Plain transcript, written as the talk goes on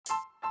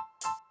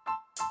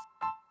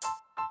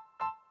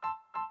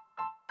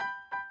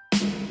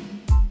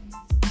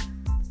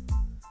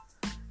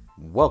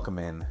Welcome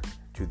in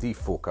to the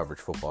Full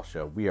Coverage Football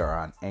Show. We are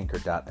on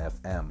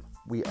Anchor.fm.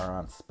 We are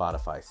on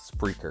Spotify,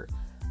 Spreaker,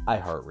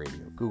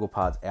 iHeartRadio, Google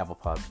Pods, Apple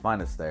Pods.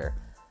 Find us there.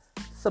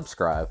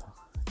 Subscribe,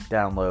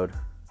 download.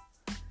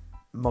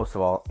 Most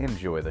of all,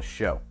 enjoy the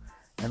show.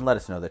 And let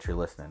us know that you're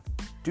listening.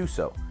 Do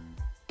so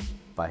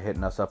by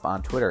hitting us up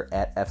on Twitter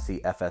at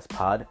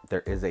FCFSPod.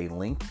 There is a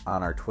link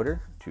on our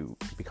Twitter to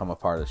become a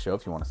part of the show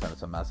if you want to send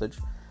us a message.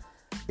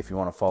 If you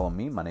want to follow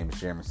me, my name is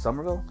Jeremy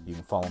Somerville. You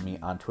can follow me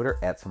on Twitter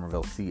at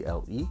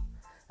SomervilleCLE.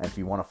 And if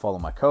you want to follow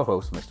my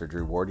co-host, Mr.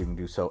 Drew Ward, you can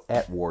do so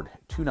at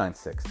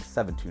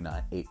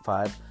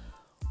Ward296-729-85.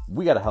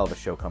 We got a hell of a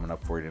show coming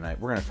up for you tonight.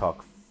 We're going to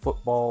talk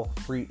football,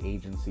 free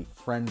agency,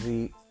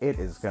 frenzy. It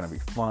is going to be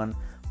fun.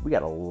 We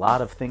got a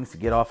lot of things to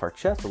get off our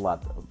chest, a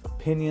lot of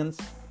opinions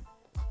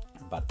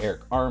about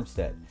Eric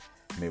Armstead.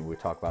 Maybe we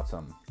talk about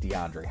some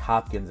DeAndre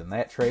Hopkins in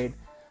that trade.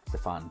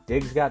 Stephon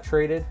Diggs got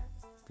traded.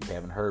 If you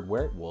haven't heard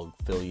where, we'll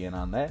fill you in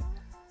on that.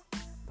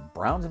 The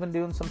Browns have been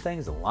doing some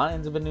things. The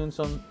Lions have been doing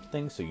some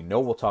things. So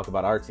we'll talk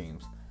about our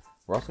teams.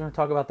 We're also going to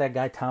talk about that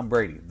guy Tom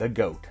Brady, the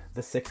GOAT,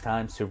 the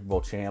 6-time Super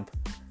Bowl champ.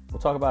 We'll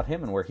talk about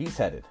him and where he's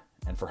headed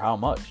and for how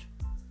much.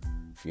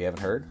 If you haven't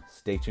heard,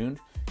 stay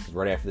tuned. Because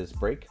right after this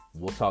break,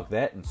 we'll talk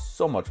that and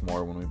so much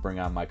more when we bring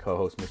on my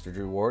co-host, Mr.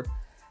 Drew Ward.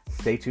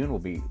 Stay tuned. We'll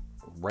be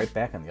right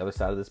back on the other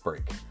side of this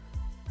break.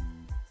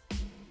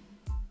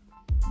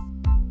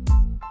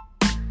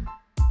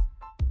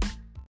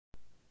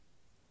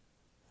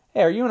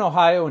 Hey, are you in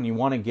Ohio and you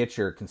want to get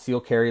your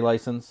concealed carry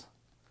license?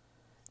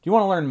 Do you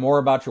want to learn more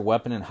about your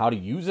weapon and how to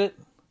use it?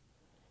 Do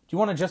you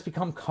want to just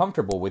become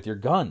comfortable with your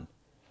gun?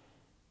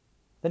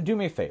 Then do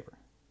me a favor.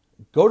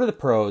 Go to the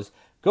pros,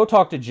 go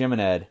talk to Jim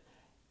and Ed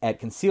at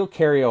Concealed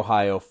Carry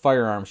Ohio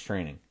Firearms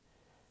Training.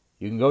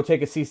 You can go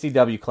take a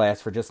CCW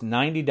class for just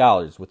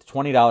 $90 with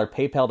 $20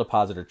 PayPal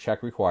deposit or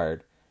check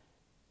required.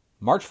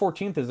 March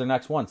 14th is their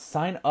next one.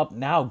 Sign up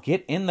now.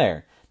 Get in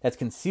there. That's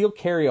Concealed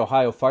Carry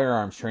Ohio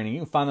Firearms Training.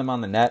 You can find them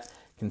on the net,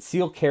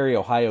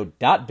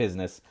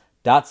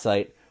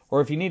 concealedcarryohio.business.site,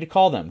 or if you need to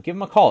call them, give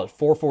them a call at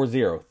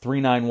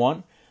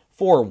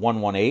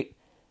 440-391-4118.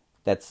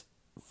 That's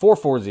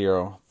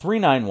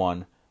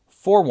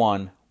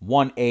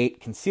 440-391-4118.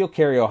 Concealed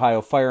Carry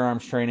Ohio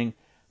Firearms Training.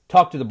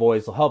 Talk to the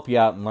boys. They'll help you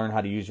out and learn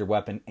how to use your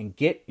weapon and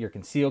get your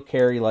concealed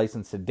carry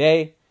license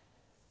today.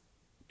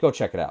 Go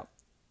check it out.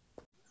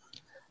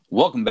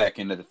 Welcome back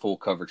into the Full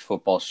Coverage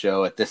Football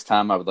Show. At this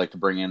time, I would like to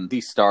bring in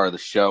the star of the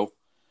show,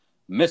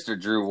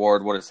 Mr. Drew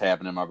Ward. What is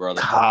happening, my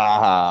brother?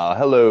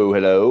 Hello.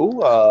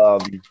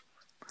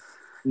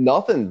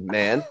 Nothing,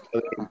 man.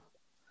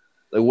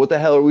 Like, what the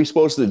hell are we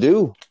supposed to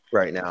do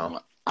right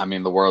now? I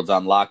mean, the world's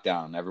on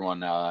lockdown.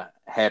 Everyone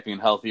happy and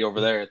healthy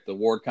over there at the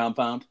Ward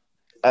compound?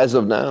 As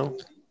of now.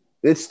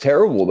 It's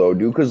terrible, though,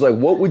 dude, because,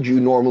 what would you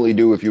normally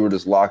do if you were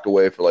just locked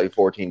away for,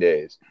 14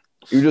 days?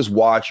 You just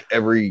watch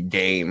every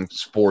game,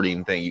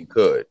 sporting thing you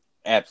could.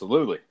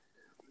 Absolutely.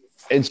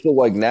 And so,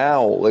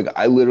 now,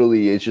 I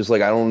literally, it's just, I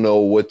don't know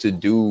what to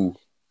do.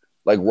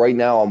 Right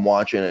now, I'm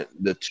watching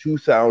the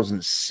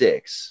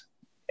 2006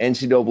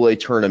 NCAA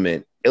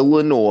tournament,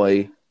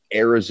 Illinois,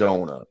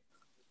 Arizona.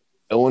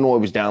 Illinois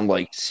was down,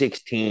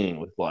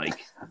 16 with,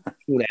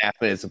 2.5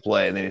 minutes to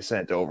play, and then they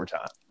sent it to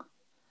overtime. I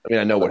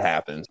mean, I know what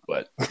happens,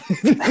 but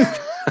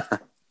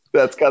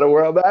that's kind of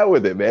where I'm at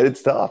with it, man.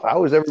 It's tough.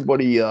 How is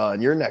everybody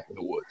in your neck of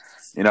the woods?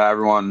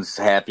 Everyone's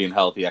happy and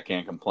healthy. I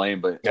can't complain,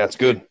 but that's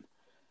good.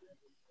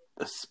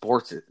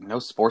 No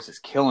sports is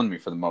killing me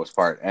for the most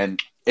part,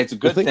 and it's a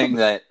good thing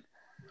that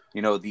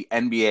the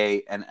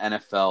NBA and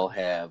NFL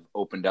have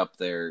opened up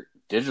their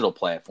digital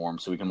platform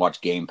so we can watch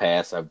Game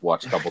Pass. I've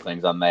watched a couple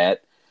things on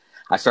that.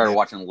 I started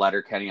watching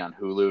Letterkenny on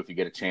Hulu. If you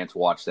get a chance,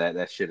 watch that.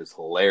 That shit is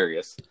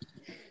hilarious.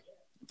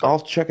 I'll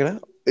check it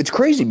out. It's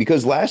crazy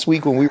because last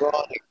week when we were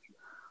on,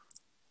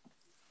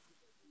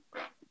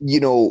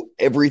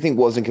 everything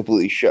wasn't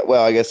completely shut.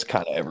 Well, I guess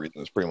kind of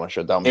everything was pretty much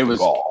shut down. It was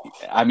golf.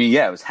 I mean,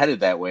 yeah, it was headed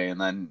that way. And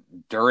then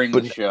during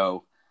the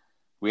show,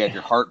 we had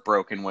your heart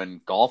broken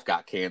when golf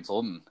got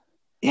canceled. And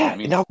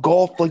and now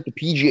golf, the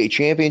PGA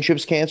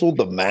Championship's canceled.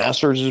 The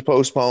Masters is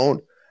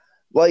postponed.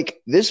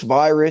 This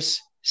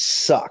virus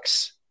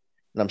sucks.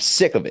 And I'm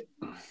sick of it.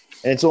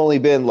 And it's only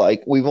been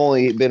we've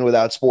only been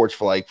without sports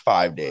for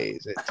 5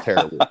 days. It's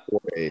terrible. 4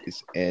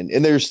 days.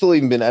 And there's still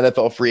even been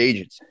NFL free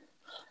agents.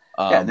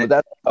 But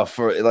that's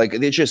for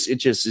it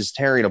just is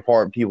tearing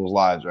apart people's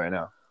lives right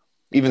now.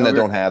 Even that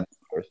don't have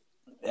sports.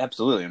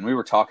 Absolutely. And we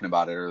were talking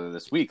about it earlier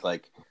this week.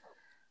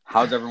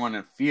 How's everyone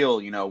gonna feel,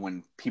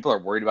 when people are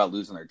worried about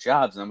losing their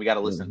jobs, and then we gotta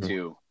listen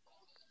to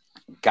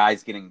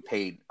guys getting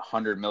paid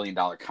 $100 million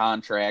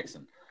contracts,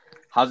 and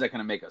how's that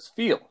gonna make us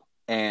feel?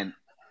 And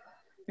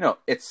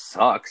it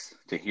sucks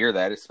to hear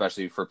that,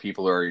 especially for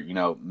people who are,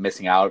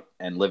 missing out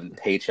and living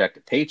paycheck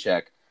to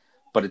paycheck.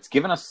 But it's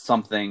given us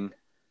something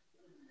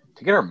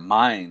to get our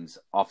minds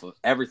off of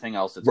everything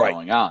else that's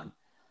going on.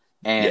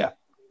 And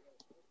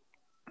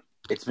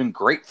it's been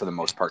great for the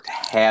most part to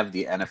have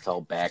the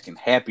NFL back, and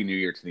Happy New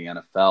Year to the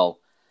NFL,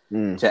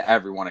 to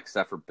everyone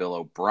except for Bill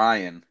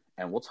O'Brien.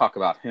 And we'll talk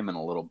about him in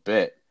a little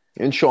bit.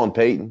 And Sean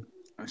Payton.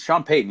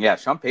 Sean Payton, yeah.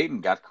 Sean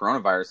Payton got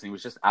coronavirus and he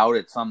was just out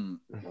at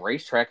some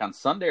racetrack on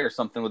Sunday or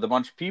something with a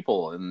bunch of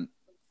people. And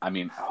I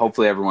mean,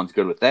 hopefully everyone's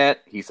good with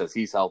that. He says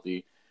he's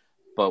healthy.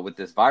 But with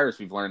this virus,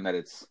 we've learned that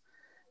it's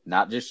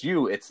not just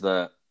you, it's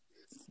the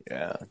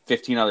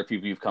 15 other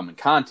people you've come in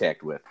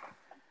contact with.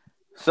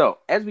 So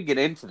as we get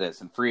into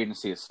this and free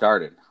agency has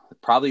started,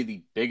 probably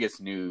the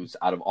biggest news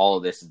out of all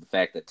of this is the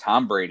fact that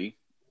Tom Brady,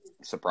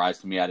 surprise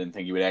to me, I didn't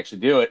think he would actually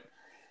do it,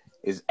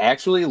 is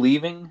actually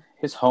leaving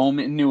his home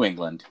in New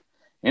England,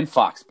 in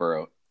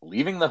Foxborough,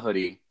 leaving the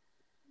hoodie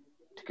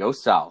to go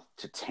south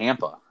to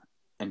Tampa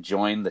and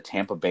join the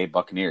Tampa Bay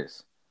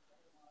Buccaneers.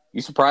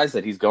 You surprised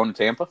that he's going to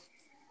Tampa?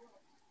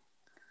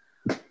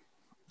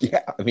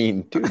 Yeah, I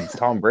mean, dude, it's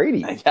Tom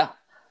Brady. Yeah.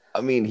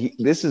 I mean,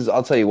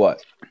 I'll tell you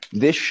what,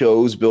 this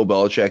shows Bill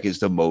Belichick is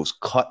the most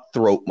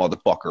cutthroat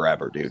motherfucker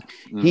ever, dude.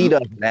 Mm-hmm. He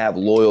doesn't have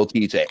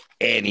loyalty to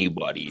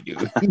anybody,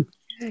 dude.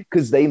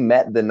 Because they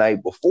met the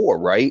night before,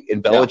 right?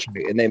 And Belichick,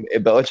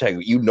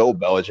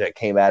 Belichick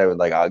came at him and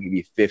like, I'll give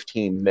you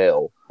 15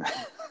 mil.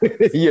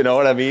 You know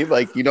what I mean?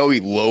 Like, he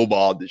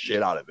lowballed the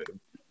shit out of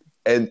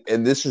him.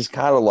 And this is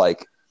kind of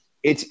like,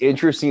 it's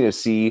interesting to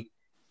see.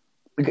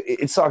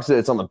 It sucks that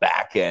it's on the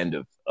back end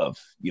of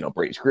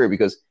Brady's career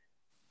because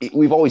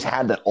we've always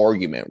had that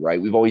argument,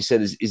 right? We've always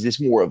said, is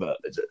this more of a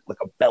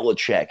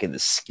Belichick and the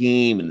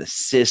scheme and the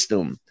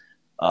system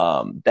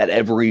that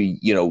every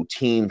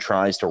team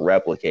tries to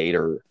replicate,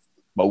 or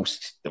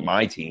most of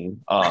my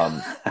team.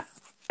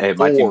 Hey,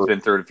 my team's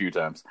been through it a few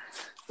times.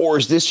 Or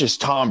is this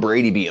just Tom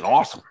Brady being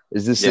awesome?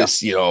 Is this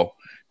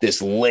this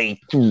late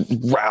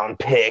round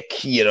pick,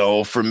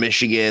 from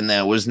Michigan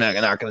that was not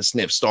going to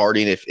sniff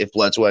starting if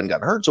Bledsoe hadn't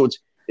gotten hurt? So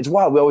it's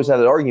wild. We always had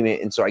that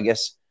argument, and so I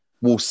guess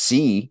we'll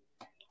see.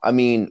 I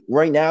mean,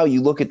 right now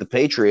you look at the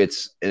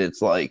Patriots, and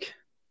it's like,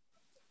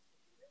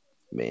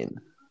 I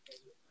mean,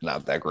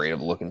 not that great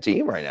of a looking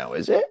team right now,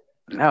 is it?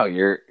 No,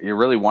 you're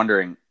really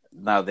wondering.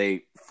 Now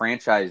they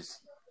franchised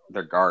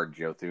their guard,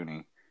 Joe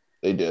Thuney.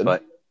 They did,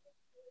 but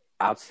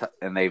outside,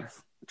 and they've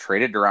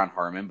traded Duron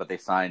Harmon, but they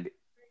signed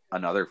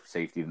another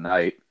safety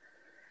tonight.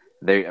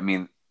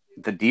 The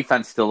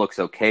defense still looks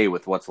okay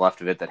with what's left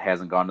of it that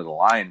hasn't gone to the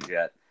Lions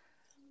yet.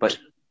 But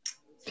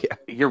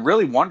you're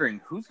really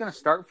wondering who's going to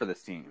start for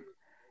this team.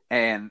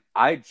 And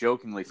I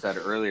jokingly said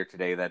earlier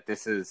today that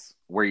this is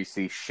where you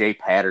see Shea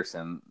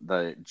Patterson,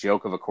 the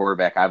joke of a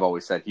quarterback I've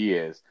always said he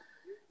is.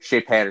 Shea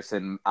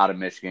Patterson out of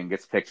Michigan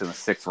gets picked in the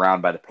 6th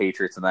round by the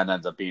Patriots and then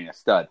ends up being a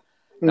stud.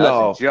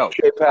 Now, that's a joke.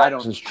 Shea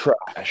Patterson's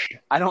trash.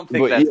 I don't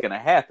think that's going to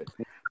happen.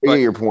 I get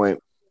your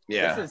point.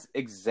 Yeah. This is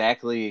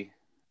exactly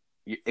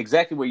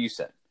what you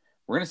said.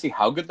 We're going to see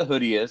how good the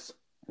hoodie is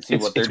and see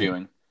what they're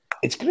doing.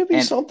 It's going to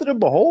be something to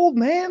behold,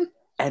 man.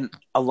 And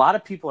a lot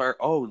of people are,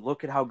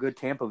 look at how good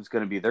Tampa is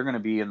going to be. They're going to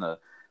be in the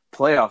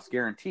playoffs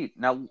guaranteed.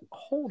 Now,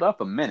 hold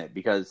up a minute,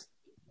 because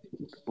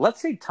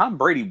let's say Tom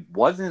Brady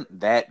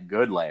wasn't that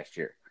good last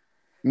year.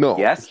 No.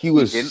 Yes, he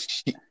was.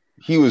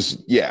 He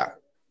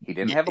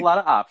didn't have a lot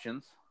of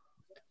options.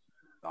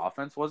 The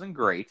offense wasn't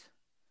great.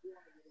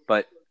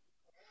 But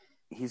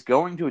he's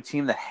going to a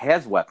team that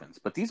has weapons.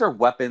 But these are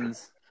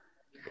weapons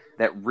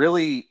that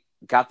really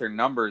got their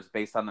numbers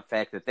based on the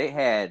fact that they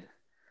had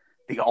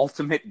the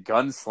ultimate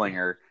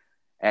gunslinger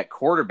at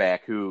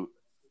quarterback who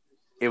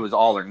it was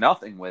all or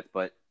nothing with,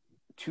 but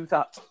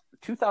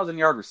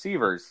 2,000-yard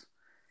receivers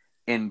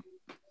in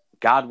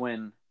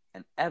Godwin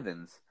and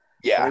Evans.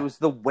 Yeah. But it was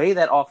the way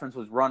that offense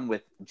was run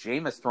with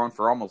Jameis thrown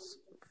for almost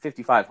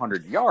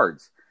 5,500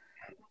 yards.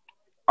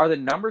 Are the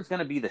numbers going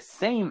to be the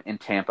same in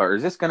Tampa, or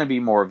is this going to be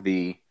more of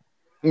the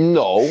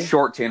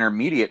short to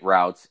intermediate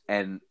routes?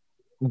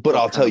 But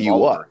I'll tell you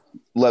what.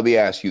 Let me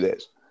ask you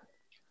this.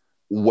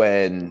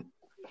 When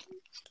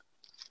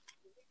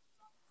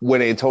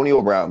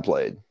Antonio Brown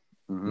played,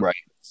 right?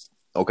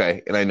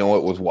 Okay, and I know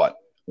it was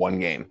one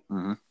game,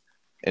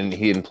 and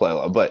he didn't play a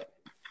lot. But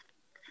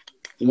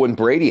when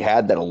Brady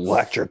had that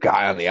electric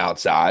guy on the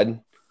outside,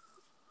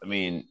 I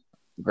mean,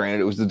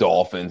 granted it was the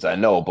Dolphins, I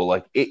know, but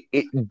like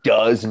it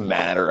does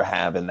matter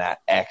having that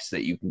X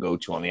that you can go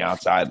to on the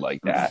outside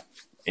like that.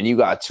 And you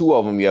got two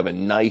of them. You have a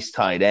nice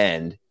tight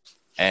end,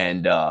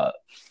 and I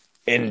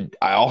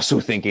also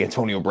think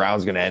Antonio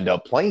Brown's going to end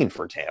up playing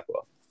for Tampa.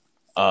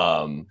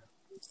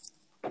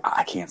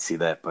 I can't see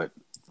that, but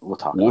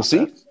we'll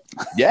see.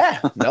 Yeah,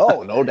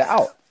 no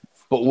doubt.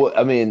 But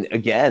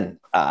again,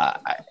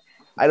 I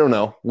don't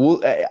know.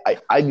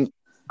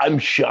 I'm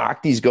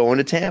shocked he's going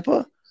to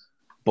Tampa,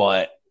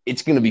 but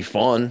it's going to be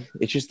fun.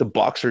 It's just the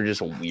Bucs are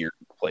just a weird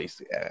place.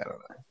 I don't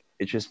know.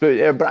 It's just,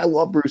 but I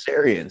love Bruce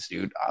Arians,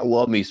 dude. I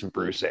love me some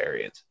Bruce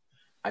Arians.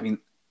 I mean,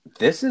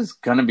 this is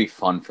going to be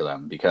fun for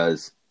them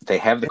because they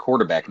have the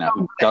quarterback now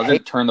who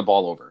doesn't turn the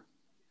ball over.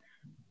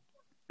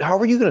 How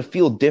are you going to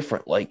feel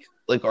different? Like,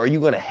 are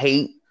you going to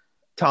hate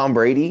Tom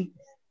Brady?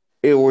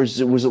 Was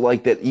it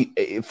like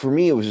that? For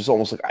me, it was just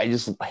almost like I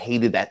just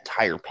hated that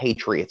entire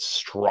Patriots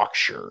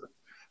structure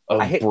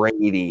of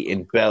Brady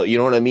and Bell. You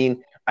know what I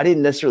mean? I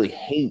didn't necessarily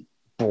hate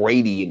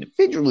Brady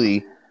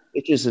individually.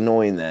 It's just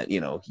annoying that,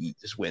 he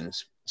just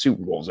wins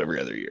Super Bowls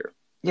every other year.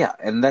 Yeah,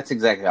 and that's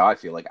exactly how I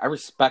feel. Like, I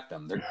respect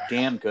them. They're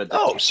damn good.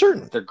 Oh,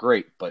 certain. They're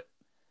great, but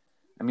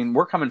I mean,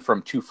 we're coming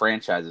from two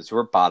franchises who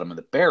are bottom of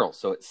the barrel,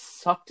 so it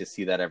sucked to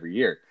see that every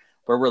year.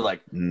 Where we're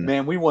like,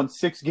 man, we won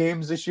 6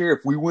 games this year.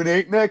 If we win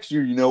 8 next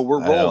year,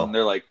 we're rolling.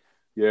 They're like,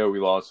 yeah, we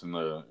lost in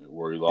the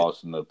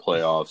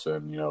playoffs,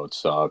 and it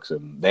sucks.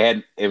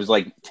 And it was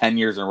like 10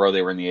 years in a row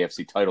they were in the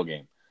AFC title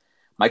game.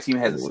 My team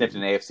hasn't sniffed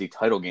an AFC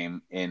title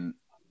game in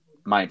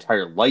my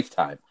entire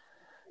lifetime.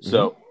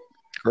 So.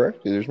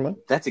 Correct. There's one.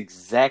 That's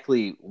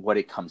exactly what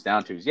it comes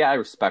down to. Is I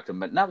respect him,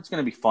 but now it's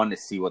going to be fun to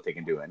see what they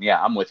can do. And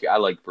I'm with you. I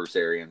like Bruce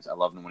Arians. I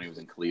loved him when he was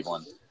in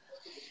Cleveland,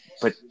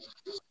 but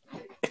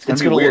it's going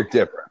to look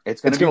different.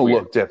 It's going to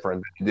look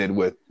different than it did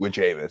with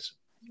Jameis.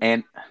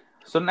 And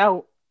so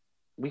now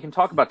we can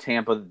talk about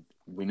Tampa.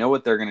 We know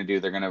what they're going to do.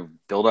 They're going to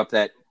build up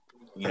that,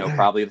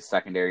 probably the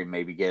secondary.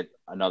 Maybe get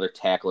another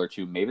tackle or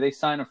two. Maybe they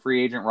sign a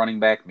free agent running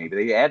back. Maybe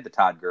they add the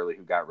Todd Gurley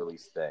who got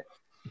released today.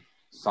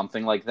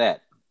 Something like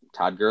that.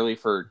 Todd Gurley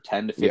for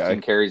 10 to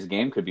 15 carries a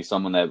game could be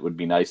someone that would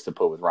be nice to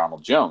put with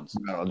Ronald Jones.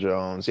 And Ronald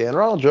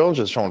Jones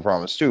has shown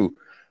promise too.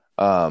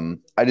 I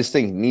just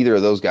think neither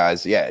of those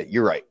guys,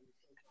 you're right.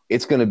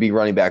 It's going to be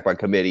running back by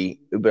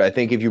committee, but I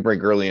think if you bring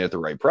Gurley in at the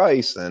right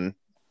price, then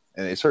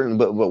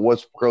but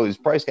what's Gurley's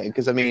price?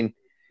 Because I mean,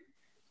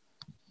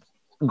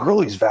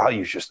 Gurley's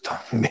value is just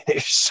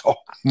diminished so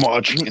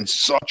much in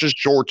such a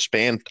short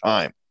span of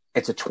time.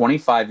 It's a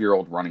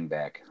 25-year-old running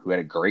back who had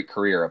a great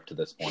career up to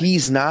this point.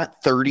 He's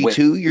not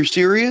 32. You're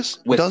serious?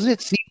 Doesn't it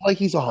seem like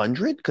he's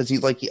 100? Because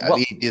he's like,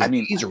 his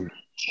knees are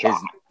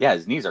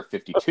his knees are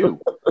 52.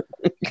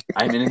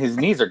 I mean, his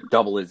knees are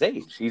double his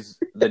age.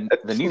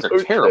 The knees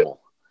are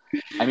terrible.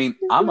 I mean,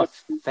 I'm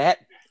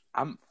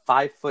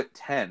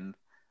 5'10"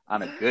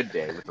 on a good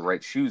day with the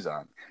right shoes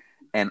on,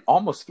 and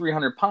almost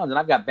 300 pounds, and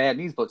I've got bad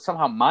knees, but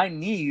somehow my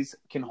knees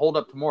can hold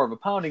up to more of a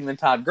pounding than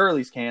Todd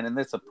Gurley's can, and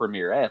that's a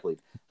premier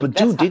athlete. But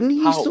dude, didn't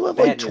he still have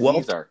like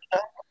 12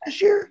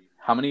 last year?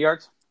 How many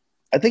yards?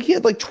 I think he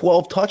had like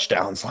 12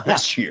 touchdowns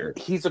last year.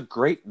 He's a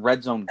great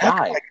red zone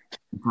guy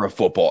for a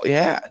football.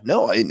 Yeah,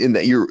 no, in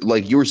that you're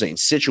like you were saying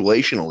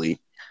situationally,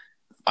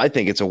 I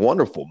think it's a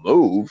wonderful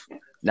move.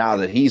 Now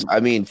that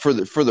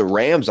for the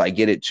Rams, I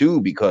get it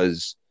too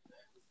because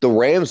the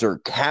Rams are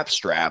cap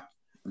strapped.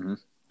 Mm-hmm.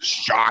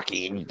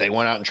 Shocking. They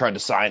went out and tried to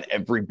sign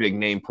every big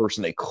name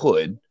person they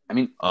could. I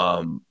mean,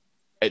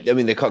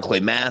 they cut Clay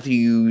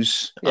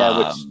Matthews. Yeah,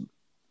 which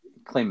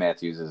Clay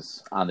Matthews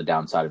is on the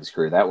downside of his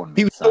career. That one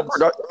makes sense.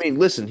 I mean,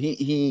 listen,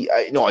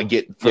 I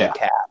get for the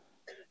cap,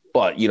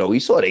 but he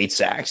still had 8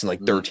 sacks in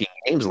like 13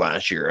 games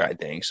last year, I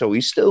think. So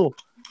he's still,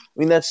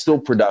 that's still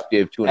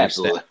productive to an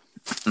extent.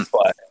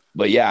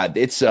 But yeah,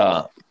 it's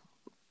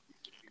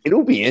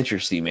it'll be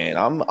interesting, man.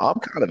 I'm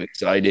kind of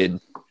excited.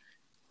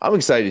 I'm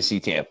excited to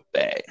see Tampa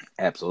Bay.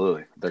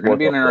 Absolutely. They're going to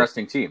be an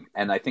interesting team.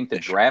 And I think the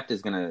draft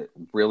is going to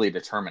really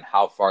determine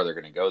how far they're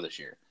going to go this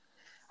year.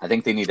 I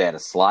think they need to add a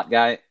slot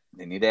guy.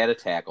 They need to add a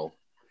tackle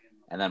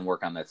and then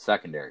work on that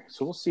secondary.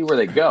 So we'll see where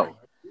they go.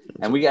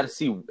 And we got to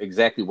see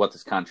exactly what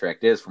this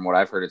contract is. From what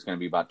I've heard, it's going to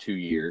be about 2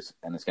 years,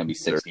 and it's going to be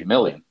 $60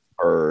 million.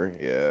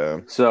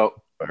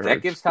 So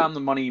that gives Tom the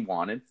money he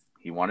wanted.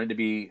 He wanted to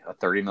be a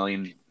 $30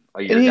 million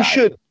a year guy. And he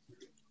should.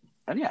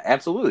 And yeah,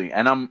 absolutely.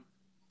 And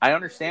I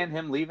understand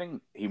him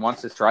leaving. He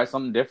wants to try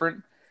something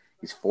different.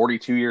 He's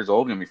 42 years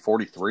old, going to be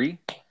 43.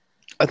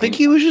 I think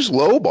he was just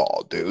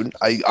lowball, dude.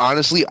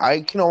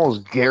 I can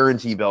almost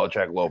guarantee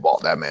Belichick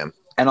lowballed that man.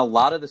 And a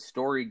lot of the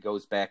story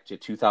goes back to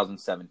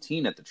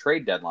 2017 at the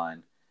trade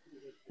deadline,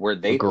 where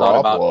they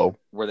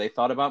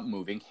thought about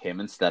moving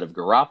him instead of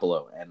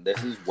Garoppolo. And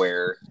this is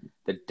where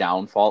the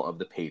downfall of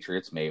the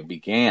Patriots may have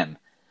began.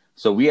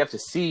 So we have to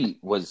see,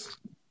 was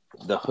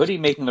the hoodie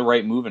making the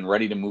right move and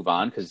ready to move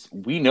on? Because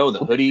we know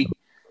the hoodie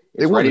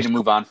is ready to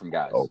move on from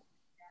guys.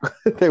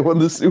 They won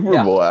the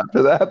Super Bowl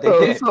after that,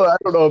 though. So I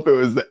don't know if it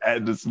was the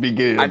end, the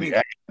beginning of the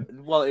end.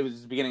 Well, it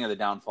was the beginning of the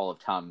downfall of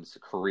Tom's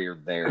career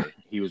there.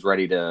 He was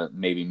ready to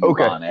maybe move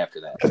on after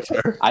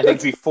that. I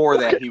think before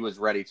that, he was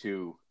ready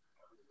to,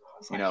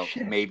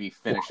 maybe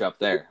finish up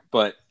there.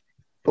 But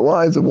the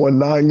Lions have won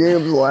 9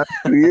 games in the last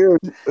 2 years.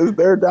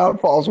 Their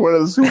downfall's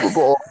winning the Super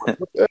Bowl. What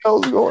the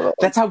hell's going on?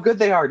 That's how good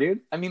they are, dude.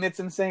 I mean, it's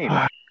insane.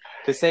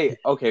 To say,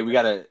 okay, we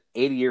got an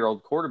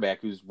 80-year-old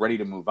quarterback who's ready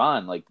to move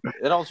on, like,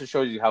 it also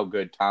shows you how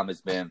good Tom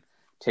has been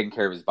taking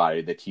care of his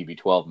body, the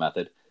TB12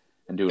 method,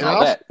 and doing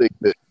all that. I think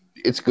that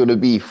it's going to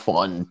be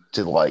fun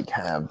to,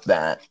 have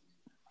that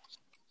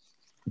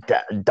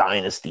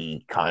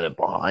dynasty kind of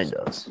behind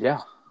us.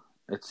 Yeah.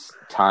 It's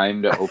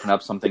time to open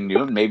up something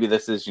new, and maybe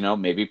this is,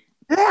 maybe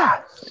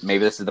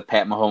this is the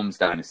Pat Mahomes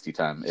dynasty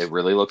time. It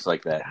really looks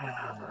like that.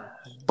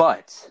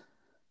 But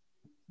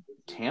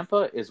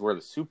Tampa is where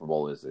the Super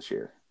Bowl is this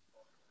year.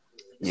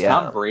 Is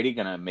Tom Brady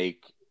going to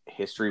make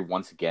history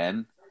once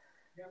again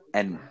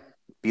and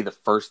be the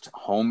first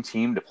home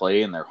team to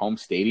play in their home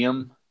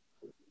stadium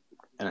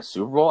in a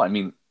Super Bowl? I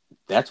mean,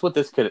 that's what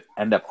this could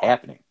end up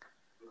happening.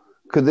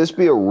 Could this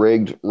be a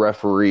rigged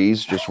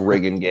referees just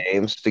rigging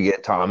games to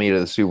get Tommy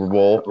to the Super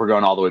Bowl? We're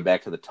going all the way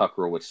back to the Tuck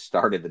rule, which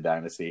started the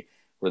dynasty,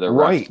 where the refs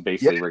Right.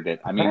 basically rigged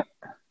it. I mean,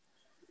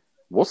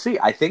 we'll see.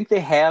 I think they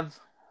have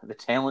the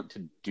talent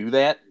to do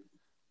that.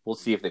 We'll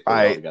see if they put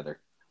it all together.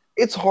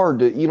 It's hard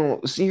to,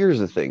 see, here's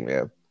the thing,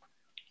 man.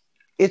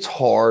 It's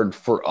hard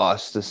for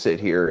us to sit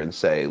here and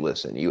say,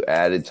 listen, you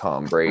added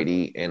Tom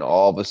Brady, and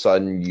all of a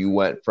sudden you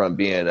went from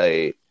being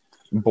a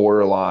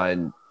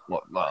borderline,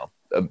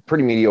 a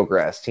pretty mediocre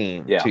ass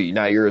team to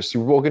now you're a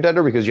Super Bowl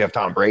contender because you have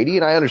Tom Brady.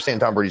 And I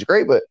understand Tom Brady's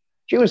great, but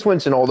Jameis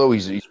Winston, although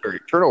he's very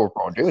turnover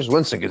prone, Jameis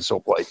Winston can still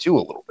play too a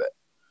little bit.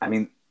 I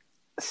mean,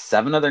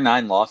 7 of their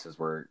 9 losses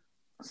were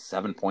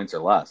 7 points or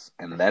less,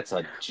 and that's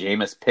a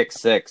Jameis pick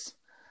 6.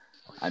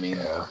 I mean,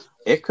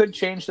 it could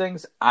change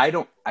things. I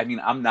don't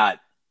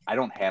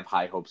have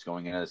high hopes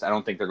going into this. I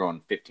don't think they're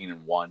going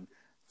 15-1,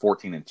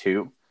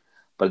 14-2.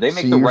 But if they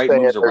make the right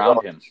moves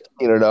around him.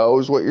 16-0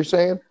 is what you're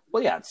saying?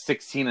 Well, yeah, it's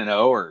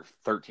 16-0 or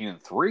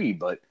 13-3,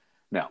 but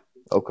no.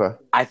 Okay.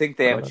 I think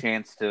they have a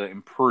chance to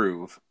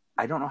improve.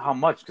 I don't know how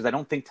much because I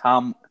don't think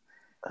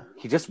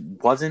he just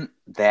wasn't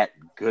that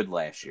good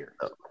last year.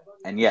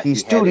 And yet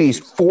he's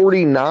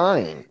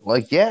 49.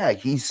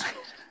 He's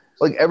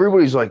like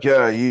everybody's like,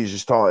 yeah, he's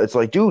just tall. It's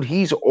like, dude,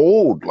 he's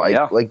old.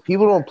 Like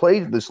people don't play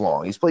this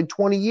long. He's played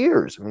 20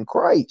 years. I mean,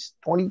 Christ,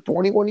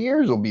 21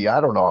 years will be. I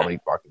don't know how many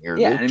fucking years.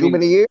 Yeah, too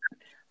many years.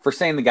 For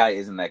saying the guy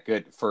isn't that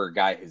good for a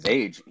guy his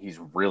age, he's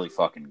really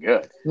fucking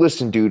good.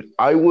 Listen, dude,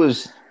 I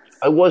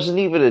wasn't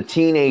even a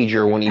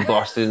teenager when he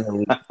busted in the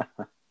league.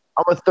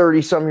 I'm a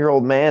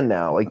 30-some-year-old man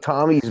now. Like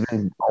Tommy's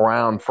been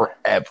around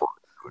forever,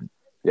 dude.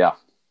 Yeah.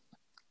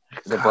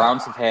 The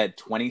Browns have had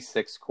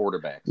 26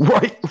 quarterbacks.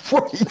 Right.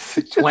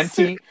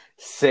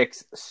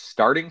 26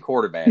 starting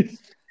quarterbacks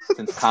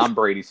since Tom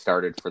Brady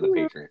started for the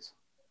Patriots.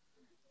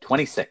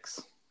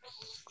 26.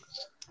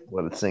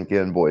 Let it sink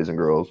in, boys and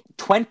girls.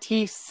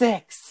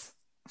 26.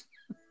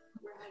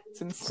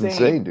 It's insane. It's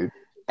insane, dude.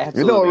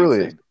 Absolutely it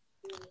really insane.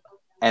 Is.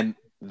 And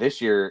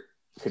this year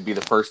could be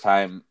the first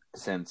time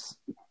since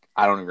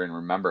I don't even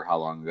remember how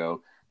long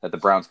ago that the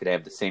Browns could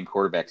have the same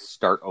quarterback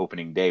start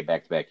opening day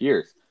back-to-back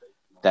years.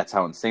 That's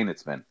how insane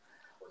it's been.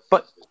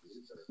 But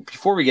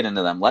before we get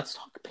into them, let's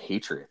talk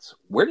Patriots.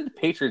 Where did the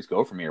Patriots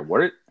go from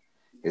here?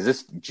 Is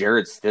this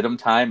Jared Stidham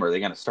time? Or are they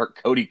going to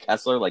start Cody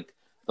Kessler? Like,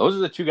 those are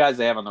the 2 guys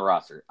they have on the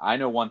roster. I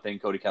know one thing,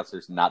 Cody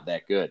Kessler's not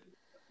that good.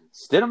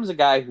 Stidham's a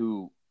guy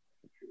who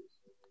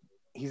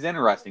he's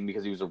interesting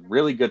because he was a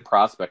really good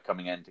prospect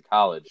coming into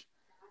college.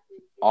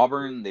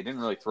 Auburn, they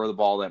didn't really throw the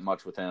ball that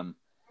much with him.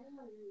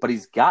 But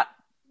he's got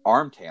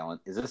arm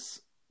talent. Do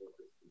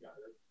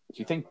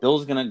you think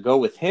Bill's going to go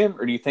with him,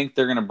 or do you think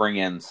they're going to bring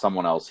in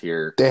someone else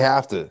here? They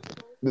have to.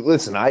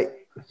 Listen, I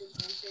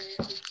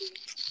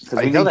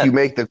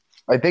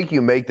think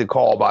you make the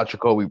call about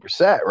Jacoby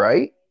Brissett,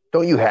 right?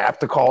 Don't you have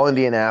to call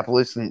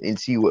Indianapolis and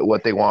see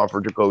what they want for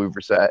Jacoby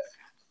Brissett?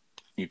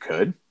 You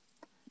could,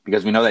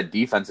 because we know that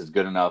defense is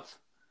good enough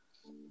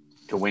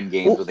to win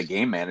games with a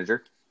game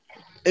manager.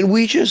 And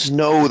we just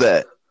know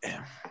that.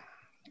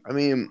 I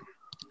mean,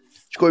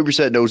 Jacoby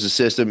Brissett knows the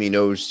system. He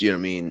knows, you know what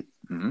I mean?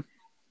 Mm-hmm.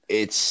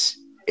 It's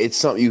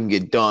something you can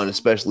get done,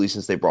 especially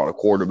since they brought a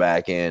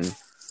quarterback in.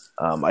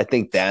 I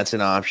think that's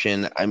an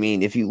option. I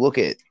mean, if you look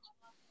at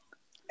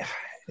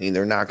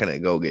they're not going to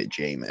go get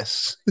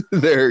Jameis.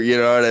 You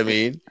know what I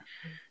mean?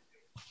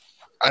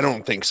 I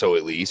don't think so,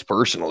 at least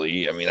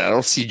personally. I mean, I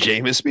don't see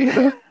Jameis being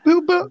a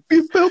Bill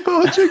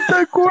Belichick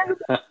type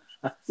quarterback.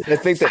 I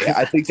think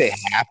they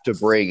have to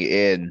bring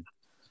in.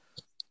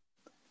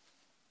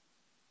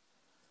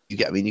 You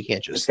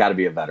can't just. It's got to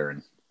be a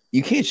veteran.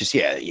 You can't just.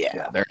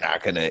 Yeah. They're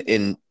not going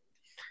to.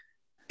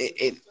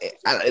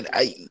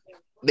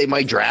 They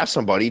might draft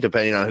somebody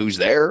depending on who's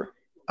there.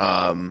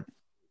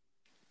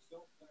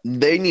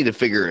 They need to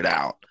figure it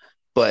out.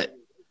 But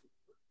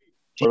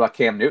what about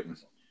Cam Newton?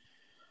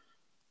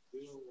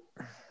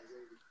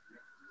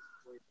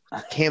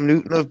 Cam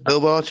Newton, a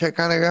Bill Belichick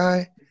kind of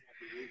guy?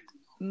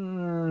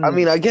 I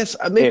mean, I guess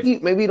maybe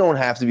you don't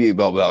have to be a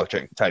Bill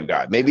Belichick type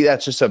guy. Maybe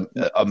that's just a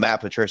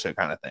Matt Patricia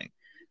kind of thing.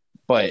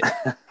 But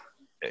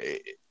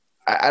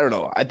I don't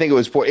know. I think it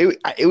was poor. It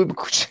would.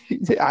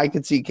 I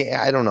could see Cam.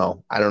 I don't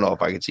know. I don't know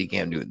if I could see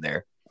Cam Newton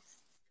there.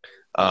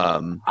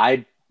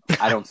 I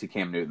don't see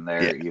Cam Newton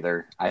there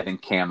either. I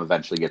think Cam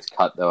eventually gets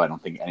cut, though. I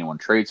don't think anyone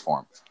trades for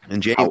him.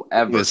 And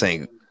Jameis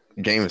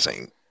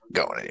ain't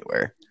going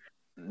anywhere.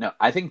 No,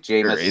 I think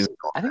Jameis.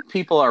 I think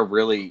people are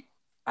really.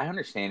 I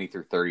understand he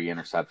threw 30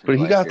 interceptions, but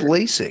he got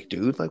LASIK,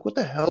 dude. Like, what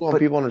the hell don't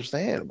people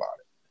understand about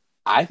it?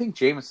 I think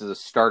Jameis is a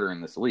starter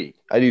in this league.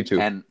 I do too.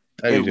 And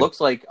it looks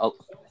like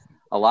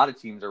a lot of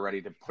teams are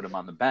ready to put him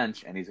on the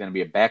bench, and he's going to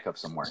be a backup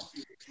somewhere.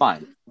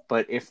 Fine.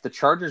 But if the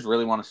Chargers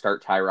really want to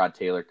start Tyrod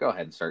Taylor, go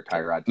ahead and start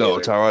Tyrod Taylor. No,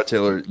 Tyrod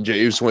Taylor.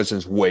 Jameis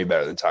Winston's way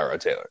better than Tyrod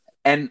Taylor.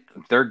 And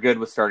they're good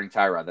with starting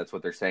Tyrod. That's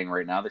what they're saying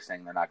right now. They're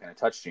saying they're not going to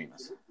touch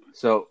Jameis.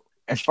 So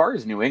as far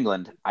as New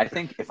England, I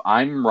think if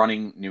I'm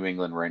running New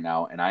England right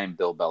now and I am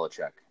Bill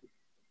Belichick,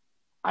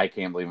 I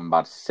can't believe I'm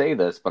about to say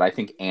this, but I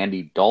think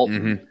Andy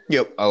Dalton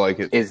Yep, I like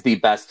it. Is the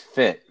best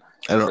fit.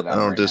 I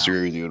don't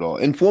disagree with you at all.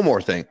 And one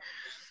more thing.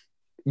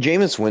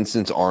 Jameis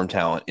Winston's arm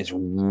talent is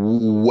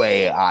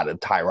way out of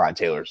Tyrod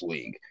Taylor's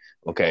league.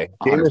 Okay,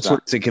 Jameis 100%.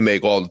 Winston can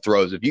make all the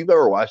throws. If you've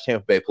ever watched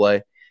Tampa Bay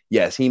play,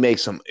 yes, he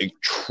makes some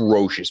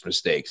atrocious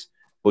mistakes,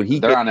 but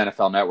They're on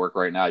NFL Network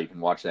right now. You can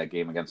watch that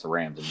game against the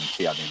Rams and you can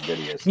see how damn good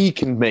he is. he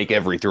can make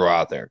every throw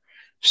out there.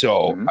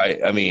 So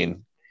I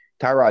mean,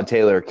 Tyrod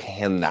Taylor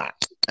cannot.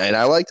 And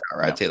I like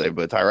Tyrod Taylor,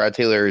 but Tyrod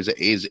Taylor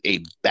is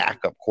a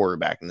backup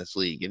quarterback in this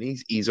league, and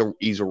he's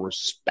a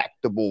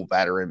respectable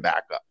veteran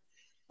backup.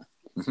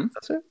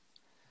 That's it.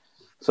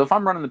 So if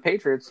I'm running the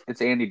Patriots,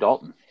 it's Andy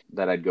Dalton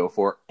that I'd go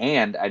for,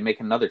 and I'd make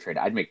another trade.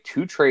 I'd make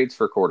 2 trades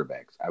for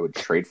quarterbacks. I would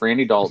trade for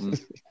Andy Dalton,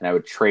 and I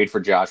would trade for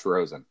Josh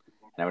Rosen.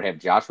 And I would have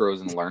Josh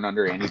Rosen learn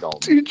under Andy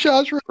Dalton. Dude,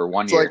 Josh Rosen, for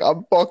 1 year. Like,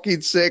 I'm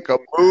fucking sick of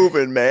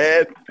moving,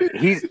 man.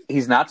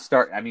 He's not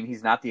start. I mean,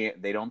 he's not the.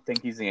 They don't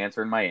think he's the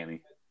answer in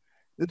Miami.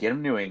 Get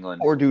him New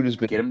England. Poor dude has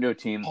been get him to a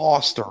team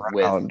tossed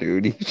around,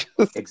 dude.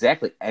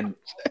 Exactly. And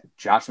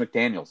Josh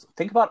McDaniels.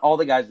 Think about all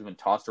the guys who've been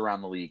tossed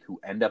around the league who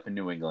end up in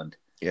New England.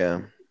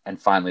 Yeah.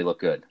 And finally look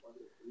good.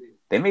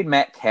 They made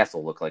Matt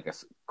Castle look like a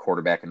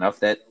quarterback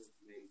enough that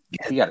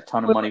he got a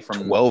ton of money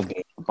from 12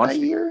 games a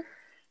year.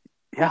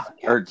 Yeah.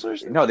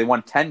 No, they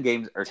won 10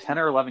 games or 10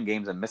 or 11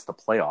 games and missed the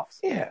playoffs.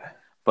 Yeah.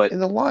 But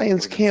and the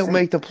Lions can't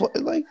make the play.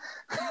 Like,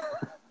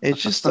 it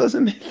just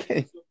doesn't make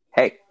it.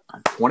 Hey,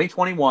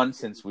 2021,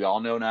 since we all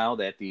know now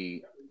that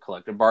the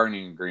collective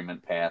bargaining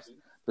agreement passed,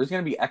 there's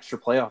going to be extra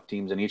playoff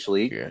teams in each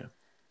league. Yeah.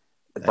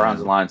 The Browns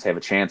and Lions have a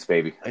chance,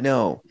 baby. I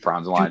know.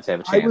 Browns and Lions have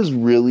a chance. I was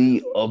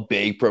really a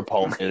big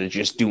proponent of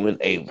just doing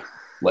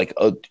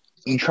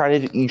you try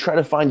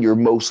to find your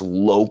most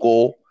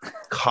local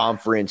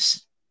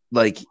conference.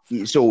 Like,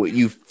 so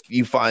you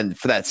find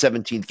for that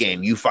 17th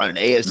game, you find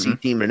an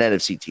AFC team and an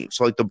NFC team.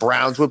 So like the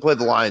Browns would play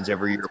the Lions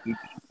every year. We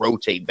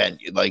rotate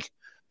venue, like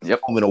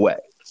home and away.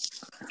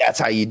 That's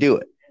how you do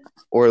it.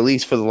 Or at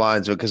least for the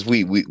Lions, because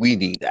we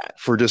need that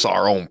for just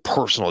our own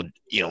personal,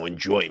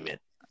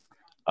 enjoyment.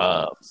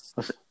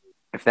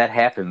 If that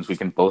happens, we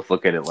can both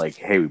look at it like,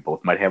 hey, we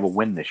both might have a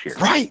win this year.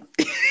 Right.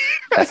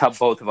 That's how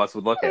both of us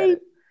would look at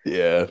it.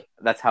 Yeah.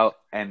 That's how,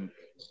 and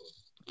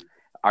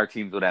our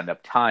teams would end up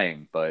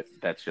tying, but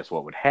that's just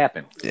what would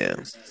happen. Yeah.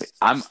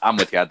 I'm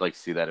with you. I'd like to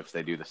see that if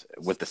they do this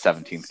with the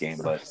 17th game,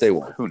 but they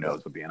won't. Who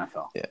knows with the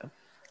NFL? Yeah.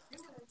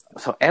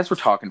 So as we're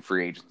talking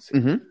free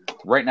agency,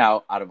 right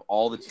now, out of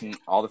all the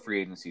free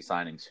agency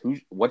signings,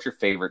 what's your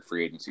favorite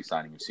free agency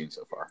signing you've seen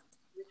so far?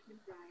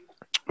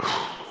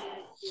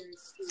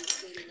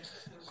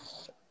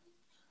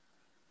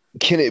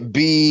 Can it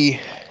be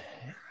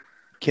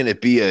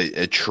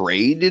a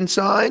trade and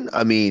sign?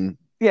 I mean,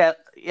 yeah.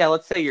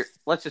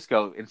 Let's just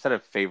go instead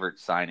of favorite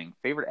signing,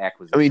 favorite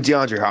acquisition. I mean,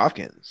 DeAndre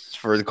Hopkins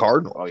for the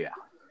Cardinals. Oh yeah.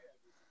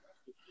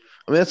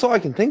 I mean, that's all I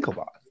can think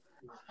about.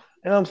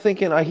 And I'm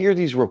thinking, I hear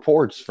these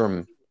reports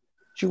from.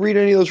 Did you read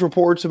any of those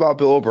reports about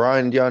Bill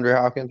O'Brien and DeAndre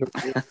Hopkins?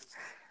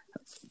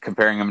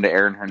 Comparing him to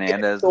Aaron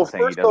Hernandez and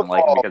saying he doesn't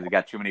like him because he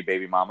got too many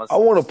baby mamas. I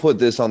want to put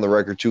this on the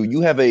record too.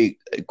 You have a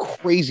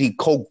crazy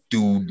coke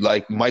dude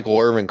like Michael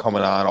Irvin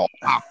coming on all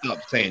popped up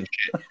saying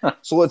shit.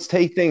 So let's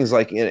take things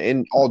like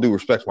in all due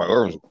respect, Michael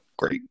Irvin's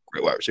great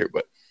wide receiver,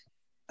 but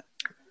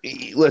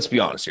let's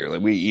be honest here.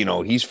 Like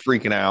he's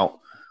freaking out.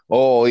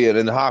 Oh yeah,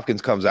 then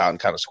Hopkins comes out and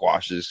kind of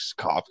squashes.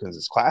 Hopkins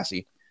is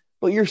classy.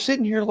 But you're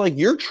sitting here like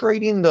you're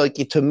trading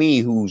to me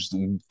who's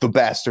the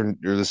best or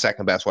the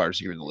second best wide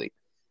receiver in the league.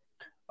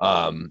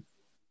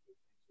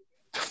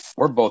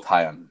 We're both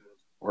high on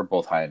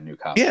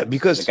Newcomb. Yeah,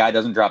 because the guy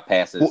doesn't drop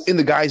passes. Well, and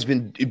the guy's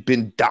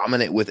been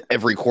dominant with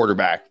every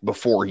quarterback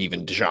before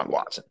even Deshaun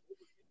Watson.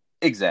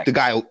 Exactly. The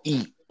guy will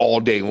eat all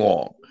day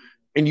long.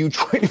 And you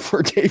trade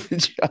for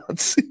David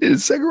Johnson in the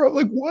second round.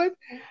 Like, what?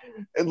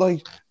 And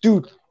like,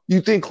 dude,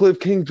 you think Cliff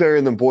Kingsbury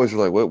and them boys are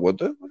like, what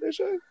they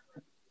say?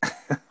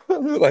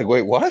 Like,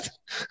 wait, what?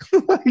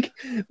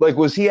 like,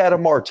 was he at a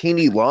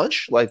martini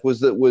lunch? Like,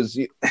 was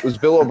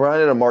Bill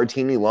O'Brien at a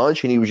martini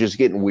lunch and he was just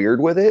getting weird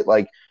with it?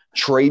 Like,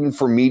 trading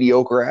for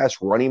mediocre ass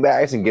running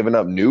backs and giving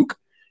up Nuke,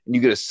 and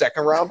you get a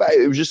second round back.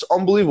 It was just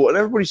unbelievable. And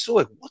everybody's still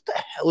like, what the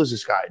hell is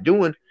this guy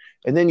doing?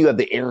 And then you have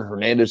the Aaron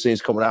Hernandez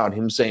things coming out and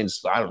him saying,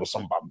 I don't know,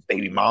 something about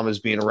baby mamas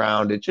being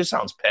around. It just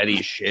sounds petty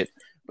as shit.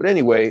 But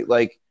anyway,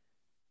 like,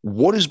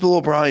 what is Bill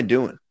O'Brien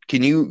doing?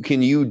 Can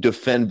you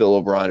defend Bill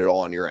O'Brien at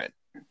all on your end?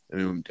 I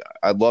mean,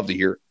 I'd love to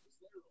hear it.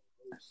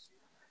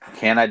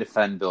 Can I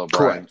defend Bill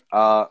O'Brien?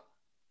 Correct.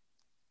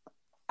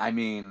 I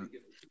mean,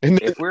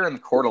 if we're in the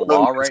court of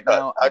law right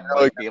now, I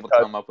might be able to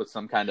come up with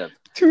some kind of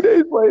 2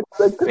 days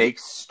later fake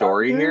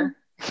story here.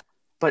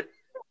 But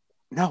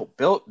no,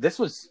 Bill,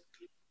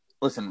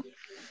 listen,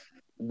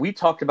 we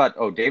talked about,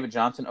 David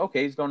Johnson.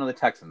 Okay, he's going to the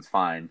Texans.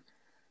 Fine.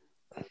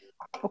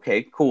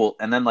 Okay, cool.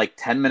 And then like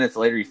 10 minutes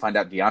later, you find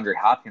out DeAndre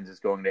Hopkins is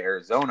going to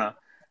Arizona.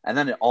 And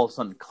then it all of a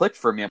sudden clicked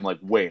for me. I'm like,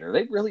 wait, are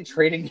they really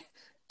trading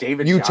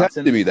David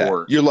Johnson? You texted me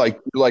that. You're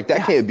like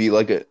that can't be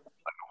like a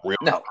real.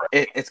 No,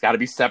 it's got to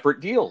be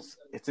separate deals.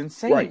 It's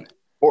insane. Right.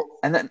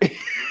 And then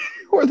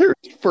or their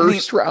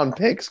first round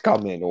picks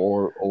come in,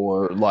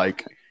 or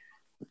like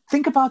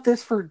think about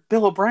this for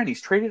Bill O'Brien.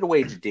 He's traded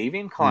away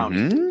Jadeveon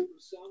Clowney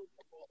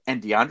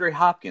and DeAndre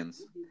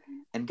Hopkins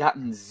and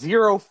gotten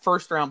 0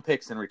 first-round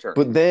picks in return.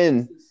 But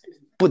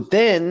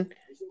then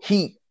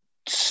he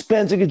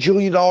spends a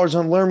gajillion dollars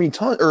on Laramie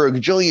or a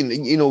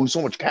gajillion,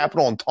 so much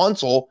capital on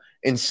Tunsil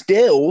and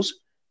Stills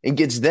and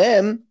gets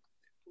them.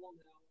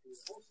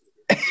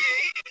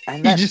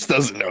 And then, he just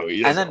doesn't know.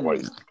 And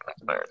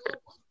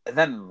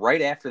then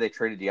right after they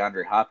traded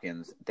DeAndre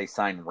Hopkins, they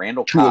signed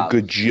Randall to Cobb.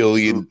 A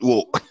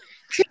gajillion.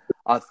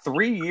 A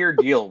 3-year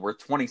deal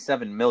worth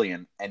 $27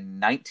 million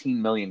and $19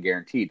 million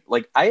guaranteed.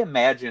 Like, I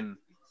imagine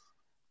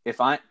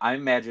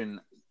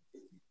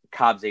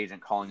Cobb's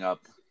agent calling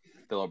up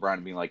Bill O'Brien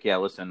and being like, yeah,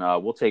 listen,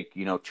 we'll take,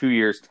 2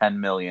 years, $10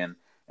 million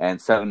and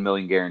 $7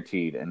 million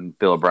guaranteed. And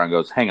Bill O'Brien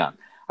goes, hang on,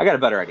 I got a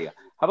better idea.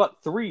 How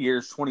about 3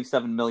 years,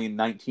 $27 million,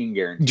 $19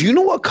 guaranteed? Do you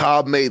know what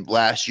Cobb made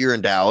last year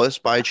in Dallas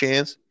by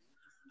chance?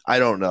 I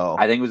don't know.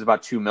 I think it was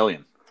about $2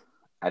 million.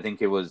 I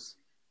think it was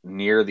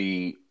near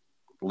the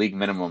league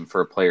minimum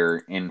for a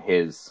player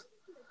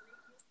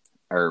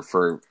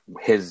for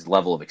his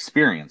level of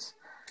experience,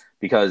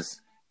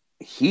 because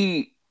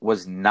he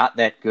was not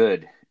that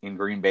good in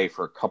Green Bay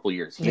for a couple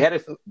years. He had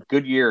a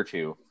good year or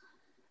two,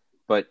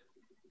 but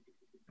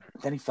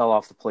then he fell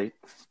off the plate.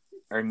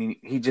 I mean,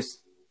 he just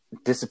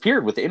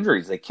disappeared with the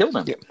injuries. They killed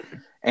him. Yep.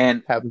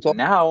 And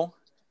now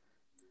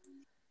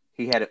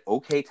he had an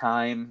okay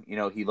time.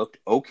 He looked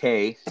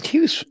okay. He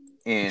was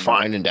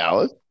fine in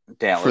Dallas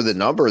for the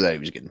number that he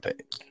was getting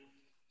paid.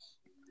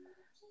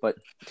 But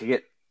to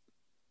get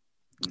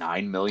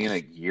 $9 million a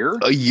year,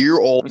 you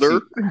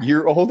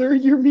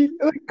mean?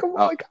 Like, come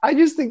on, I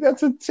just think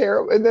that's a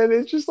terrible. And then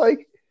it's just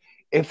like,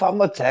 if I'm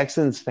a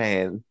Texans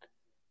fan,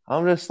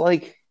 I'm just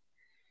like,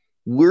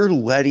 we're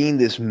letting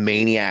this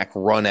maniac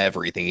run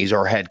everything. He's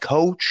our head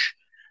coach,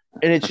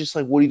 and it's just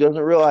like, what he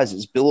doesn't realize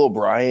is Bill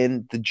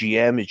O'Brien, the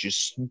GM, is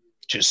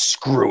just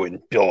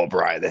screwing Bill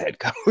O'Brien, the head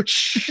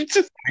coach.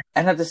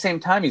 And at the same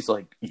time, he's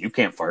like, you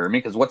can't fire me,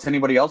 because what's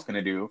anybody else going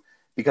to do?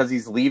 Because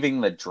he's leaving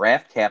the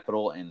draft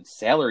capital and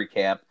salary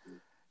cap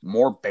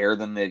more bare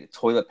than the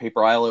toilet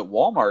paper aisle at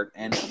Walmart.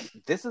 And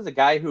this is a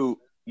guy who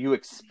you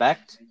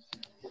expect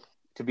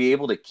to be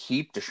able to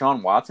keep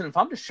Deshaun Watson. If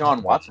I'm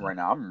Deshaun Watson right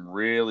now, I'm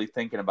really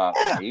thinking about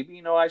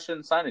maybe, I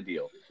shouldn't sign a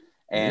deal.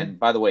 And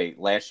by the way,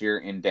 last year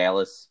in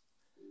Dallas,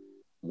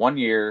 1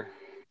 year,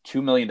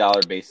 $2 million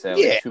base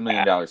salary, $2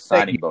 million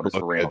signing bonus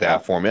for Randall.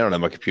 That for me. I don't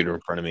have my computer in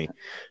front of me.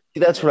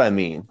 See, that's what I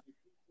mean.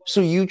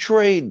 So you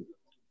trade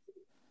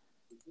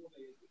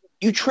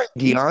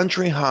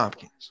DeAndre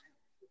Hopkins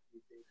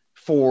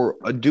for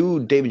a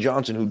dude, David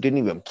Johnson, who didn't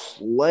even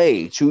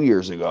play 2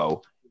 years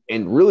ago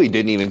and really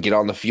didn't even get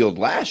on the field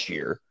last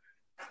year.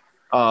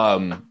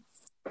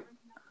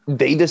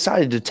 They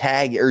decided to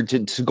tag or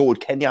to go with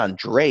Kenyon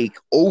Drake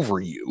over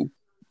you.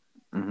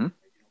 Mm-hmm.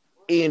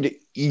 And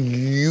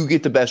you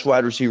get the best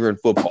wide receiver in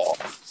football.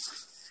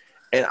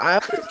 And I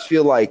almost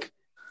feel like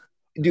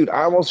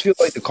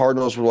the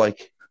Cardinals were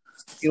like,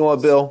 you know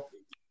what, Bill?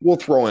 We'll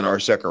throw in our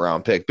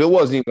second-round pick. Bill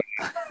wasn't even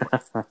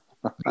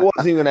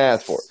going to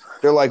ask for it.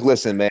 They're like,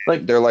 listen, man.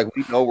 They're like,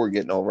 we know we're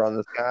getting over on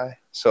this guy.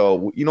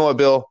 So, you know what,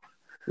 Bill?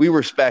 We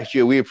respect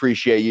you. We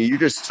appreciate you. You're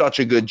just such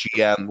a good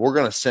GM. We're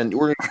going to give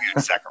you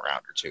a second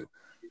round or two.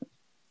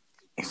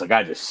 He's like,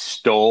 I just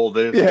stole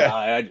this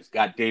guy. I just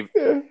got David.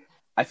 Yeah.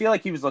 I feel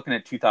like he was looking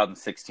at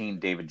 2016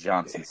 David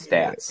Johnson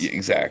stats. Yeah,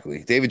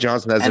 exactly. David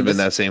Johnson hasn't been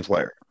that same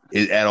player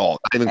at all.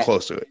 Not even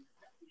close to it.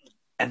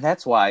 And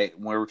that's why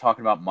when we were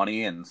talking about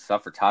money and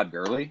stuff for Todd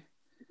Gurley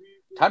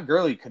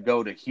could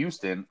go to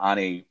Houston on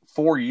a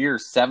 4-year,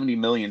 $70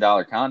 million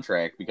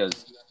contract,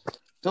 because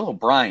Bill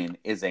O'Brien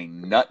is a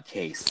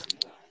nutcase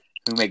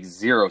who makes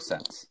 0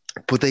 sense.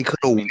 But they could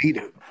have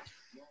waited.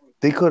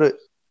 They could have.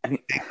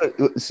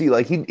 See,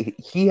 like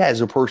he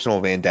has a personal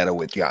vendetta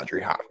with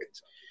DeAndre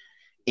Hopkins,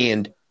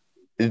 and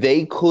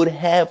they could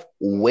have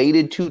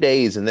waited 2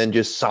 days and then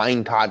just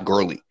signed Todd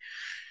Gurley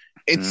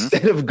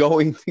instead of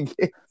going to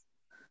get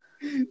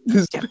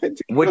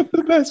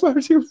the best wide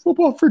receiver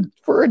football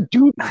for a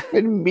dude that's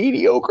been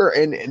mediocre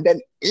and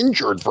then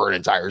injured for an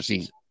entire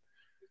season.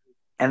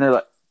 And they're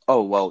like,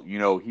 oh, well,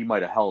 he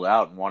might have held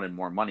out and wanted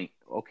more money.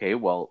 Okay,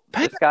 well,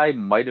 this guy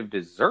might have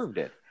deserved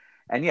it.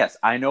 And yes,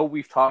 I know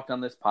we've talked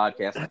on this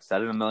podcast, I've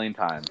said it a million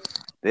times.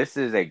 This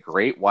is a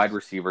great wide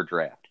receiver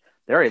draft.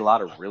 There are a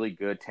lot of really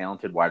good,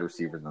 talented wide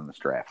receivers in this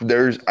draft.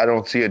 I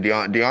don't see a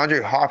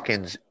DeAndre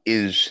Hopkins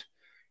is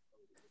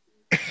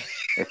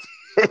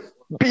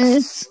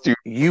beast.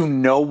 You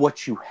know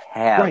what you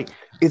have. Right.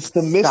 It's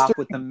the mystery. Stop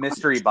with the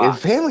mystery box.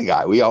 It's Family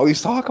Guy. We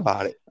always talk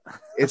about it.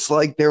 It's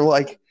like they're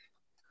like,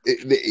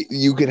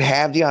 you can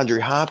have DeAndre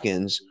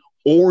Hopkins,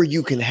 or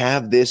you can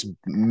have this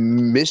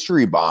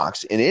mystery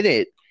box, and in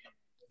it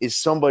is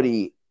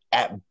somebody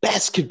at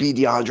best could be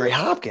DeAndre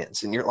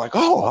Hopkins, and you're like,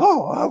 oh,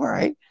 all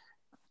right.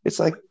 It's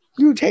like,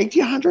 you take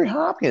DeAndre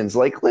Hopkins.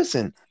 Like,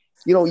 listen,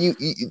 I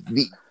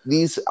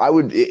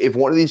would, if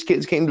one of these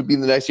kids came to be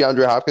the next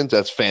DeAndre Hopkins,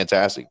 that's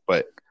fantastic.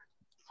 But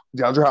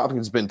DeAndre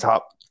Hopkins has been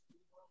top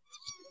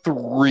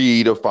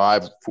 3 to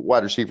 5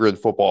 wide receiver in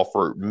football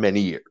for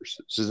many years.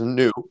 This isn't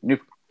new.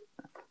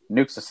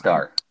 Nuke's a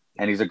star,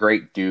 and he's a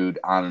great dude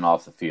on and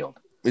off the field.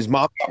 His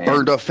mom got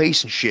burned up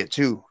face and shit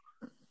too.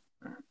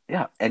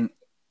 Yeah, and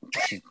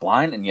she's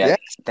blind, and yet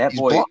that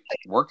boy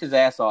worked his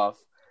ass off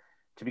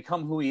to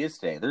become who he is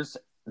today.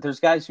 There's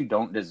guys who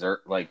don't deserve,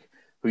 like,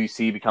 who you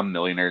see become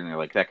millionaires, and you're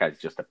like, that guy's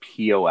just a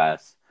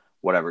POS,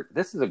 whatever.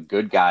 This is a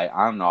good guy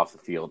on and off the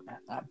field.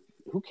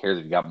 Who cares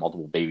if you got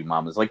multiple baby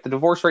mamas? Like, the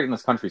divorce rate in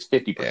this country is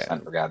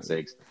 50%, for God's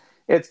sakes.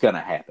 It's going to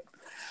happen.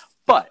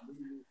 But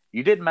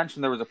you did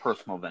mention there was a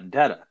personal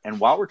vendetta. And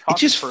while we're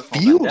talking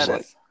personal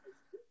vendettas,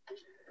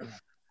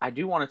 I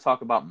do want to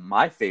talk about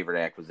my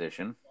favorite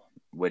acquisition,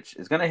 which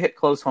is going to hit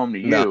close home to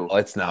you. No,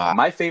 it's not.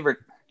 My favorite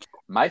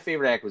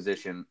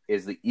acquisition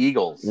is the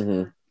Eagles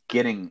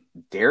getting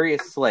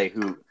Darius Slay,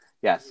 who,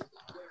 yes,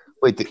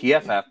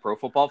 PFF, Pro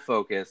Football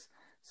Focus,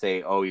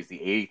 say, oh, he's the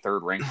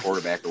 83rd ranked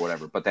quarterback or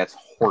whatever, but that's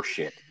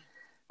horseshit.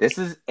 This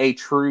is a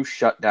true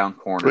shutdown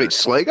corner. Wait,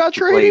 Slay got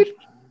traded?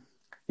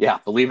 Yeah,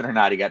 believe it or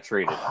not, he got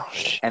traded.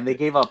 And they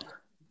gave up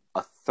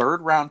a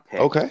 3rd-round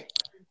pick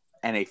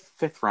and a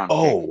 5th-round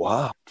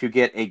pick to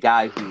get a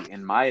guy who,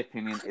 in my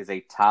opinion, is a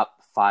top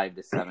 5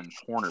 to 7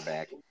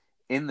 cornerback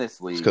in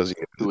this league,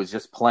 who was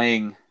just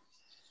playing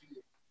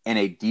in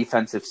a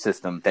defensive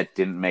system that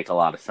didn't make a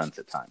lot of sense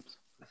at times.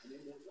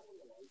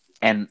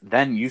 And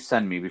then you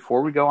send me,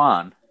 before we go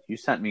on, you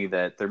sent me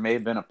that there may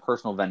have been a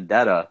personal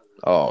vendetta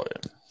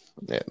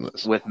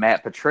with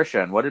Matt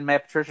Patricia. And what did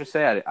Matt Patricia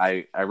say?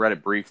 I read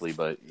it briefly,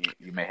 but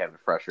you may have it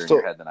fresher in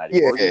your head than I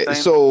do. Yeah,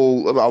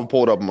 so I'll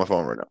pull it up on my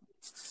phone right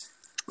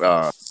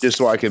now. Just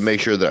so I can make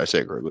sure that I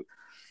say it correctly.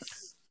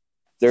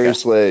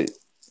 Darius Slay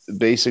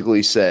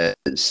basically says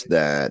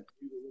that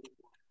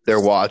they're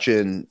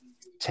watching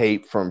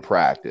tape from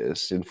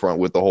practice in front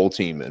with the whole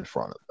team in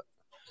front of them.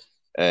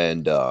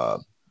 And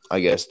I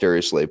guess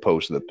Darius Slay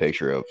posted a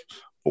picture of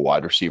a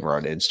wide receiver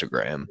on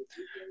Instagram,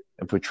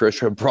 and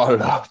Patricia brought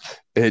it up,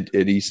 and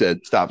he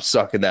said, "Stop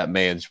sucking that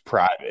man's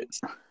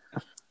privates."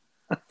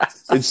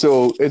 and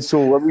so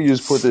let me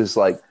just put this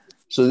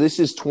so this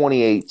is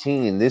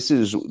 2018. This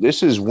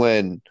is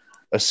when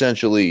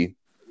essentially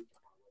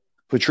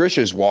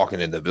Patricia's walking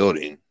in the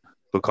building,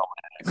 becoming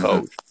a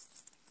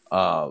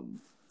coach.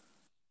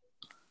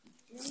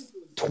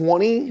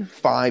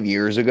 25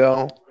 years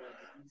ago,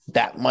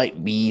 that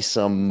might be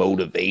some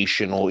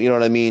motivational, you know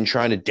what I mean?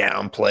 Trying to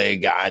downplay a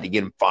guy to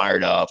get him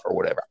fired up or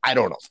whatever. I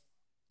don't know.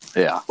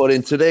 Yeah. But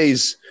in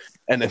today's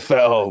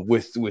NFL,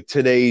 with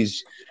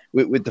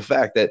the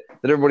fact that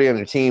everybody on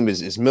the team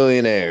is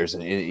millionaires,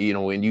 and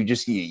and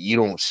you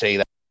don't say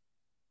that.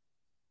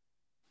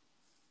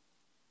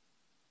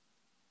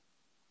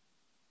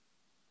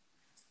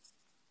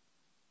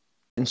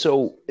 And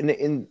so,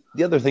 and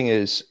the other thing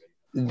is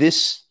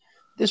this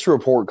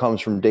report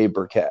comes from Dave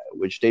Burkett,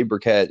 which Dave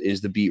Burkett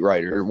is the beat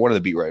writer, one of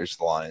the beat writers of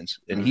the Lions,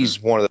 and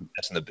he's one of the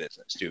best in the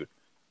business, dude.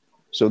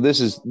 So this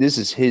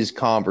is his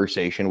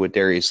conversation with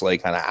Darius Slay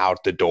kind of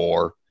out the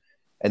door.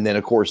 And then,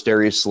 of course,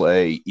 Darius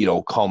Slay,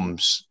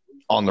 comes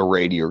on the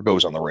radio or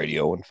goes on the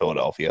radio in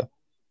Philadelphia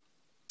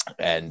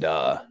and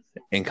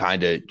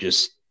kind of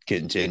just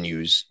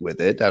continues with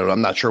it.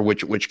 I'm not sure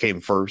which came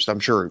first. I'm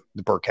sure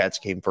the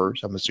Burketts came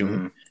first, I'm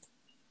assuming.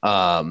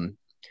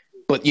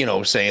 But,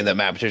 saying that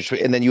Matt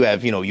Patricia, and then you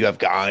have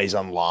guys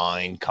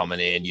online coming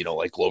in,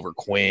 like Glover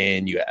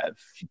Quinn, you have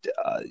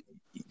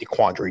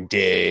DeQuandre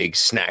Diggs,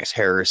 Snacks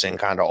Harrison,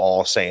 kind of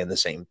all saying the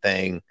same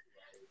thing.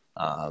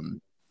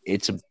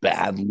 It's a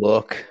bad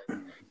look.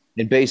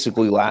 And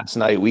basically last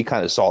night we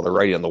kind of saw the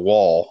writing on the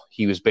wall.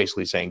 He was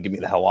basically saying, "Get me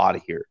the hell out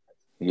of here."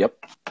 Yep.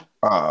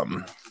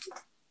 And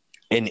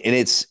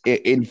it's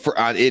in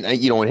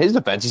his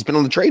defense, he's been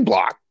on the trade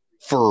block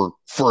for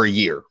a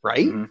year,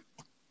 right? Mm-hmm.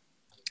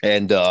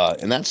 And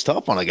that's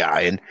tough on a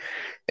guy.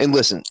 And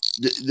listen,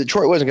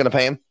 Detroit wasn't going to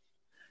pay him.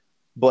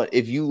 But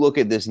if you look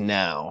at this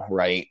now,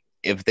 right,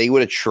 if they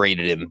would have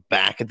traded him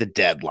back at the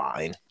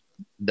deadline,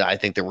 I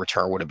think the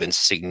return would have been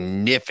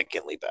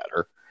significantly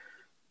better.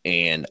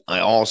 And I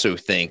also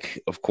think,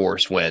 of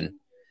course, when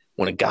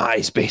a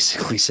guy's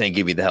basically saying,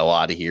 "Get me the hell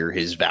out of here,"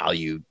 his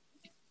value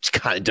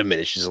kind of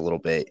diminishes a little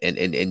bit.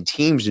 And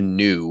teams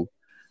knew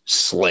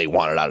Slay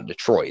wanted out of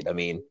Detroit. I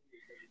mean,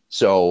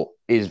 so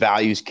his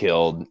value's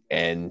killed.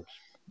 And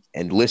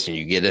listen,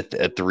 you get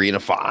a 3 and a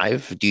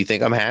 5. Do you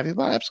think I'm happy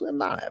about it? Absolutely, I'm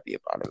not happy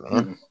about it.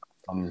 Huh?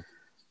 Mm-hmm.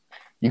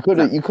 You could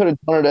have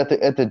done it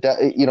at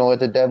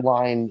the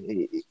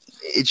deadline.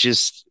 It's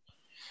just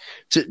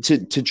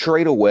to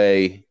trade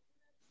away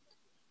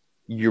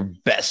your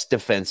best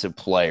defensive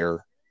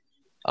player.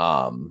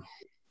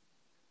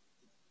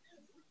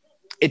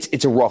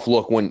 It's a rough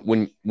look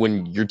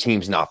when your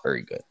team's not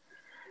very good,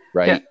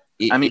 right?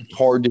 Yeah. It's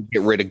hard to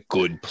get rid of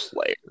good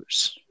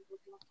players.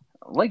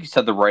 Like you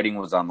said, the writing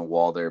was on the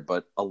wall there,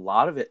 but a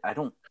lot of it, I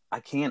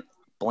can't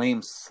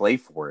blame Slay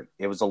for it.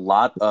 It was a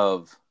lot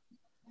of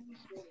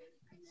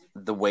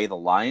the way the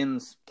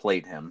Lions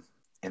played him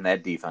in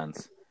that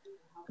defense,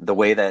 the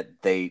way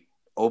that they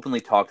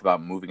openly talked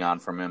about moving on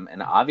from him.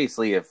 And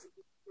obviously, if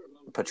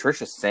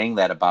Patricia's saying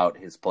that about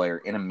his player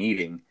in a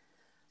meeting,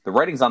 the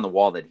writing's on the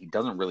wall that he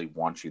doesn't really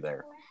want you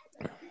there.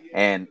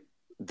 And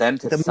then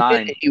to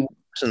sign, he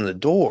walks in the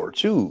door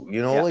too.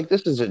 Like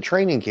this is a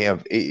training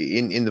camp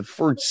in the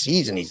first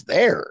season. He's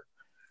there.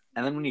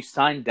 And then when you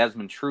sign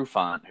Desmond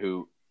Trufant,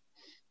 Desmond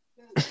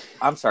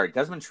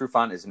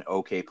Trufant is an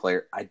okay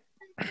player. I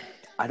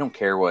don't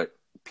care what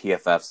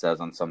PFF says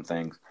on some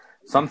things.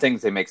 Some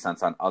things they make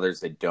sense on,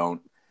 others they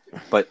don't.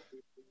 But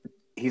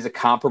he's a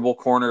comparable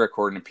corner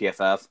according to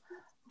PFF.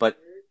 But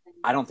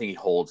I don't think he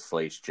holds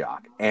Slade's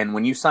jock. And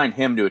when you sign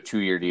him to a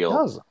 2-year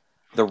deal,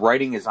 the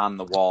writing is on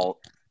the wall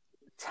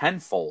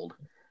tenfold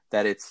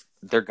that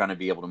they're going to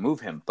be able to move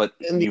him. But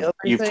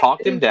you've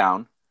talked him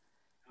down.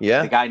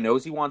 Yeah. The guy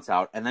knows he wants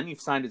out, and then you've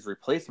signed his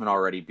replacement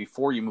already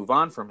before you move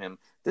on from him.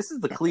 This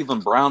is the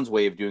Cleveland Browns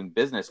way of doing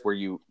business, where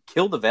you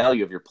kill the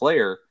value of your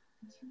player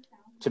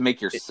to make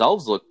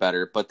yourselves look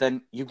better, but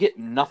then you get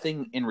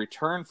nothing in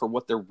return for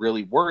what they're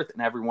really worth,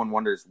 and everyone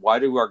wonders, why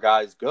do our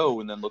guys go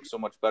and then look so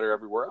much better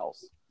everywhere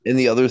else? And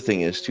the other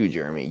thing is, too,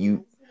 Jeremy,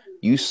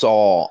 you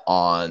saw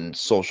on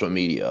social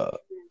media,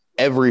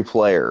 every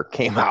player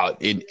came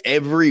out in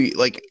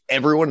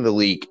everyone in the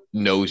league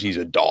knows he's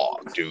a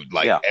dog, dude.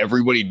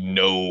 Everybody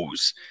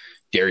knows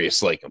Darius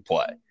Slay can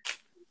play.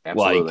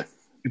 Absolutely.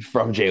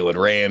 From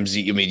Jalen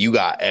Ramsey, you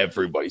got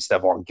everybody.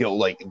 Stephon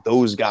Gill,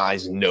 those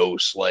guys know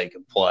Slay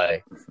can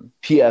play. Mm-hmm.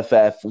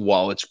 PFF,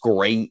 while it's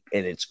great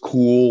and it's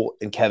cool,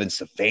 and Kevin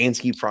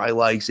Stefanski probably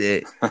likes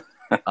it.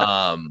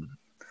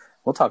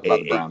 We'll talk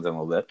about the Browns in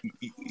a little bit.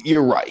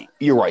 You're right.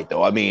 You're right,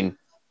 though.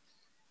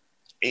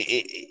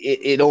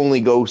 It only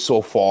goes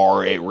so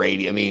far at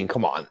radio.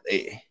 Come on.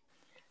 It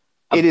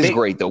is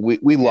great, though.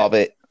 We love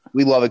it.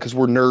 We love it because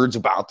we're nerds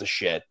about the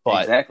shit.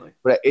 But, exactly.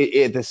 But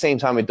at the same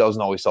time, it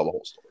doesn't always tell the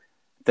whole story.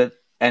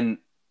 And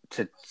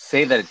to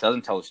say that it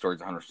doesn't tell the story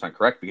is 100%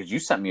 correct, because you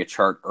sent me a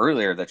chart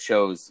earlier that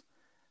shows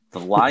the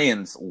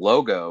Lions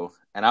logo,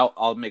 and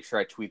I'll make sure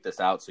I tweet this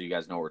out so you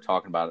guys know what we're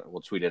talking about.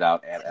 We'll tweet it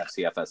out at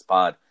FCFS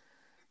Pod.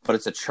 But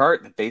it's a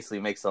chart that basically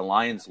makes the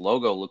Lions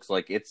logo looks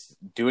like it's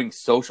doing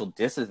social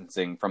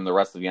distancing from the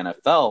rest of the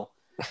NFL,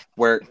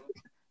 where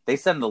they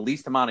send the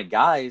least amount of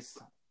guys.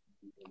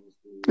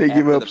 They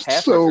give up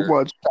so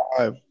much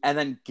time. And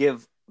then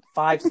give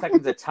 5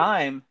 seconds of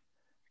time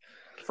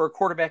for a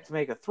quarterback to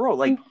make a throw.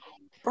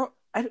 Bro,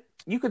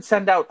 you could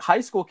send out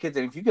high school kids,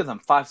 and if you give them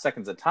 5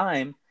 seconds of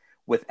time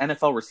with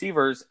NFL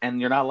receivers and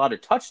you're not allowed to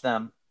touch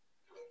them,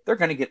 they're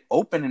going to get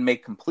open and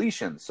make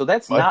completions. So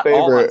that's all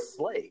on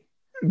Slay.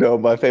 No,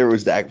 my favorite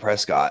was Dak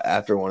Prescott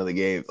after one of the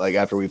games,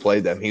 after we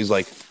played them. He's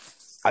like,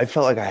 I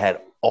felt like I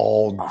had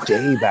all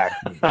day back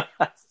then.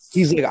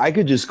 He's like, I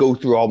could just go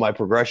through all my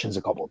progressions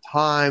a couple of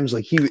times.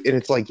 And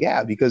it's like,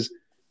 yeah, because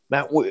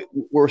Matt,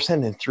 we're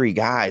sending 3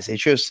 guys.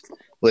 It's just,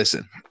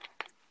 listen,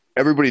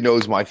 everybody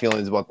knows my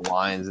feelings about the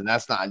Lions, and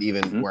that's not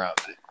even where I'm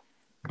at.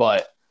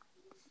 But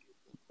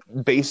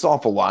based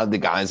off a lot of the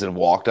guys that have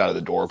walked out of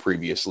the door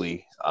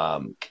previously,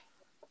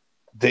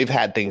 they've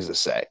had things to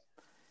say.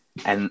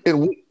 And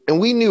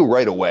we knew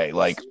right away,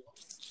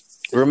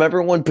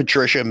 remember when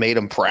Patricia made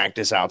him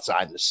practice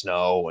outside in the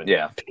snow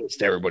and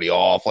pissed everybody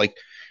off?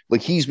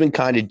 He's been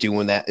kind of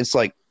doing that. It's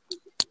like,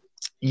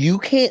 you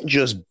can't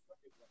just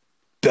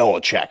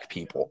Belichick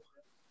people,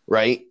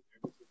 right?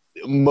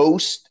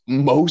 Most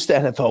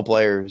NFL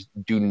players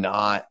do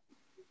not.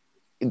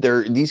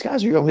 These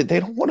guys are young. They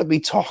don't want to be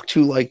talked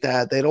to like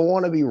that. They don't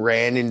want to be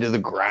ran into the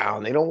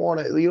ground. They don't want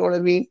to. You know what I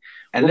mean?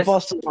 And we're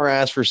busting our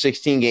ass for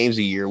 16 games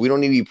a year. We don't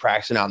need to be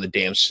practicing out in the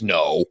damn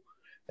snow.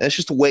 And it's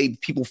just the way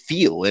people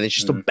feel, and it's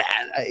just a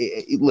bad.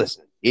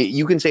 Listen,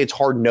 you can say it's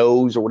hard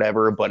nosed or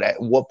whatever, but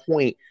at what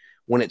point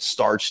when it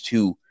starts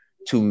to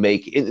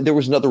make? There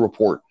was another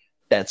report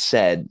that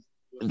said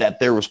that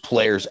there was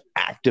players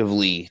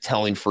actively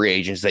telling free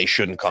agents they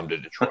shouldn't come to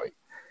Detroit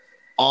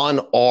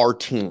on our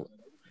team.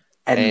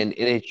 And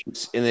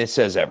it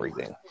says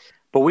everything.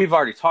 But we've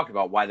already talked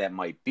about why that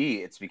might be.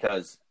 It's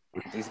because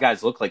these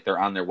guys look like they're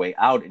on their way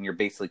out, and you're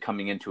basically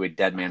coming into a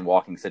dead man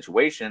walking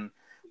situation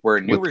where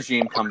a new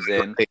regime comes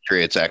in.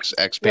 Patriots,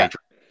 ex-Patriots. Yeah.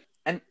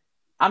 And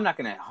I'm not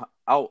going to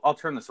 – I'll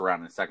turn this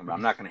around in a second, but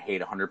I'm not going to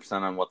hate 100%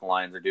 on what the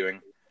Lions are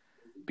doing,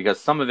 because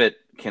some of it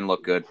can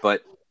look good.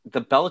 But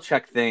the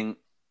Belichick thing,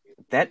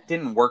 that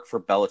didn't work for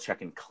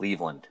Belichick in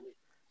Cleveland,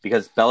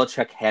 because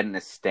Belichick hadn't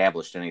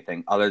established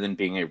anything other than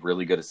being a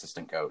really good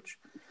assistant coach.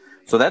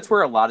 So that's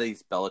where a lot of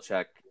these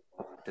Belichick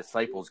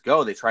disciples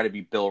go. They try to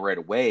be Bill right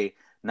away,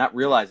 not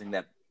realizing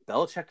that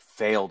Belichick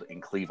failed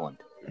in Cleveland.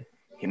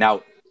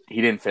 Now,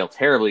 he didn't fail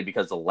terribly,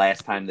 because the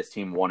last time this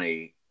team won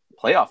a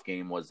playoff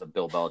game was a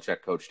Bill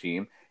Belichick coach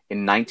team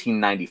in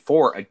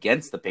 1994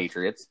 against the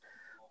Patriots.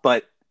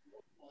 But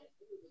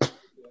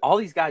all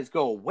these guys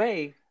go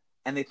away,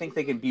 and they think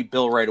they can be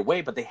Bill right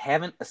away, but they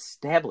haven't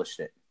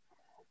established it.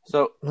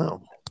 So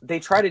they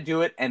try to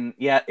do it, and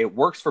it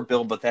works for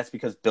Bill, but that's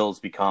because Bill's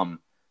become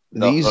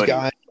these hoodie.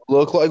 Guys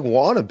look like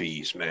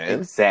wannabes, man.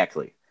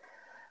 Exactly.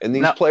 And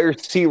these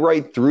players see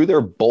right through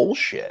their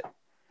bullshit.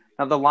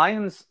 Now, the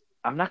Lions,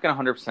 I'm not going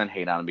to 100%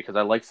 hate on them, because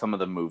I like some of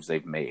the moves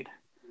they've made.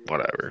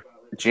 Whatever.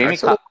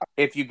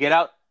 If you get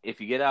out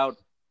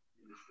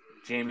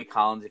Jamie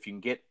Collins, if you can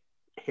get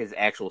his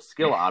actual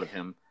skill out of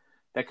him,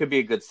 that could be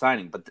a good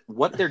signing. But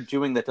what they're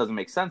doing that doesn't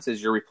make sense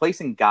is you're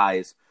replacing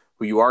guys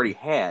who you already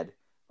had,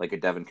 like a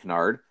Devin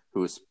Kennard,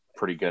 who was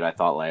pretty good, I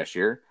thought, last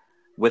year,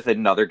 with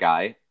another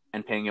guy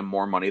and paying him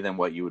more money than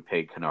what you would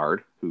pay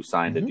Kennard, who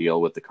signed a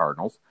deal with the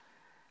Cardinals.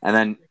 And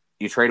then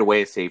you trade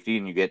away a safety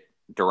and you get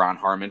Duron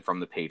Harmon from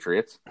the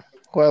Patriots.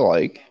 Who I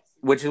like.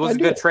 Which was a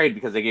good trade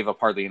because they gave up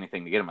hardly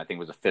anything to get him. I think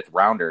it was a 5th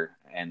rounder,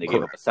 and they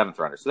gave up a 7th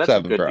rounder. So that's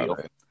a good deal.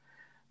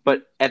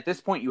 But at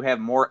this point, you have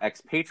more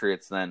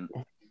expatriates than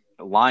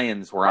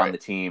Lions were on the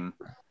team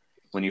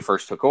when you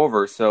first took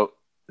over. So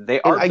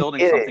they are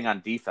building something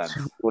on defense.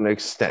 To an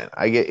extent.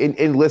 I get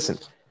and listen,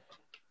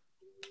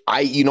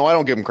 I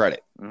don't give them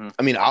credit. Mm-hmm.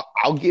 I mean,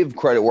 I'll give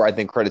credit where I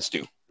think credit's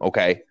due.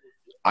 Okay.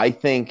 I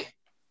think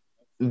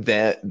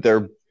that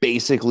they're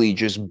basically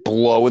just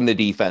blowing the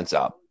defense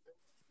up.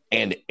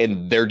 And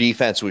their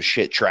defense was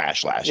shit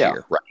trash last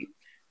year, right?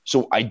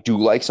 So I do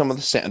like some of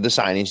the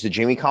signings. The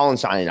Jamie Collins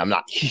signing, I'm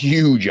not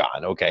huge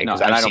on, okay? No,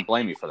 and I don't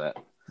blame you for that.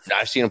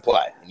 I've seen him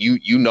play.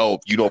 You know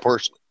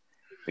personally.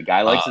 The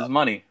guy likes his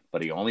money,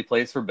 but he only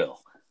plays for Bill.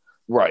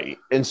 Right.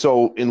 And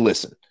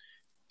listen,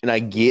 and I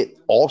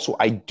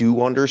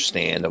do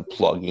understand of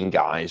plugging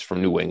guys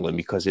from New England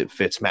because it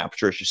fits Matt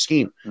Patricia's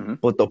scheme. Mm-hmm.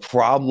 But the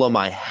problem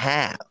I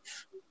have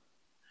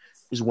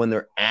is when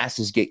their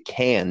asses get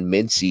canned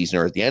mid-season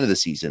or at the end of the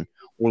season,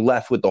 we're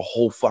left with the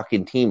whole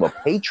fucking team of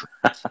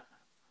Patriots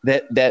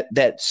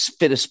that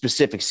fit a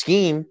specific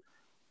scheme.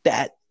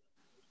 That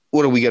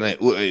what are we gonna?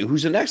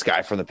 Who's the next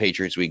guy from the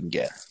Patriots we can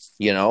get?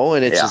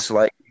 And it's just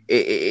like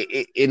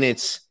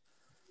it's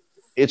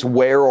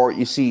where or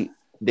you see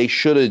they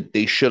should have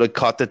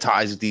cut the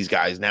ties with these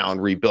guys now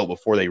and rebuilt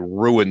before they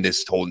ruined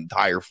this whole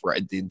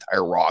the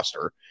entire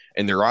roster,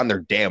 and they're on their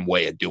damn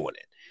way of doing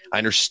it. I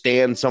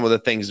understand some of the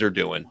things they're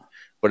doing.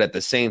 But at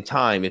the same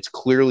time, it's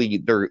clearly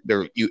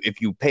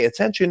if you pay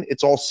attention,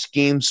 it's all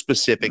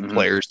scheme-specific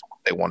players to what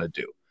they want to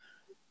do.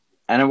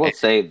 And I will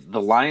say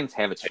the Lions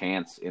have a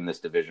chance in this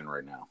division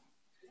right now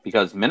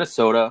because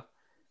Minnesota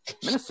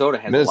has a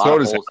lot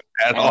of holes.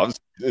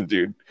 Offseason,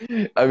 dude.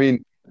 I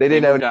mean, they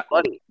didn't have any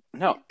money.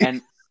 No,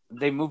 and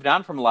they moved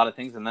on from a lot of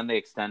things, and then they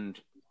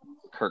extend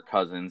Kirk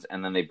Cousins,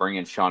 and then they bring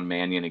in Sean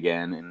Mannion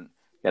again, and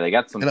they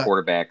got some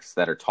quarterbacks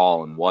that are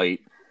tall and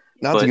white.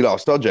 Not to get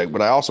off subject,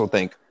 but I also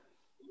think.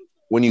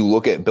 When you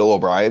look at Bill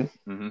O'Brien,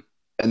 and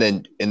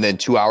then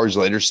 2 hours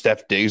later,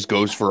 Steph Diggs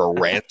goes for a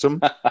ransom,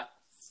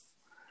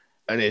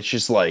 and it's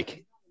just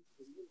like,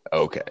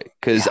 okay,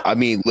 because I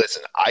mean,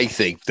 listen, I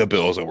think the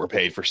Bills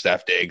overpaid for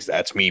Steph Diggs.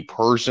 That's me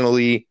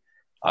personally.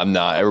 I'm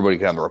not. Everybody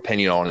can have their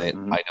opinion on it.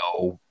 I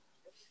know.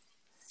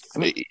 I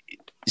mean,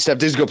 Steph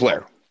Diggs is a good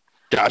player.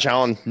 Josh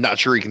Allen, not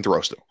sure he can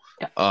throw still.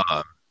 Yeah.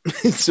 But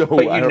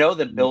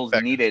the Bills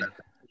needed.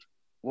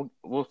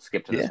 We'll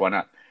skip to this. Why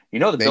not?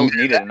 The Bills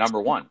needed a number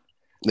one.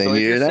 So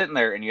if you're sitting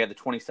there and you had the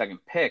 22nd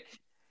pick,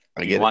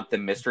 do you want the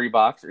mystery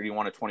box or do you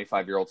want a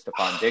 25-year-old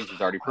Stephon Diggs who's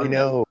already proven I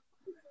know.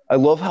 I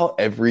love how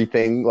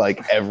everything,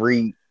 like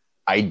every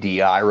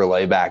idea I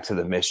relay back to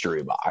the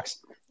mystery box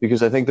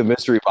because I think the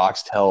mystery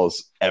box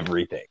tells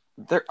everything.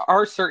 There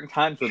are certain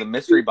times where the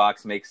mystery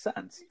box makes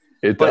sense.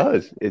 It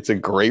does. It's a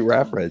great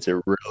reference. It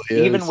really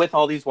is. Even with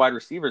all these wide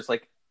receivers,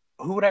 like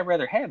who would I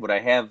rather have? Would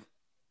I have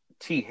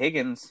T.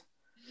 Higgins,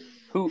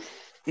 who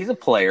he's a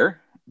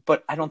player,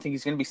 but I don't think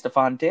he's going to be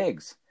Stephon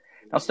Diggs.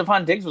 Now,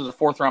 Stephon Diggs was a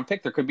 4th-round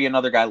pick. There could be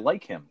another guy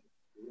like him.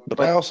 But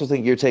I also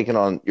think you're taking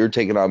on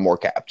more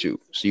cap too.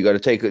 So you got to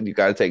take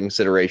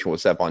consideration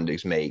what Stephon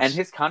Diggs makes. And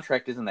his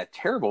contract isn't that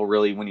terrible,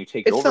 really, when you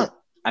take it over.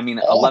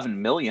 $11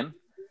 million.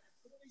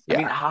 Yeah. I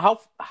mean,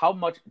 how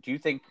much do you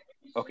think?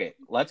 Okay,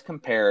 let's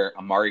compare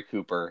Amari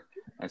Cooper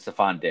and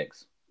Stephon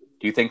Diggs.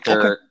 Do you think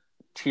they're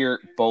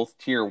both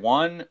tier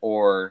 1,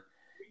 or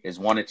is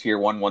one a tier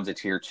 1, one's a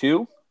tier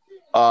 2?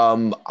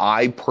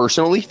 I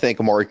personally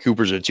think Amari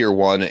Cooper's a tier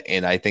 1,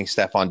 and I think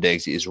Stephon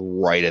Diggs is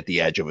right at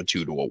the edge of a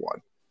 2 to a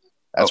 1.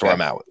 That's where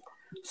I'm at with it.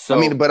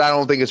 So, but I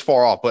don't think it's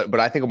far off. But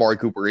I think Amari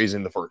Cooper is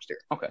in the first tier.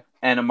 Okay,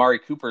 and Amari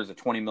Cooper is a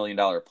 $20 million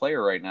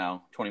player right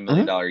now, $20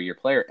 million a year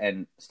player,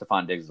 and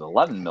Stephon Diggs is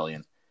 $11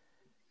 million.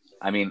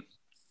 I mean,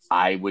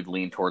 I would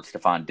lean towards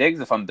Stephon Diggs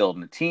if I'm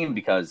building a team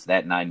because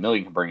that $9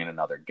 million can bring in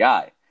another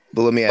guy.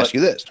 But let me ask you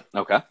this: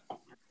 okay,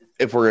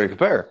 if we're going to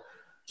compare.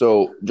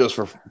 So, just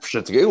for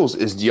shits and giggles,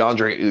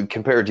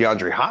 compare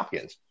DeAndre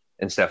Hopkins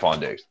and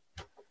Stephon Diggs.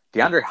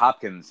 DeAndre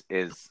Hopkins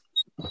is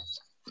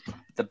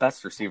the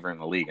best receiver in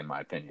the league, in my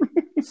opinion.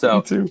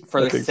 So,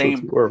 for the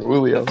same,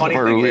 the funny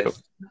thing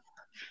is,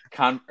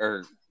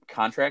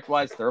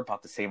 contract-wise, they're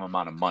about the same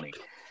amount of money.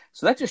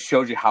 So that just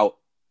shows you how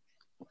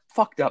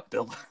fucked up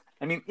Bill.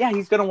 I mean, yeah,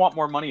 he's going to want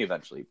more money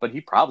eventually, but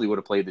he probably would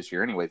have played this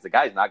year anyways. The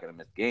guy's not going to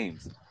miss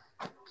games.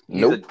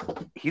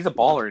 He's a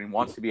baller and he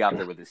wants to be out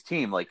there with his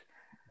team. Like,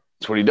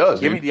 that's what he does.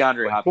 Give me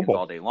DeAndre Hopkins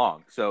all day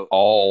long. So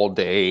all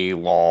day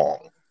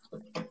long.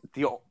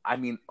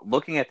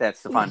 Looking at that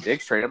Stephon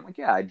Diggs trade, I'm like,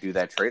 yeah, I'd do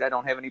that trade. I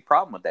don't have any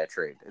problem with that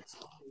trade. It's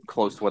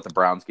close to what the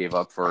Browns gave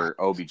up for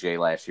OBJ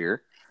last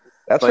year.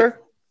 That's fair.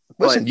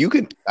 Listen, but you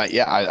could.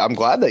 I'm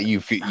glad that you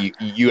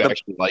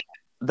actually like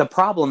it. the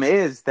problem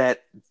is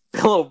that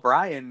Bill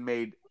O'Brien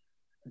made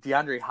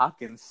DeAndre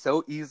Hopkins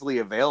so easily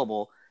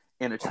available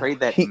in a trade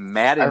that I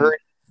Madden heard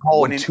he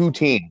called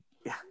 2-team.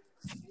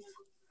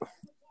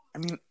 I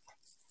mean,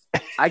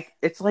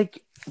 it's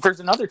like there's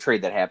another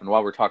trade that happened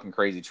while we're talking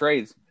crazy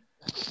trades.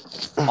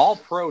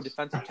 All-pro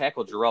defensive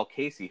tackle Jarrell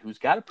Casey, who's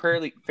got a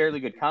fairly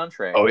good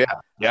contract. Oh yeah,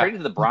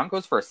 traded to the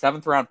Broncos for a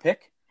 7th-round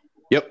pick.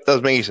 Yep, that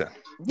was amazing.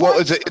 Well,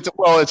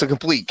 it's a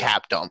complete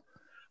cap dump.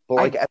 But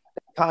like at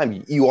the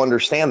time, you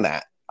understand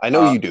that. I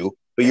know you do,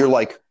 but you're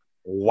like,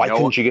 why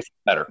couldn't you get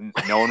better?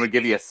 No one would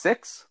give you a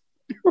 6.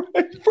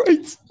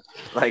 right.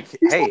 Like,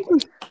 hey,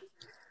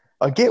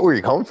 I get where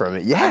you're coming from.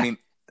 Yeah, I mean,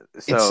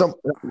 so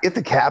get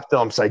the cap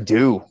dumps. I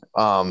do.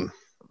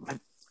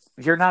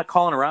 You're not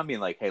calling around being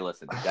like, hey,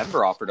 listen,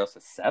 Denver offered us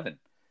a 7.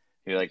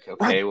 You're like,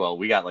 okay, well,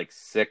 we got like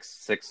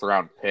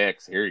 6th-round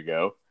picks. Here you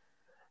go.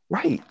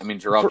 Right. I mean,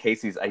 Jarrell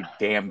Casey's a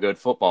damn good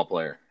football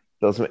player.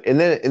 And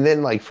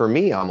then like for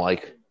me, I'm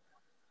like,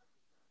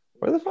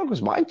 where the fuck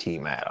was my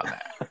team at on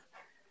that?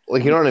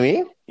 Like, you know what I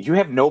mean? You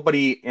have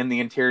nobody in the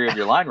interior of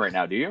your line right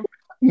now, do you?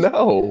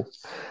 No.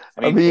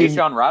 I mean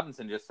A'Shawn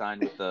Robinson just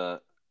signed with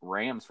the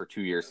Rams for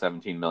 2 years,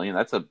 $17 million.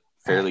 That's a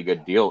fairly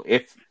good deal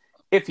if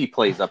he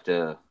plays up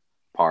to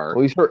par.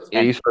 Well,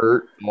 he's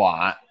hurt a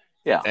lot.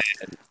 Yeah.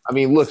 And, I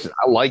mean, listen,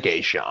 I like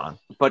A'Shawn.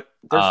 But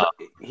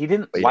he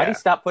didn't. Why did he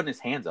stop putting his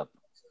hands up?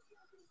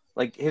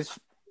 Like his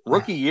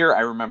rookie year,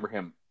 I remember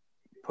him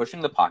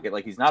pushing the pocket.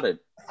 Like he's not a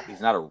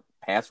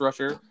pass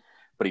rusher,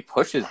 but he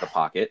pushes the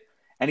pocket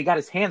and he got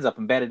his hands up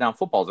and batted down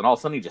footballs. And all of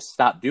a sudden, he just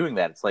stopped doing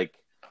that. It's like,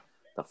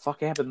 the fuck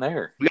happened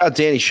there? We got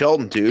Danny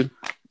Shelton, dude.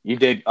 You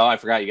did. Oh, I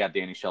forgot you got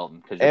Danny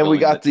Shelton and we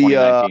got the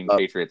 2019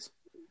 Patriots.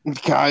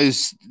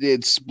 Guys,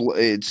 it's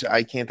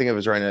I can't think of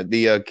his right now.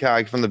 The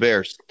guy from the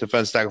Bears,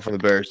 defense tackle from the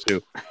Bears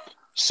too.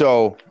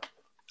 So,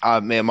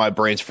 man, my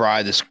brain's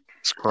fried. This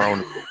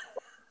corona.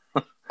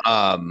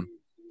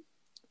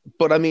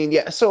 But I mean,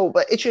 yeah. So,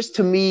 but it's just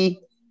to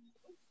me,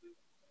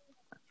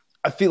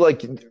 I feel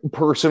like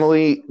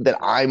personally that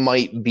I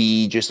might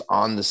be just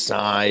on the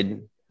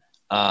side.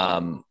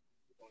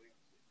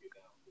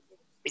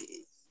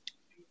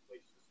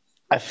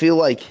 I feel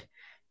like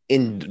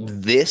in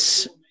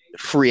this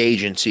free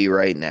agency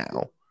right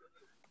now,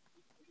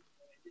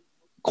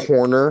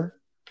 corner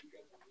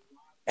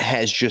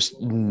has just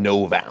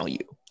no value.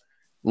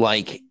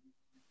 Like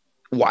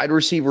wide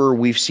receiver,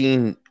 we've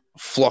seen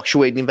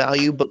fluctuating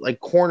value, but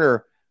like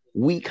corner,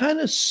 we kind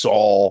of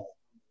saw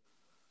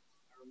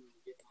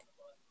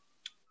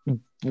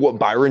what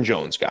Byron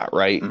Jones got,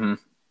 right? Mm-hmm.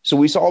 So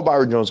we saw what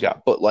Byron Jones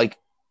got, but like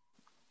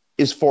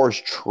as far as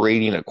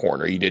trading a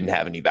corner, you didn't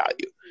have any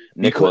value.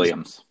 Nick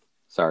Williams.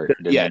 Sorry,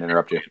 didn't mean to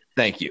interrupt you.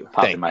 Thank you.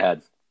 Popped in my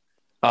head.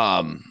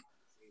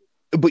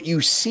 But you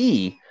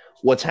see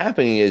what's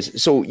happening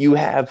is, so you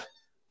have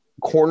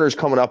corners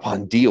coming up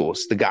on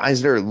deals. The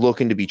guys that are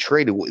looking to be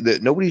traded,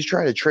 that nobody's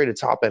trying to trade a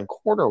top end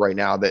corner right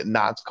now that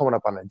not's coming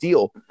up on a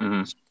deal.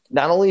 Mm-hmm.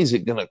 Not only is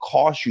it going to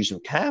cost you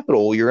some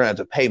capital, you're going to have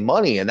to pay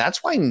money, and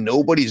that's why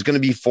nobody's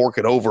going to be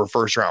forking over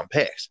first round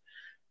picks.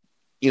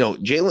 You know,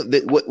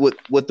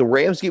 what the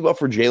Rams gave up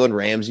for Jalen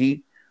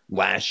Ramsey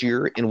last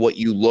year, and what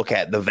you look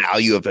at the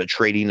value of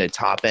trading a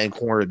top end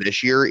corner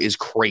this year is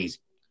crazy.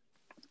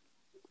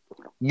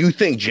 You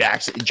think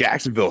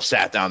Jacksonville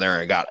sat down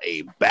there and got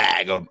a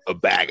bag of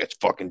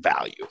fucking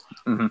value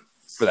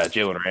for that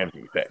Jalen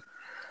Ramsey pick.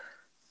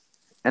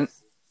 And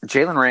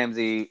Jalen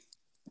Ramsey,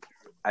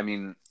 I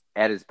mean,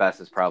 at his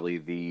best is probably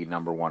the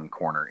number one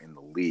corner in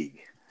the league.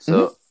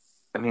 So,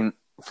 I mean,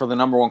 for the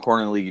number one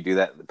corner in the league, you do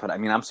that. But I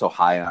mean, I'm so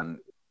high on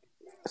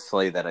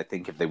Slay that I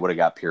think if they would have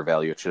got pure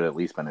value, it should have at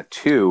least been a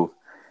 2.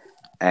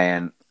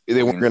 And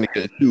they weren't going to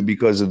get a 2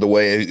 because of the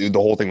way the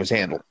whole thing was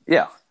handled.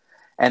 Yeah.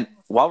 And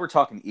while we're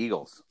talking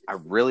Eagles, I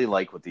really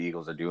like what the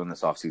Eagles are doing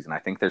this offseason. I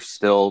think they're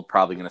still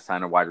probably going to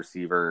sign a wide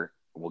receiver.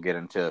 We'll get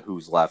into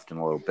who's left in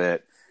a little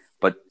bit.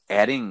 But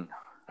adding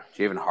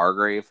Javon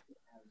Hargrave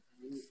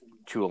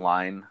to a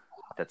line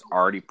that's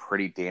already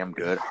pretty damn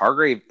good.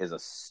 Hargrave is a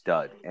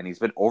stud, and he's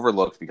been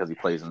overlooked because he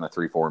plays in the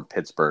 3-4 in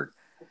Pittsburgh.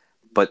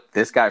 But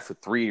this guy for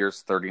 3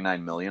 years,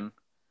 $39 million,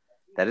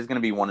 that is going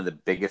to be one of the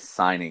biggest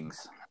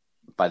signings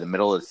by the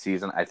middle of the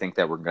season. I think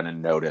that we're going to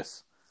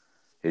notice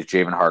is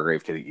Javon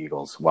Hargrave to the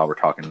Eagles while we're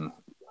talking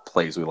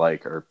plays we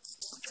like or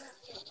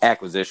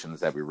acquisitions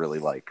that we really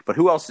like. But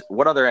who else?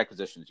 What other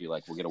acquisitions do you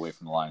like? We'll get away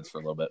from the Lions for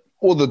a little bit.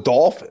 Well, the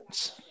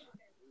Dolphins.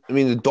 I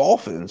mean, the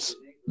Dolphins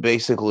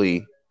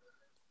basically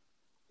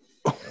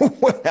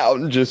went out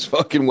and just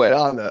fucking went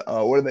on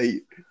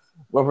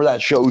went for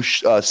that show,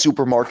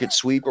 Supermarket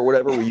Sweep or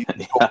whatever, where you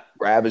can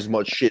grab as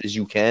much shit as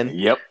you can.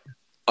 Yep.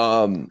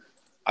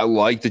 I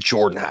like the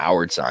Jordan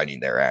Howard signing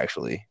there,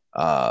 actually.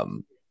 I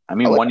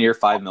mean, 1 year,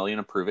 $5 million,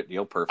 a prove it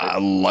deal, perfect. I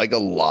like a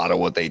lot of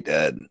what they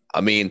did. I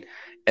mean,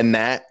 and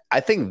I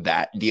think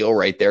that deal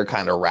right there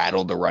kind of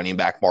rattled the running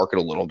back market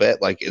a little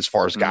bit, like as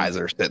far as guys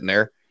that are sitting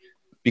there,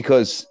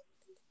 because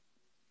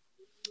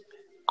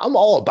I'm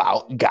all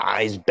about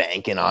guys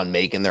banking on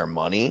making their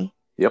money.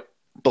 Yep.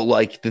 But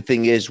like the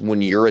thing is,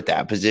 when you're at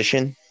that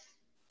position,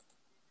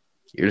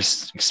 you're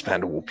just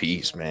expendable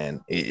piece,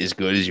 man. As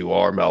good as you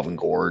are, Melvin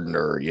Gordon,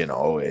 or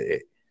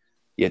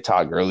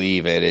Todd Gurley,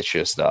 even it's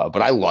just.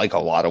 But I like a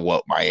lot of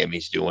what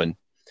Miami's doing.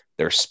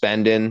 They're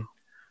spending.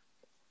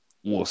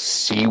 We'll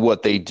see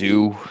what they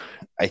do.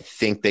 I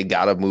think they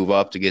got to move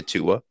up to get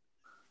Tua.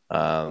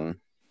 I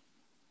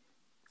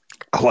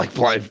like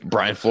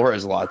Brian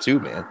Flores a lot too,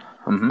 man.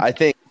 Mm-hmm.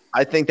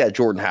 I think that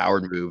Jordan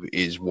Howard move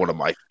is one of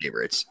my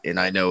favorites, and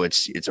I know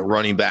it's a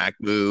running back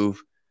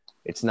move.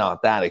 It's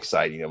not that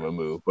exciting of a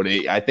move, but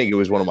I think it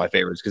was one of my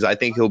favorites because I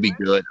think he'll be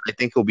good. I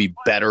think he'll be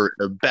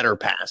a better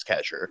pass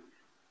catcher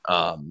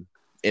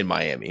in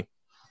Miami.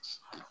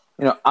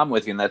 I'm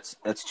with you. And that's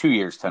 2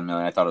 years, $10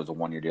 million. I thought it was a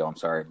 1-year deal. I'm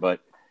sorry,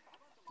 but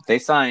they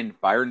signed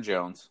Byron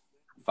Jones,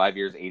 5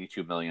 years,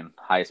 $82 million,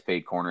 highest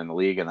paid corner in the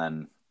league, and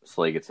then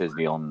Slay gets his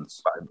deal and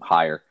it's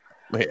higher.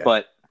 Yeah.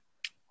 But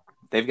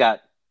they've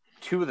got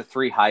 2 of the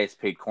 3 highest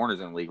paid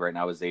corners in the league right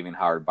now is Xavier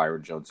Howard,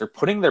 Byron Jones. They're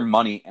putting their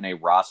money in a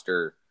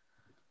roster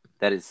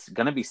that is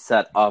going to be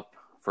set up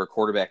for a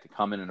quarterback to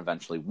come in and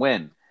eventually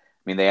win.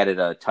 I mean, they added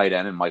a tight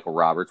end in Michael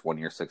Roberts, 1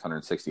 year,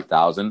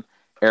 $660,000.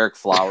 Eric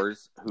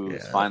Flowers,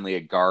 who's finally a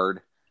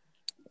guard.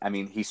 I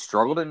mean, he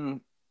struggled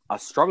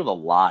a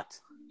lot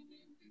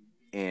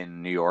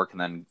in New York, and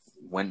then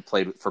went and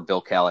played for Bill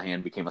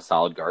Callahan, became a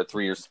solid guard.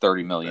 3 years,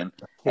 $30 million.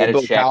 Added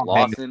Bill Shaq Callahan,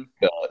 Lawson,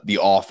 the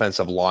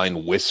offensive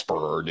line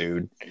whisperer,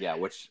 dude. Yeah,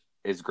 which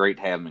is great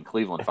to have him in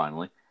Cleveland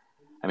finally.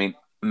 I mean,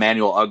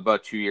 Emmanuel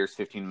Ugba, 2 years,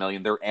 $15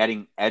 million. They're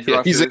adding edge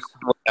rushers. He's in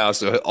now,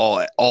 so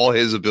all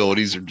his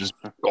abilities are just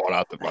going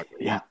out the bucket.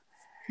 Yeah,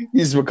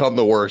 he's become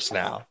the worst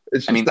now.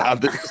 It's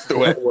just the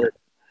way it works.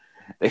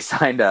 They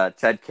signed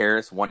Ted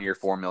Karras, 1 year,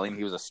 $4 million.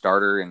 He was a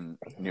starter in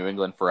New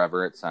England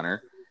forever at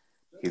center.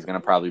 He's going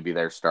to probably be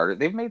their starter.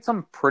 They've made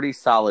some pretty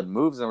solid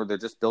moves, and they're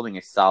just building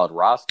a solid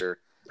roster.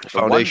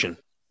 Foundation.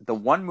 The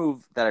one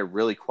move that I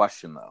really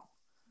question, though,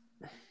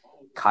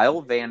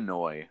 Kyle Van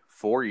Noy,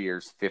 4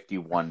 years,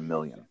 $51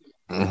 million.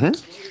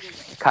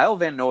 Mm-hmm. Kyle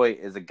Van Noy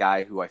is a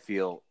guy who I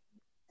feel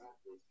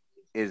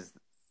is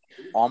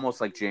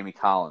almost like Jamie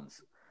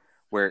Collins,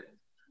 where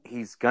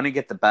he's going to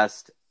get the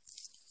best.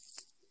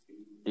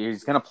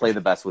 He's going to play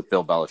the best with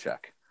Bill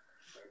Belichick.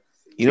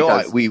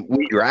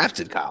 We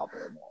drafted Kyle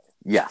Van Noy.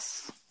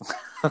 Yes.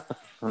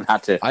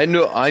 Not to. I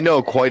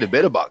know quite a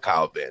bit about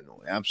Kyle Van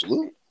Noy.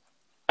 Absolutely.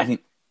 I mean,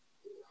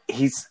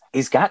 he's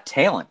got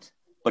talent,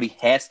 but he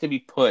has to be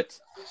put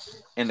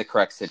in the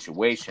correct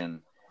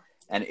situation.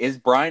 And is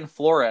Brian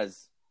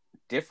Flores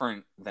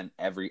different than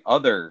every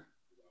other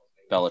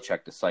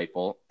Belichick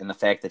disciple in the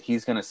fact that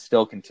he's going to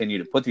still continue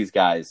to put these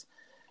guys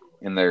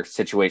in their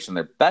situation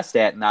they're best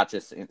at, not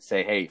just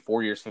say, hey,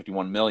 4 years,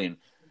 $51 million,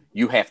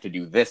 you have to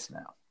do this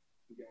now.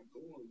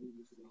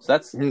 So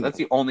that's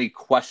the only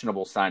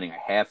questionable signing I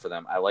have for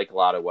them. I like a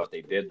lot of what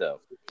they did,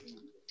 though.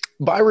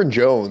 Byron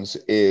Jones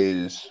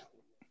he's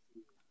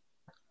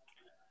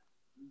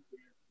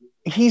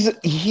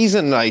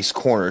a nice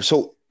corner.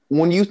 So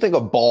when you think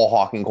of ball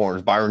hawking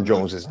corners, Byron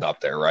Jones isn't up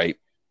there, right?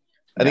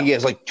 I think he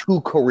has like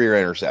 2 career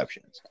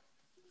interceptions.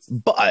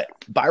 But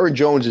Byron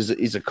Jones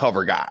is a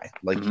cover guy.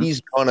 Like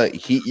that's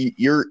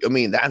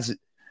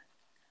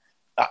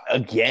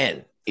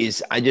again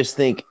I just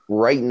think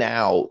right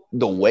now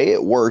the way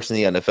it works in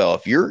the NFL,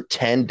 if you're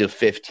 10 to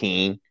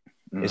 15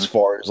 as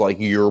far as like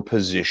your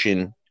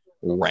position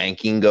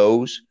ranking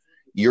goes,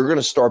 you're going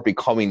to start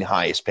becoming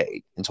highest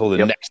paid until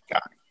the next guy.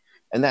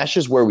 And that's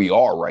just where we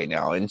are right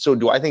now. And so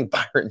do I think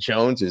Byron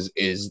Jones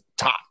is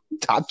top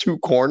 2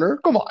 corner?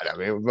 Come on. I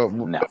mean,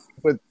 no.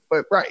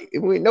 But right.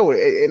 We know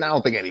it, and I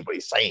don't think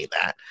anybody's saying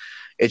that.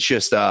 It's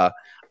just I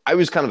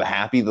was kind of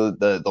happy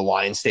the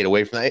Lions stayed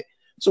away from that.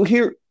 So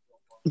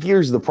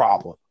here's the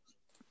problem.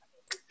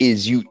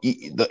 Is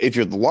if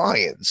you're the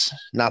Lions,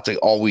 not to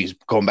always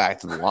go back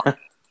to the Lions,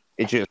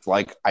 it's just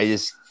like I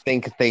just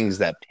think things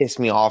that piss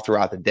me off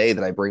throughout the day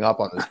that I bring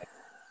up on this.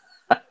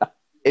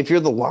 If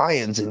you're the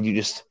Lions and you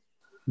just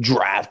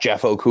draft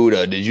Jeff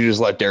Okudah, did you just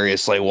let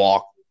Darius Slay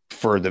walk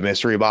for the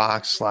mystery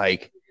box?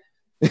 Like,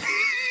 Jeff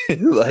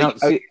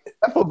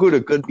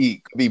Okudah could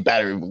be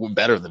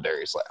better than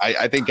Darius Slay.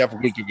 I think Jeff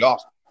Okudah could be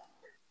awesome.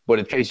 But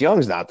if Chase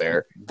Young's not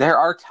there, there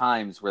are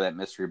times where that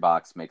mystery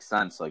box makes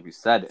sense, like you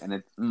said, and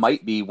it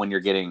might be when you're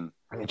getting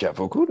Jeff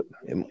Okudah,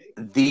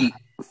 the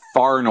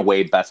far and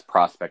away best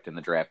prospect in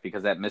the draft,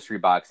 because that mystery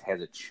box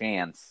has a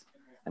chance.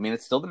 I mean,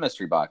 it's still the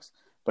mystery box,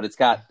 but it's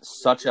got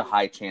such a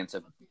high chance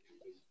of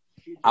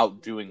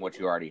outdoing what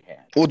you already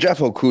had. Well, Jeff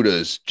Okudah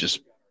is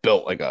just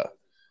built like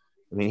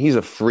he's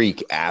a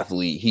freak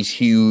athlete. He's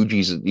huge.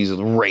 He's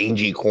a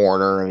rangy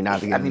corner. I mean, not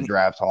to get in the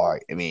draft high.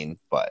 I mean,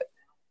 but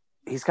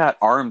he's got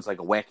arms like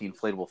a wacky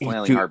inflatable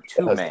flailing harp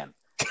too, man.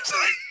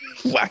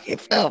 Wacky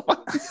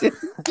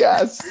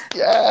Yes.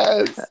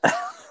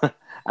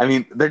 I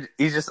mean,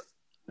 he's just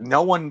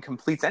no one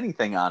completes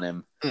anything on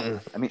him. I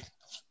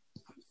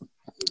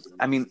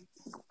mean,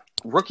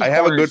 rookie. I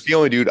have a good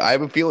feeling, dude. I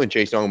have a feeling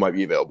Chase Young might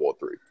be available at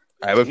 3.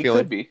 I have a feeling.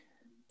 Could be.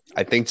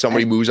 I think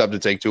somebody moves up to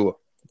take Tua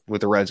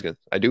with the Redskins.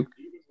 I do.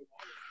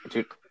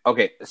 Dude,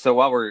 Okay, so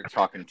while we're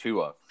talking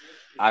Tua,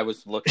 I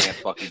was looking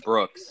at Bucky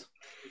Brooks.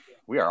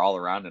 We are all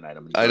around tonight.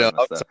 I'm I know. enjoying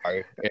this I'm stuff.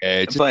 sorry.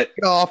 Yeah, just But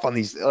get off on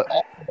these. All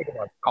think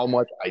about how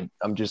much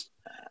I'm just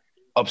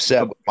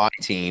upset with my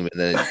team, and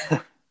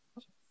then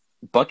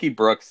Bucky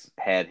Brooks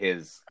had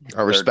his I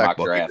third respect mock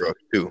Bucky draft.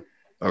 Brooks too.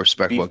 I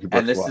respect Bucky Brooks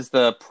And a this lot. is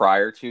the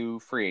prior to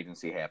free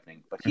agency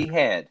happening. But he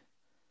had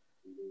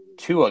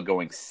Tua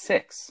going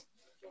 6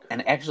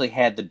 and actually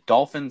had the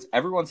Dolphins,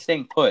 everyone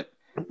staying put,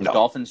 the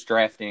Dolphins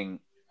drafting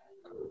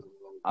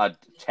a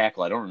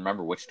tackle. I don't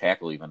remember which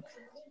tackle even.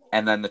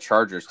 And then the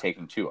Chargers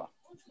taking Tua.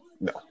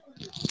 No.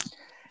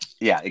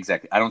 Yeah,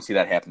 exactly. I don't see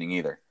that happening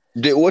either.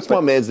 What's my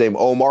man's name?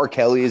 Omar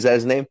Kelly, is that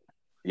his name?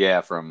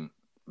 Yeah, from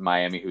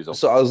Miami. Who's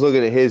So I was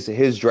looking at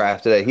his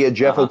draft today. He had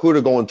Jeff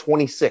Okudah going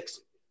 26.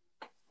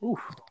 Oof.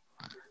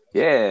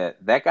 Yeah,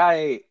 that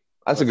guy.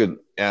 That's a good.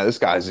 Yeah, this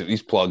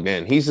he's plugged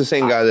in. He's the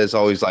same guy that's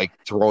always like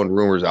throwing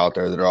rumors out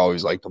there that are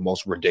always like the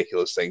most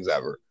ridiculous things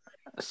ever.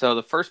 So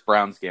the first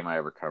Browns game I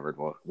ever covered,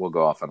 we'll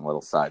go off on a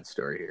little side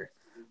story here.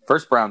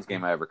 First Browns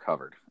game I ever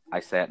covered, I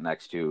sat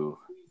next to,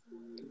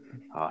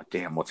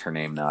 what's her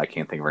name now? I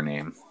can't think of her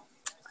name.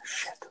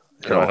 Shit.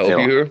 Can I help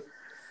you here?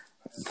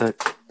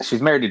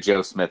 She's married to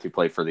Joe Smith, who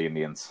played for the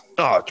Indians.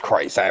 Oh,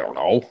 Christ, I don't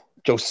know.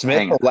 Joe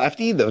Smith, the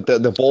lefty, the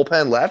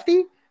bullpen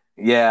lefty?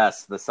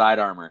 Yes, the side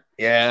armor.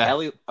 Yeah.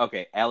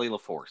 Allie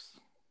LaForce.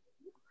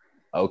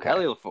 Okay.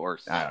 Allie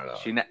LaForce. I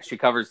don't know. She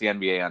covers the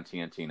NBA on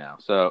TNT now.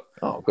 So,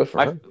 good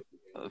for her.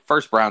 The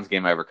first Browns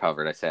game I ever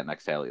covered, I sat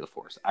next to Allie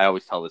LaForce. I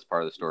always tell this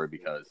part of the story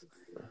because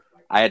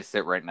I had to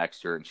sit right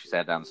next to her, and she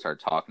sat down and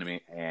started talking to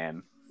me.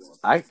 And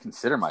I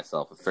consider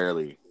myself a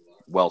fairly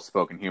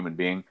well-spoken human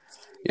being.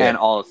 Yeah. And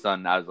all of a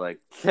sudden, I was like,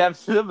 sure.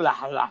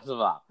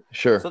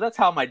 So that's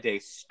how my day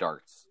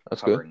starts.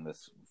 That's covering good.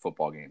 This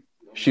football game.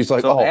 She's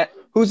like,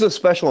 who's the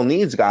special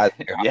needs guy?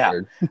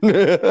 Yeah.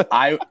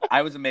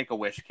 I was a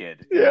Make-A-Wish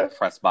kid in the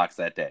press box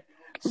that day.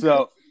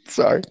 So,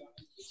 sorry.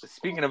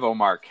 Speaking of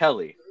Omar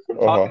Kelly,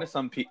 talking to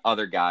some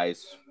other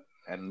guys,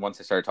 and once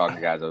I started talking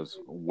to guys, I was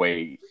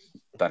way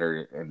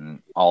better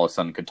and all of a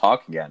sudden could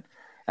talk again.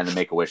 And the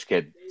Make-A-Wish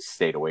kid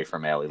stayed away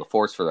from Allie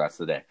LaForce for the rest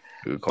of the day.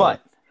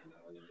 But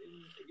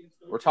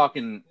we're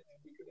talking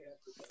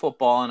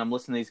football, and I'm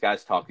listening to these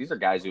guys talk. These are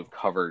guys who have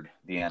covered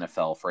the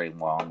NFL for a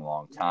long,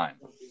 long time.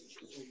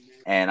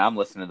 And I'm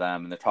listening to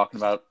them, and they're talking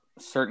about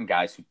certain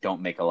guys who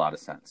don't make a lot of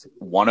sense.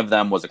 One of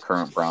them was a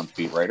current Browns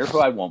beat writer, who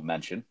I won't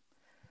mention.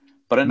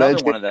 But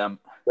another one of them...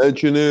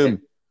 Mention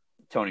him.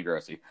 Tony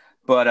Grossi.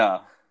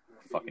 But,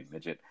 fucking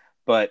midget.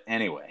 But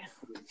anyway,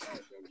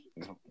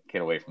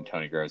 get away from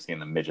Tony Grossi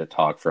and the midget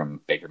talk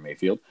from Baker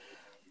Mayfield.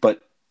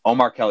 But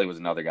Omar Kelly was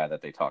another guy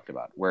that they talked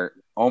about, where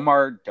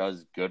Omar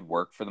does good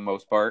work for the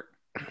most part,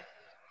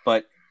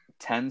 but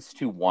tends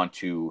to want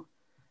to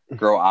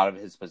grow out of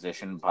his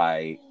position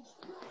by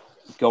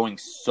going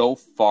so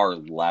far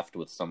left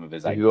with some of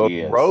his ideas.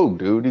 He goes rogue,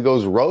 dude. He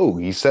goes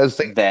rogue. He says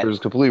things that is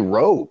completely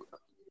rogue.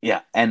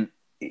 Yeah, and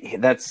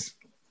that's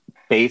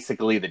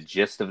basically the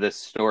gist of this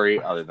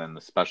story, other than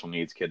the special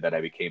needs kid that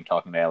I became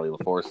talking to Allie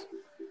LaForce.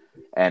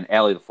 And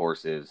Allie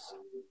LaForce is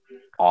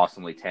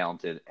awesomely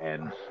talented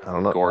and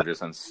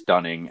gorgeous and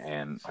stunning.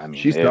 And I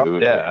mean, she's not.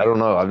 Yeah, I don't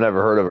know. I've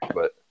never heard of her,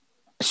 but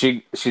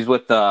she's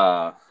with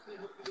the.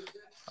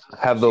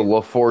 Have the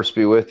LaForce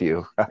be with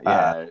you.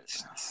 Yeah.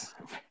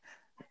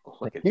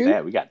 Look at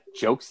that. We got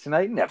jokes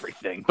tonight and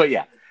everything. But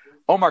yeah,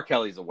 Omar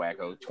Kelly's a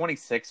wacko.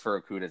 26 for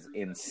Okudah is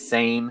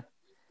insane.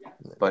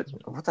 But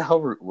what the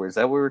hell was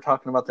that we were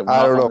talking about? That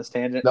I don't know. On this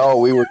tangent? No,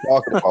 we were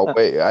talking about.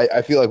 Wait,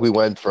 I feel like we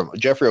went from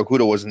Jeffrey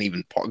Okudah wasn't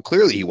even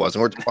clearly he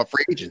wasn't. We're talking about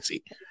free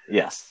agency.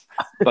 Yes,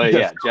 but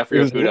yeah, Jeffrey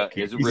Okudah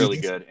is really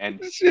good,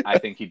 and I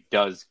think he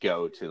does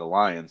go to the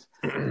Lions.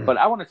 But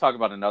I want to talk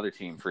about another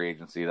team free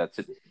agency that's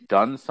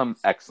done some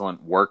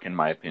excellent work in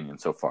my opinion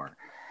so far,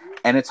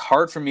 and it's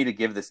hard for me to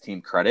give this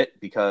team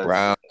credit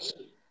because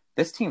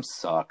this team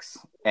sucks,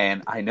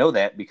 and I know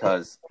that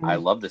because I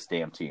love this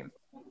damn team.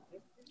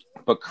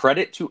 But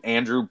credit to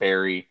Andrew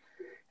Berry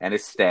and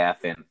his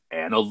staff and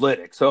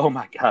analytics. Oh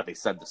my God, they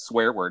said the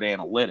swear word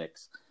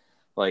analytics.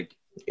 Like,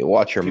 you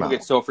watch your people mouth.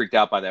 get so freaked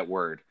out by that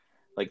word.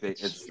 Like,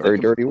 it's very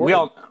dirty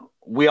word.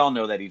 We all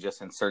know that he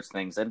just inserts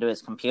things into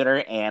his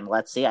computer, and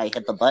let's see, I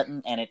hit the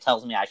button, and it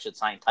tells me I should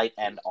sign tight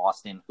end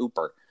Austin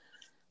Hooper,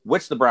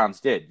 which the Browns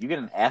did. You get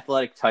an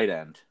athletic tight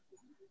end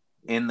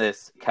in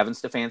this Kevin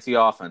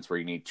Stefanski offense where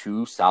you need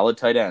two solid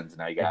tight ends.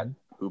 Now you got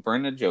Hooper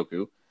and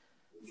Njoku.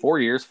 4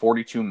 years,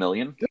 $42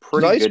 million.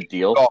 Pretty good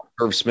deal.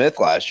 Irv Smith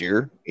last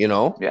year, you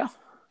know. Yeah,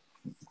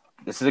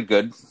 this is a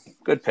good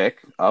pick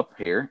up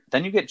here.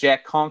 Then you get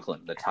Jack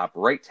Conklin, the top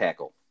right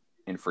tackle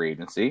in free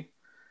agency.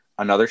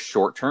 Another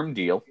short-term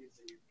deal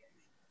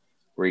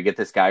where you get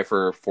this guy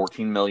for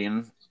 $14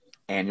 million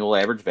annual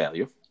average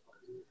value.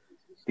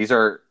 These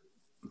are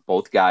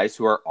both guys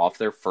who are off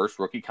their first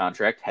rookie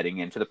contract, heading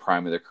into the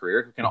prime of their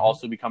career, who can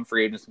also become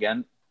free agents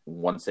again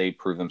once they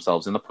prove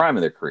themselves in the prime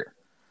of their career.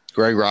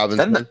 Greg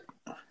Robinson.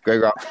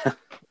 Greg Robinson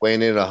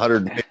weighing in at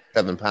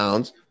 157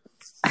 pounds.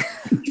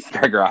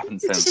 Greg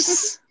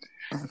Robinson.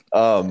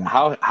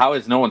 How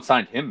has no one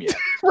signed him yet?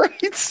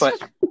 Right.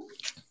 But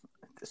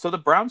so the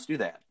Browns do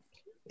that.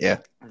 Yeah.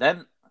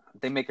 Then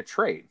they make a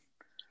trade.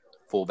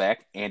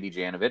 Fullback Andy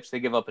Janovich. They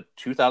give up a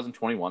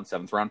 2021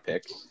 7th-round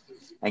pick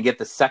and get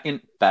the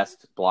second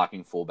best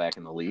blocking fullback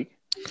in the league,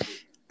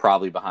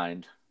 probably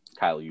behind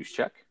Kyle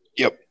Juszczyk.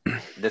 Yep.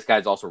 This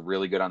guy's also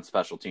really good on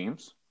special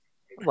teams.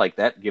 Like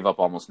that, give up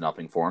almost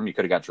nothing for him. You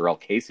could have got Jarrell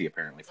Casey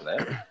apparently for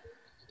that.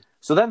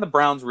 So then the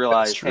Browns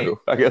realize, true.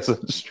 Hey, I guess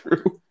that's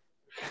true.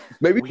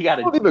 Maybe we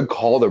gotta don't even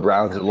call the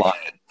Browns and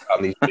lie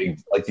on these big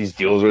these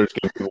deals are just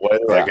giving away.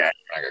 Like, I'm not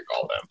gonna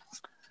call them.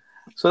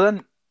 So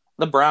then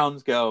the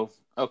Browns go,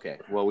 okay,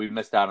 well, we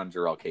missed out on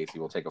Jarrell Casey.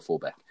 We'll take a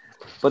fullback.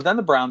 But then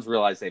the Browns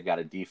realize they've got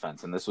a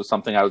defense, and this was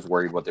something I was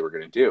worried what they were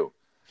going to do.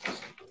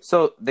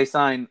 So they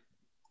sign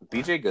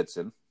B.J.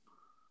 Goodson,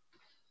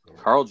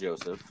 Carl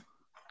Joseph,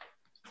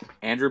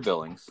 Andrew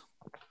Billings,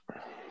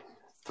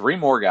 3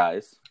 more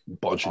guys.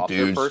 Bunch of off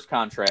dudes. Their first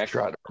contract.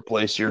 Try to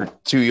replace your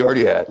 2 you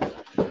already had.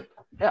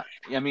 Yeah.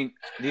 I mean,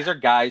 these are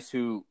guys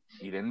who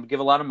you didn't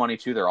give a lot of money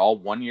to. They're all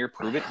 1-year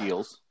prove-it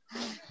deals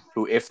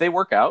who, if they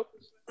work out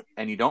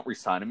and you don't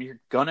re-sign them, you're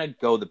going to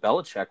go the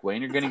Belichick way,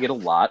 and you're going to get a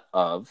lot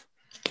of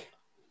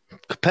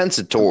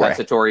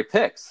compensatory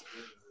picks.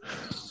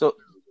 So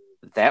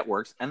that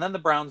works. And then the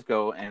Browns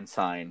go and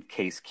sign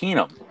Case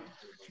Keenum.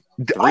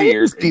 3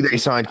 years. See, they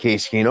signed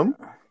Case Keenum.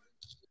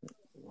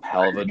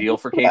 Hell of a deal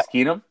for Case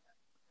Keenum.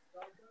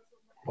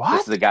 What?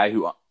 This is a guy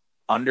who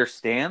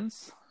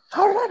understands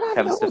How did I not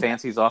Kevin know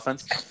Stefanski's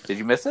offense. Did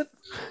you miss it?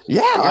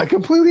 Yeah, I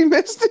completely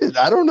missed it.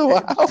 I don't know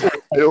how.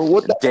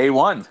 What the...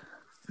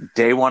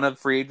 Day one of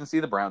free agency,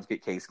 the Browns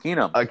get Case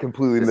Keenum. I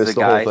completely This missed is a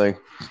the whole guy thing.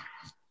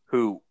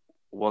 Who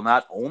will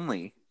not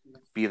only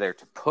be there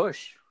to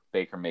push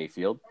Baker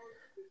Mayfield,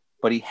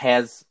 but he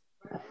has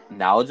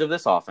knowledge of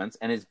this offense,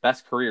 and his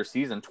best career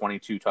season,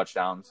 22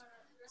 touchdowns,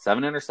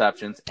 7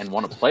 interceptions, and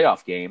won a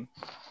playoff game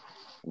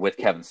with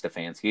Kevin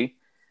Stefanski.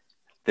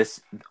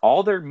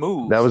 All their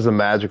moves. That was a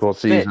magical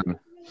season.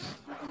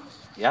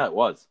 Yeah, it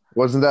was.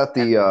 Wasn't that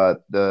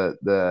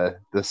the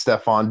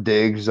Stephon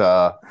Diggs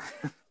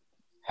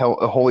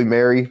Holy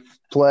Mary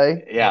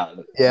play? Yeah.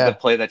 The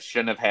play that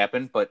shouldn't have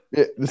happened, but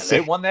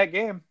they won that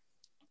game.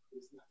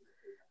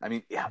 I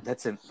mean, yeah,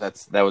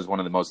 that was one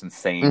of the most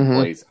insane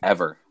plays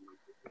ever.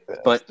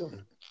 But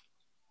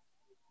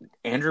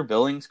Andrew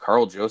Billings,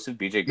 Carl Joseph,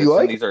 B.J.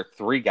 Goodson, these are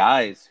 3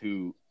 guys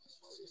who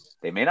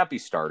they may not be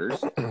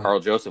starters.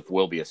 Carl Joseph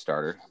will be a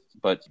starter,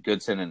 but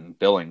Goodson and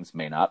Billings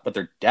may not. But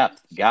they're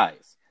depth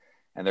guys,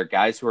 and they're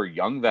guys who are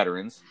young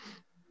veterans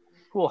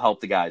who will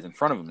help the guys in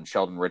front of them. And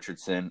Sheldon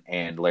Richardson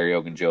and Larry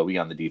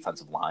Ogunjobi on the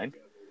defensive line,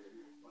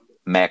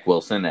 Mac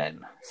Wilson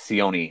and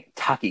Sione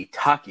Taki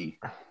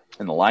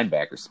in the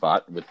linebacker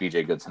spot with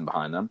B.J. Goodson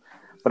behind them.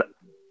 But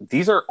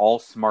these are all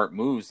smart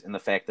moves in the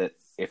fact that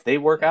if they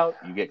work out,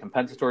 you get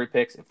compensatory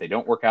picks. If they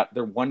don't work out,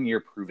 they're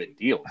 1-year prove-it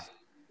deals.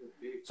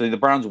 So the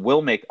Browns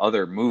will make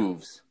other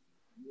moves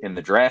in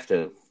the draft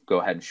to go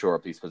ahead and shore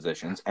up these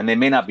positions. And they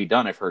may not be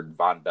done. I've heard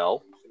Von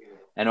Bell.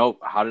 And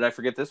how did I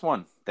forget this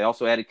one? They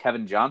also added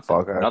Kevin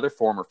Johnson, another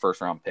former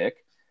first-round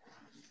pick.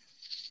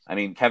 I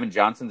mean, Kevin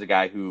Johnson's a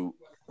guy who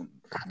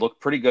looked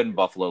pretty good in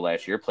Buffalo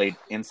last year, played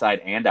inside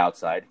and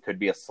outside, could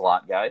be a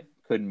slot guy,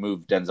 could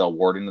move Denzel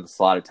Ward into the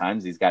slot at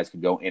times. These guys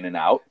could go in and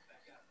out.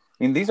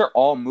 I mean, these are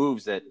all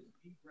moves that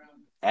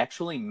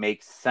actually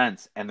make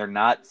sense, and they're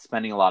not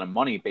spending a lot of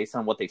money based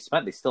on what they've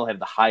spent. They still have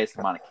the highest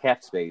amount of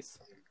cap space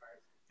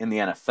in the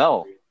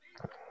NFL.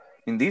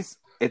 I mean,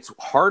 it's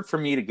hard for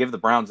me to give the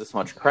Browns this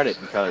much credit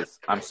because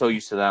I'm so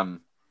used to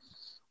them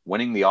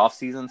winning the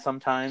offseason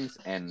sometimes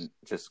and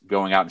just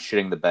going out and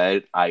shitting the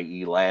bed,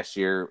 i.e. last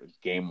year,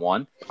 game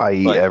 1.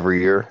 I.e.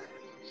 every year.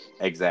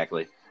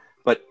 Exactly.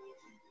 But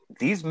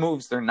these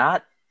moves, they're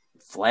not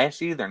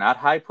flashy. They're not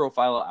high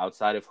profile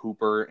outside of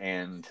Hooper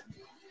and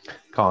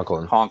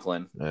Conklin.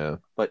 Yeah.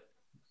 But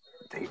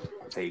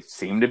they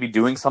seem to be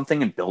doing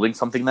something and building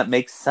something that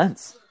makes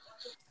sense.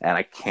 And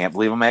I can't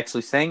believe I'm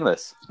actually saying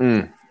this.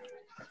 And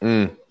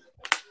they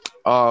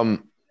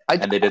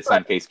did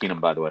sign Case Keenum,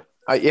 by the way.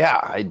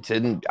 I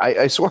didn't.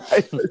 I swear.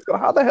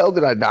 How the hell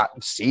did I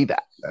not see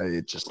that?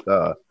 It just.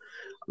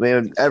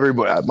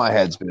 Everybody. My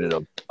head's been in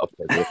a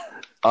pickle.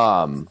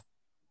 I'll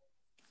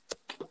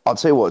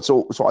tell you what.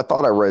 So I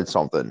thought I read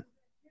something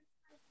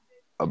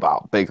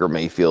about Baker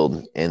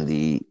Mayfield and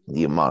the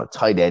amount of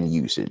tight end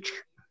usage.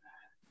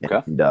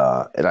 Okay. And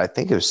I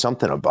think it was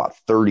something about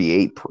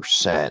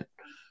 38%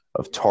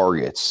 of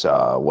targets.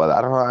 Well,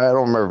 I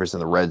don't remember if it's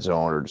in the red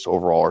zone or just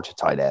overall or to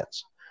tight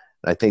ends.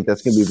 And I think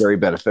that's going to be very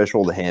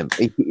beneficial to him.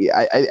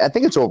 I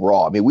think it's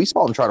overall. I mean, we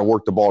saw him trying to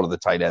work the ball to the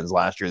tight ends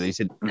last year. They just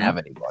didn't have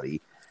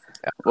anybody.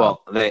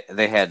 Well,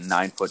 they had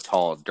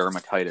 9-foot-tall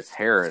Dermatitis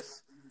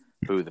Harris,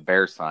 who the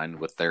Bears signed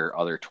with their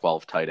other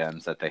 12 tight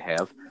ends that they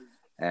have.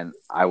 And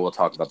I will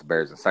talk about the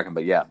Bears in a second.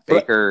 But, yeah,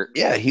 Baker.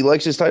 Yeah, he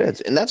likes his tight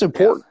ends. And that's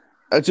important. Yeah.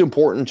 That's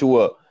important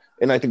to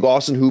and I think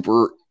Austin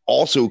Hooper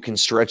also can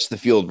stretch the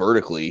field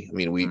vertically. I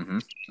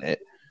mean,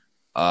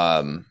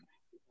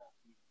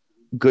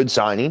 good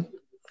signing.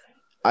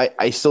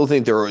 I still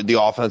think the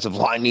offensive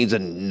line needs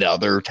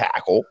another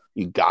tackle.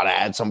 You got to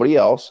add somebody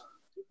else.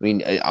 I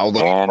mean,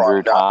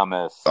 Andrew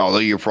Thomas. Although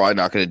you're probably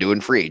not going to do it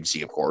in free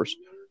agency, of course.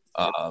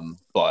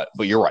 But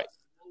you're right.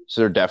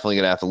 So they're definitely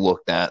going to have to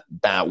look that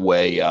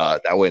way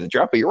in the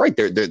draft. But you're right.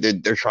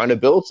 They're trying to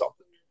build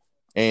something.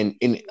 And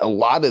in a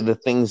lot of the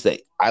things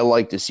that I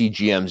like to see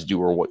GMs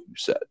do are what you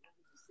said.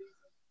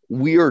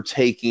 We are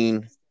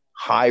taking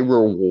high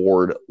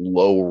reward,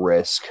 low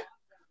risk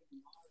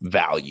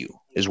value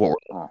is what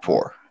we're looking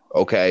for.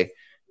 Okay.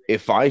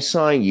 If I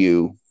sign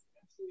you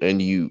and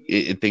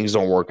things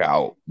don't work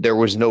out,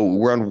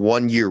 we're on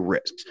 1 year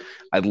risks.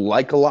 I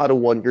like a lot of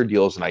 1 year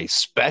deals, and I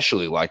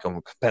especially like them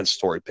when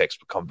compensatory picks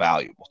become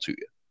valuable to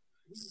you.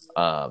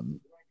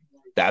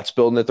 That's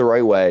building it the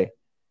right way.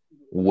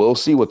 We'll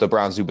see what the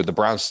Browns do, but the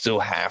Browns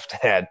still have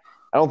to add.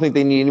 I don't think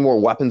they need any more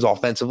weapons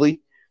offensively.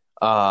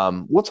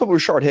 What's up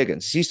with Rashard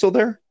Higgins? Is he still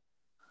there?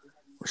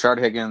 Rashard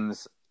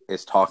Higgins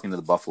is talking to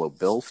the Buffalo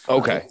Bills.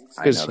 Okay,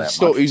 because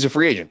he's a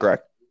free agent,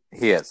 correct?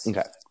 He is.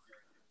 Okay,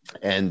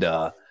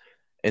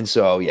 and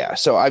so yeah.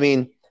 So I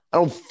mean, I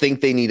don't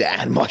think they need to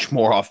add much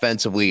more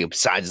offensively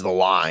besides the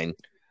line.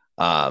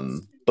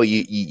 But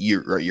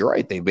you're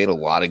right. They've made a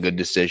lot of good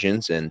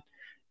decisions, and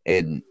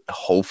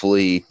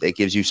hopefully it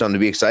gives you something to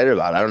be excited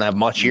about. I don't have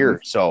much here,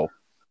 so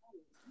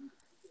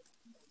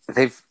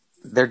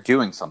they're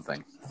doing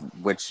something,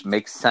 which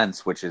makes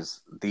sense, which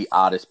is the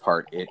oddest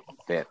part. It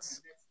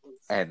fits.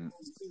 And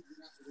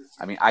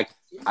I mean, I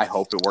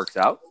hope it works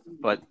out,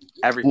 but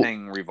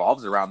everything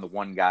revolves around the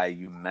one guy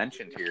you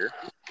mentioned here,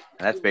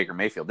 and that's Baker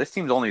Mayfield. This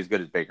team's only as good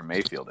as Baker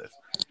Mayfield is.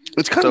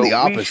 It's kind of the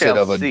opposite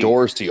of a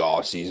Dorsey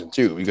offseason,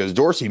 too, because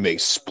Dorsey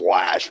makes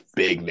splash,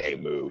 big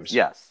name moves.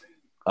 Yes.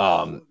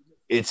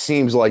 It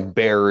seems like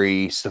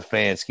Barry,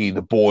 Stefanski,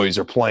 the boys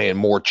are playing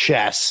more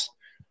chess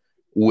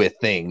with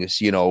things,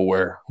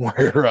 where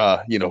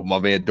my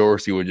man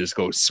Dorsey would just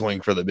go swing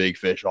for the big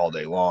fish all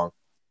day long.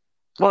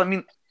 Well, I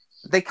mean,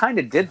 they kind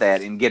of did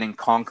that in getting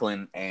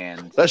Conklin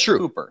and That's true.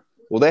 Hooper.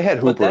 Well, they had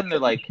Hooper. But then they're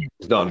like,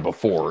 done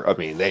before. I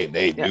mean, they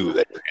knew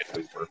they were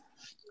getting Hooper.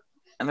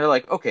 And they're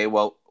like, okay,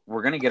 well,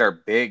 we're gonna get our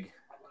big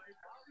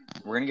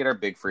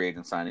free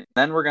agent signing.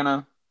 Then we're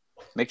gonna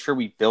make sure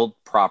we build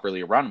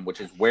properly around him, which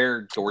is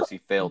where Dorsey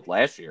failed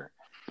last year.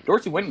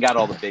 Dorsey went and got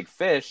all the big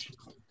fish,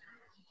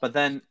 but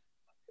then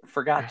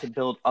forgot to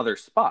build other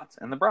spots.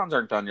 And the Browns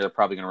aren't done yet. They're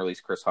probably going to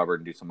release Chris Hubbard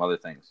and do some other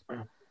things.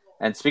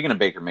 And speaking of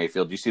Baker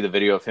Mayfield, do you see the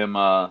video of him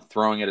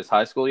throwing at his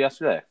high school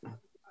yesterday?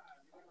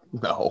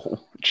 No.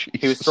 Jesus,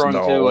 he was thrown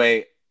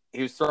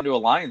to a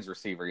Lions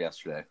receiver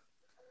yesterday.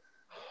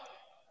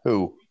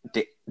 Who?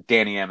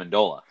 Danny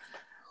Amendola.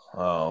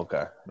 Oh,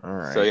 okay. All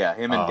right. So, yeah,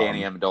 him and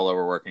Danny Amendola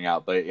were working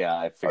out. But, yeah,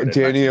 I figured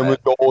Danny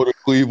Amendola to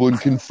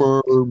Cleveland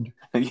confirmed.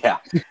 Yeah.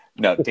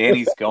 No,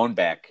 Danny's going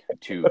back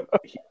to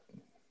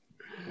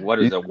what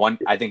is it? 1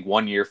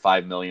 year,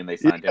 $5 million they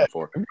signed him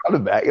for. I'm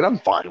coming back, and I'm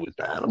fine with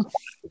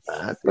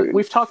that.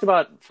 We've talked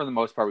about, for the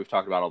most part,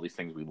 all these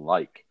things we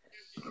like.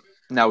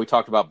 Now, we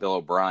talked about Bill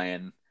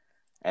O'Brien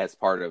as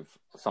part of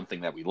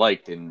something that we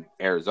liked in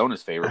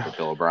Arizona's favor, but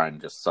Bill O'Brien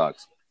just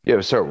sucks. Yeah, it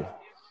was terrible.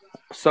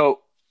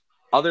 So,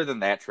 other than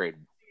that trade,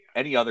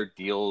 any other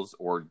deals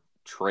or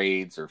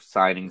trades or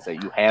signings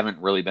that you haven't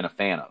really been a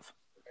fan of?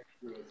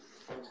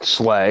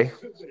 Slay,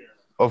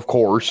 of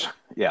course.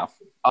 Yeah.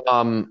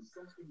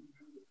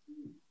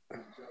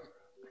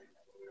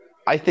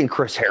 I think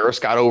Chris Harris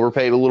got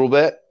overpaid a little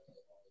bit.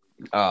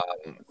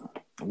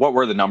 What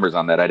were the numbers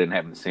on that? I didn't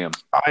happen to see them.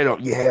 I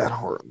don't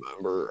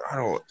remember.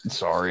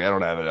 Sorry, I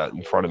don't have it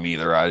in front of me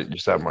either. I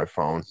just have my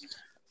phone.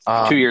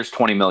 2 years,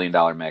 $20 million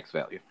max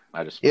value.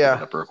 I just put it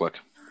up real quick.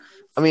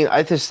 I mean,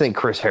 I just think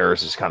Chris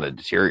Harris is kind of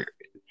deteriorating.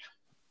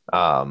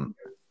 I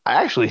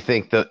actually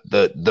think that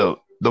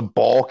the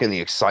bulk and the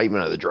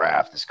excitement of the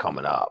draft is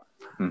coming up.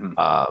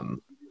 Mm-hmm.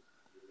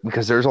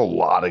 Because there's a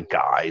lot of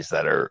guys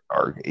that are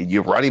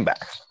you running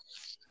backs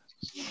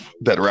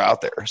that are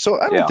out there. So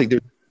I don't think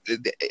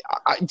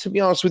to be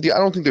honest with you, I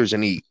don't think there's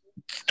any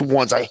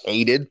ones I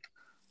hated.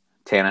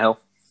 Tannehill.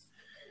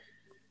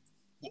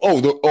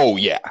 Oh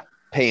yeah,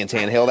 paying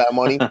Tannehill that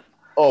money.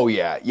 Oh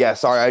yeah.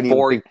 Sorry,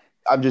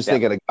 I'm just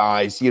thinking of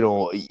guys.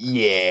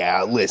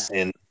 Yeah.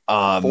 Listen.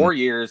 4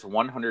 years,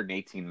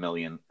 $118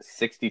 million,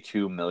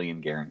 $62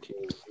 million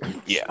guaranteed.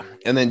 Yeah,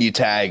 and then you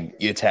tag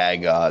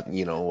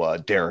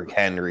Derrick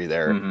Henry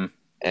there, mm-hmm.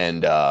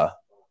 and I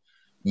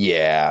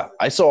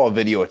saw a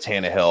video of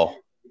Tannehill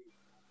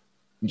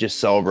just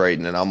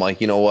celebrating, and I'm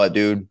like, you know what,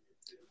 dude,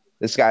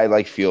 this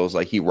guy feels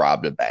like he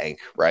robbed a bank,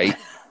 right?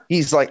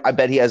 He's like, I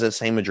bet he has that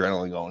same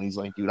adrenaline going. He's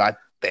like, dude, I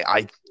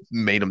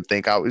made him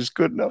think I was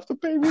good enough to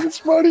pay me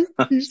this money.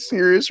 He's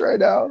serious right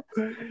now.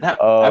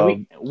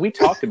 We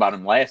talked about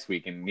him last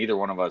week, and neither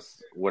one of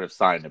us would have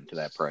signed him to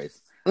that price.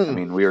 Mm. I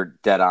mean, we were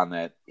dead on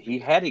that. He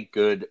had a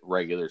good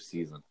regular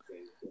season,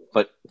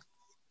 but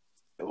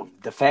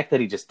the fact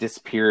that he just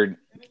disappeared,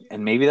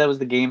 and maybe that was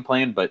the game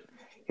plan, but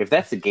if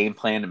that's the game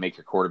plan to make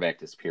your quarterback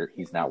disappear,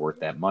 he's not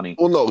worth that money.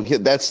 Well, no,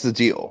 that's the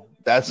deal.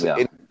 I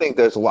think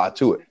there's a lot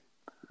to it,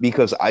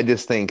 because I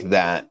just think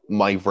that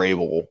Mike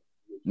Vrabel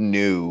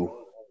knew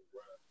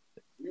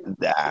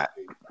that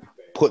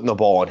putting the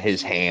ball in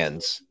his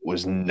hands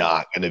was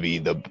not going to be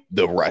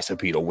the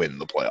recipe to win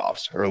the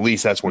playoffs, or at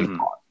least that's what he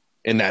thought,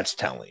 and that's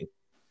telling.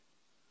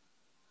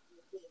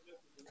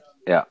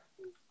 Yeah,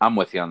 I'm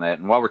with you on that.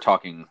 And while we're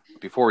talking,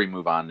 before we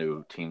move on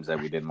to teams that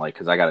we didn't like,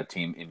 because I got a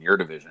team in your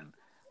division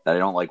that I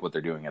don't like what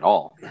they're doing at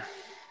all.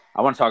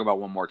 I want to talk about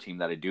one more team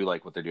that I do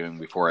like what they're doing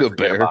before I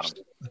forget about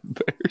them.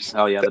 Bears.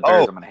 Oh yeah, the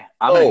Bears. I'm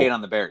gonna hate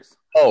on the Bears.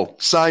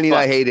 Signing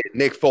I hated.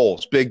 Nick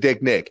Foles, Big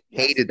Dick Nick,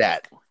 hated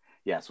that.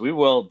 Yes, we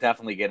will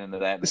definitely get into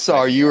that.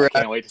 Sorry, you were. I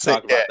can't wait to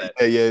talk about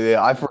that.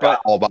 Yeah. I forgot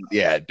all about.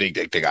 Yeah, Big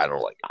Dick Nick. I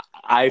don't like it.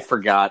 I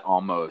forgot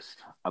almost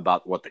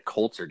about what the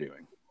Colts are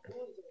doing.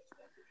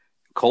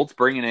 Colts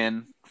bringing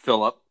in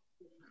Phillip,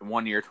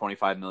 1 year,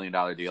 $25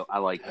 million deal. I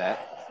like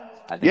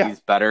that. I think he's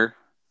better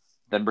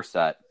than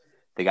Brissett.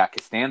 They got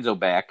Costanzo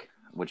back,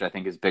 which I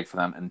think is big for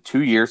them. And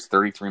 2 years,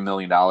 $33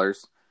 million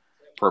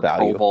for a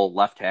Pro Bowl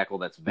left tackle.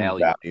 That's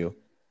value.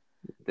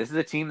 This is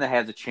a team that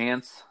has a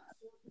chance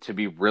to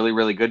be really,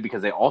 really good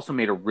because they also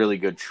made a really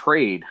good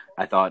trade,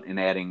 I thought, in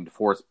adding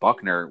DeForest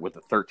Buckner with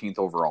the 13th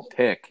overall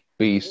pick.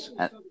 Beast.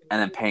 And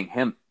then paying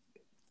him.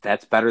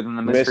 That's better than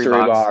the mystery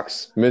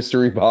box.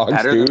 Mystery box,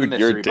 better dude. Than the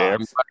mystery You're damn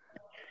box. right.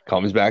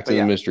 Comes back to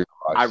the mystery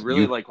box. I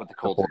really like what the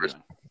Colts are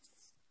doing.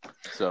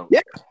 So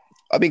yeah.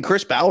 I mean,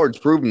 Chris Ballard's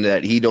proven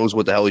that he knows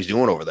what the hell he's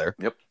doing over there.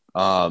 Yep.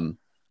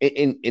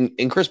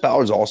 And Chris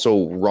Ballard's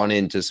also run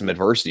into some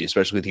adversity,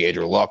 especially with the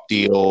Andrew Luck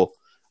deal.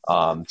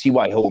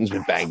 T.Y. Hilton's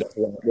been banged up.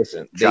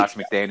 Listen, Josh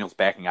McDaniels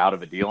backing out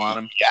of a deal on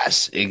him.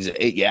 Yes,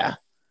 yeah.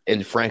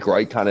 And Frank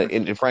Wright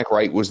Frank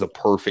Wright was the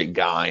perfect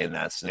guy in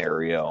that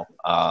scenario.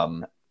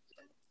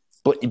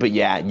 But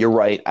yeah, you're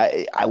right.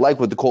 I like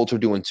what the Colts are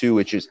doing too,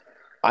 which is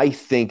I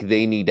think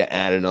they need to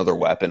add another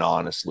weapon,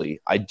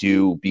 honestly. I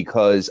do,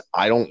 because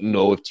I don't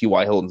know if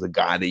T.Y. Hilton's a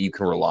guy that you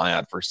can rely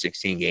on for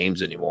 16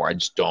 games anymore. I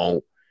just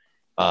don't.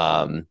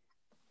 And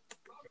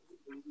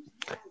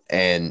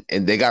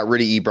they got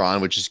rid of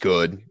Ebron, which is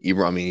good.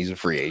 Ebron, I mean, he's a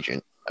free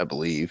agent, I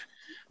believe.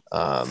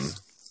 I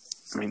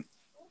mean,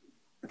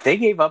 they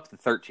gave up the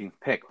 13th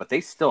pick, but they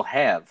still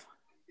have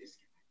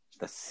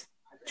the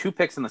 2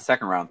 picks in the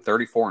second round,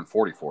 34 and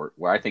 44,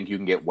 where I think you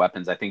can get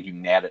weapons. I think you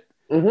can add it.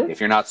 If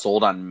you're not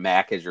sold on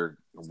Mack as your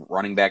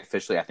running back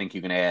officially, I think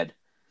you can add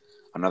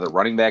another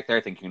running back there.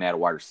 I think you can add a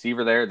wide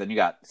receiver there. Then you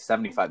got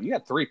 75. You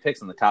got 3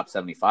 picks in the top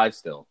 75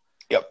 still.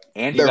 Yep.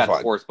 And you got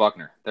DeForest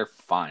Buckner. They're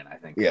fine, I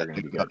think. They're going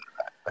to be good.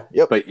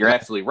 Yep. But you're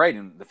absolutely right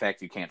in the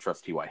fact you can't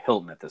trust T.Y.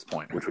 Hilton at this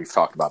point, which we've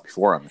talked about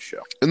before on the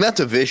show. And that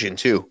division,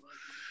 too.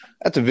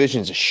 That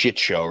division's a shit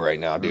show right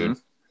now, dude.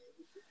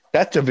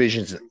 That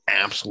division's an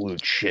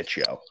absolute shit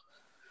show.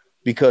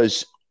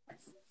 Because,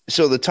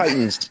 so the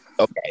Titans,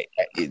 okay,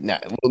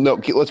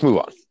 let's move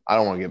on. I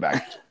don't want to get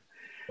back.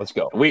 Let's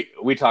go.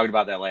 We talked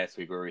about that last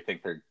week where we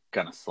think they're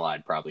going to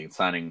slide probably in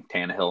signing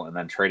Tannehill and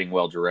then trading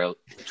away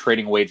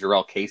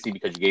Jarrell Casey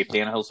because you gave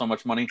Tannehill so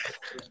much money.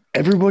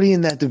 Everybody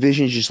in that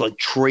division is just like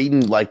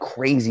trading like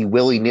crazy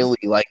willy-nilly,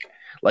 like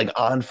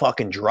on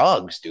fucking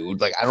drugs, dude.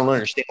 Like, I don't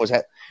understand what's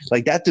happening.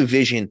 Like, that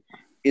division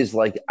is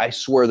like, I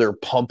swear they're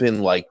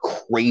pumping like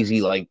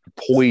crazy, like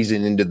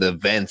poison into the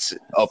vents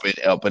up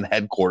in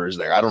headquarters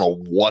there. I don't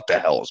know what the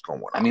hell is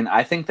going on. I mean,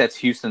 I think that's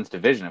Houston's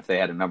division if they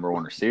had a number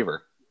 1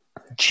 receiver.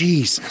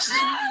 Jesus.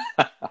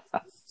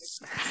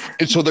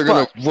 And so they're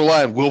going to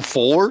rely on Will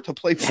Fuller to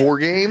play 4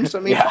 games? I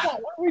mean, come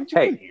on, what are we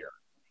doing here?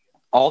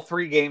 All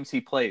 3 games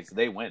he plays,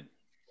 they win.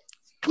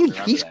 Dude,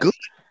 he's good.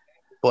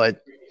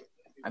 But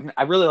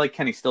I really like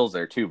Kenny Stills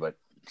there too, but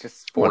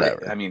just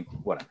whatever. I mean,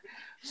 whatever.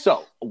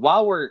 So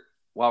while we're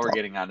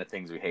getting on to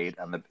things we hate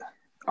on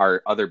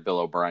our other Bill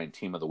O'Brien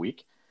team of the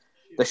week,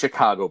 the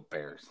Chicago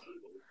Bears.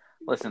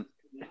 Listen,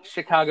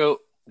 Chicago,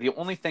 the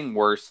only thing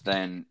worse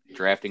than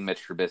drafting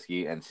Mitch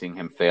Trubisky and seeing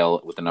him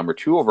fail with the number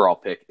 2 overall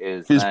pick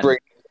is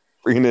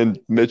bringing in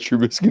Mitch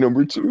Trubisky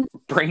number 2.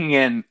 Bringing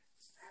in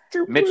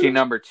Mitchie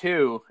number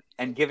 2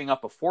 and giving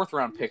up a 4th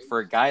round pick for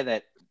a guy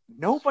that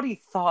nobody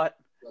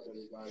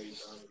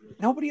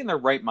in their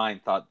right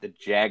mind thought the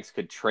Jags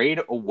could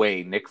trade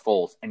away Nick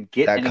Foles and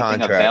get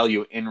anything of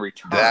value in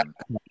return.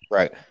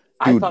 Right.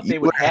 I thought they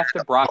would have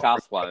to Brock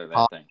Osweiler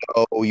that thing.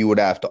 Oh, you would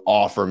have to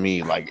offer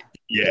me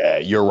yeah,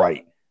 you're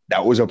right.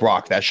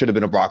 That should have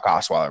been a Brock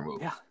Osweiler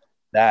move.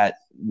 Yeah.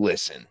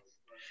 Listen,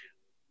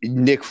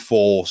 Nick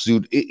Foles,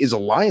 dude, is a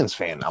Lions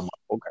fan. I'm like,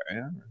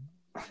 okay,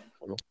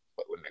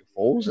 with Nick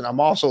Foles, and I'm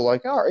also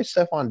like, all right,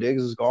 Stephon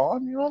Diggs is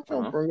gone. You know, I'm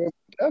feeling pretty good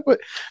with that,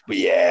 but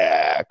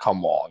yeah,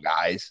 come on,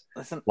 guys.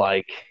 Listen,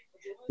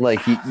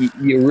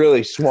 you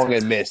really swung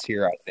and missed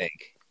here. I think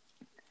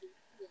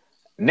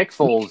Nick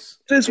Foles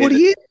is what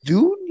he is,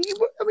 dude.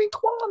 I mean,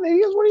 come on, he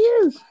is what he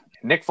is.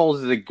 Nick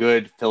Foles is a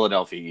good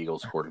Philadelphia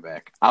Eagles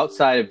quarterback.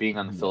 Outside of being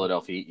on the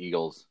Philadelphia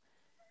Eagles,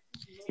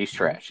 he's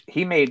trash.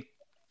 He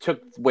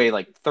took away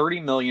like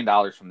 $30 million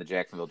from the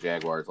Jacksonville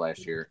Jaguars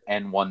last year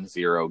and won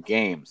 0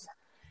 games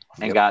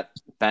and got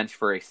benched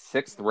for a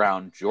 6th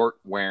round Jort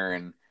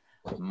Warren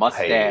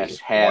mustache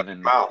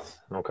having, mouth.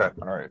 Okay,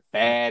 all right.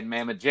 bad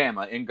mamma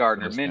jamma in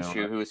Gardner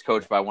Minshew, who is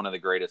coached by one of the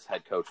greatest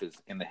head coaches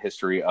in the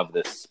history of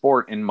this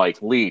sport in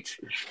Mike Leach.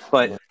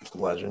 But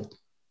legend.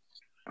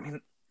 I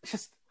mean,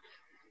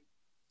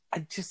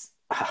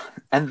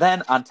 and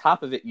then on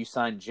top of it, you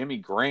signed Jimmy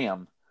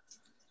Graham,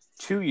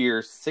 2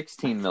 years,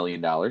 $16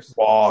 million.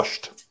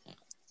 Washed.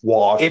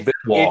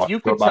 If you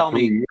could tell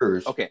me,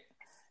 years. Okay,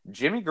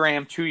 Jimmy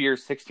Graham, 2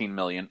 years, $16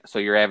 million, so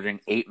you're averaging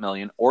 $8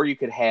 million, or you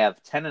could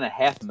have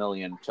 $10.5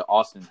 million to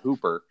Austin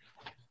Hooper.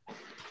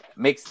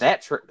 Makes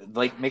that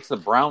makes the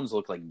Browns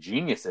look like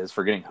geniuses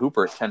for getting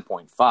Hooper at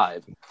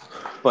 10.5.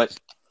 But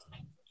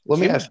let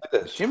me ask you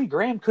this: Jimmy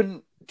Graham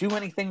couldn't do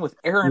anything with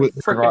Aaron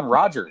freaking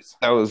Rodgers.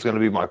 That was going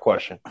to be my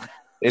question.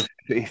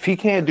 If he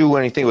can't do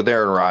anything with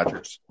Aaron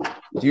Rodgers,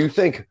 do you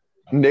think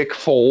Nick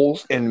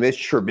Foles and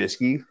Mitch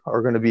Trubisky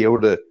are going to be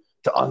able to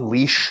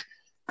unleash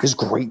his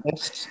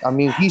greatness? I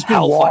mean, he's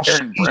been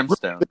washed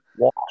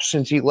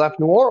since he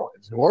left New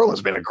Orleans. New Orleans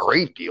has been a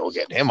great deal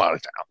getting him out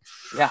of town.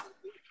 Yeah.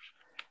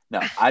 No,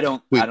 I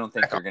don't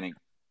think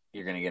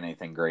you're gonna get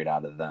anything great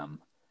out of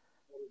them.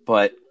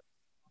 But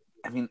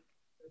I mean,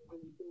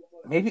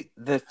 maybe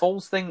the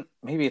Foles thing,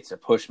 maybe it's to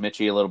push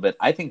Mitchie a little bit.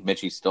 I think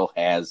Mitchie still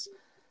has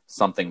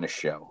something to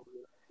show.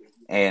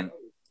 And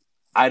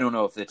I don't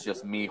know if it's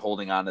just me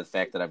holding on to the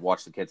fact that I've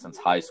watched the kid since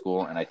high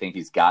school and I think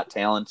he's got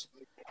talent,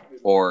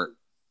 or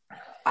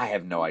I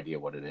have no idea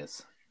what it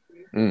is.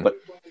 But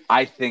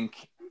I think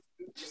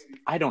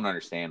I don't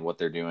understand what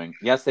they're doing.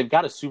 Yes, they've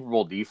got a Super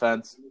Bowl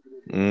defense,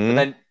 but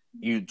then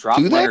you drop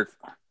Leonard.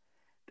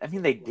 I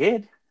mean, they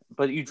did,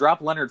 but you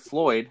drop Leonard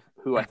Floyd,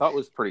 who I thought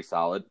was pretty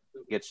solid,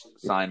 gets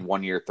signed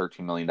 1 year, $13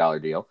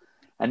 million deal.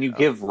 And you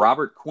give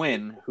Robert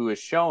Quinn, who has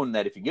shown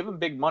that if you give him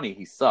big money,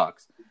 he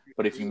sucks.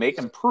 But if you make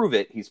him prove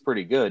it, he's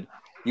pretty good.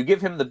 You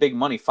give him the big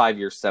money, 5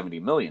 years,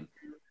 $70 million.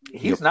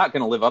 He's not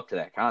going to live up to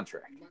that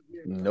contract.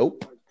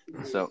 Nope.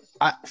 So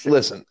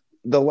listen,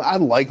 I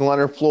like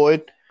Leonard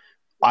Floyd.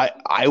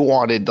 I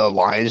wanted the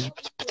Lions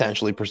to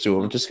potentially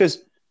pursue him just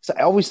because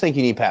I always think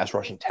you need pass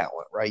rushing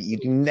talent, right? You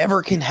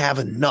never can have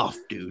enough,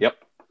 dude. Yep.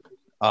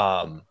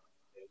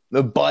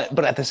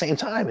 But at the same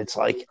time, it's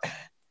like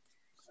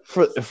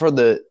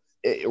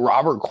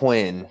Robert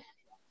Quinn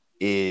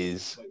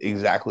is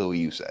exactly what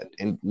you said.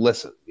 And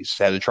listen, he's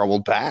had a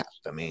troubled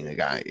past. I mean, the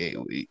guy,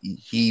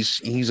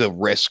 he's a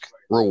risk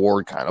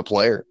reward kind of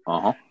player.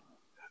 Uh-huh.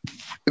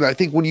 And I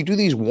think when you do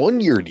these 1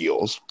 year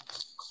deals,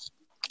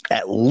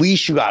 at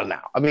least you got it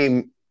now. I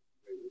mean,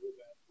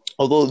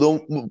 but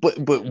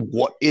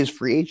what is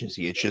free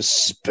agency? It's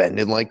just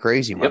spending like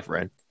crazy, my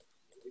friend.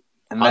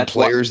 And on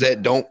players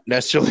that don't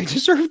necessarily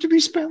deserve to be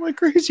spent like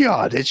crazy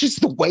on. It's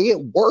just the way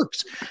it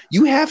works.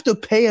 You have to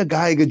pay a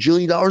guy $1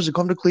 gajillion to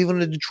come to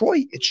Cleveland and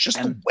Detroit. It's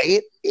just the way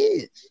it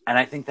is. And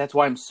I think that's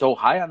why I'm so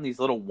high on these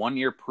little 1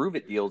 year prove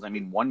it deals. I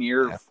mean, 1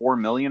 year, $4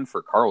 million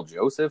for Carl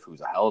Joseph,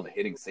 who's a hell of a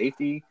hitting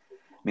safety.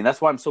 I mean,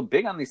 that's why I'm so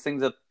big on these things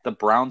that the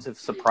Browns have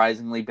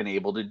surprisingly been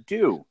able to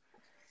do,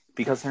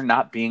 because they're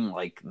not being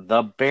like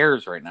the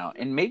Bears right now.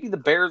 And maybe the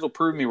Bears will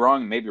prove me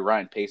wrong. Maybe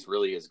Ryan Pace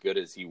really is good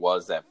as he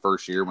was that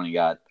first year when he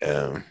got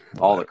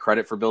all the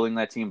credit for building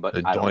that team.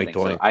 But I don't think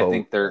so. I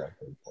think they're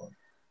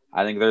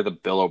the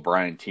Bill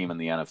O'Brien team in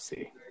the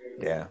NFC.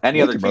 Yeah.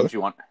 Any other teams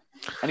you want?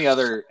 Any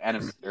other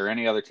NFC or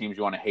any other teams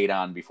you want to hate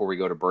on before we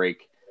go to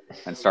break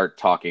and start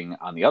talking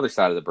on the other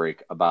side of the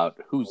break about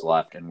who's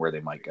left and where they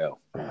might go?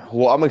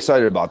 Well, I'm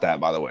excited about that,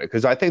 by the way,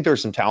 because I think there's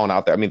some talent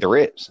out there. I mean, there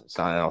is. It's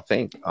not. I don't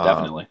think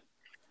definitely.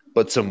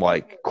 But some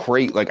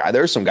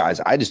there's some guys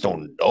I just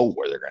don't know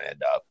where they're going to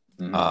end up.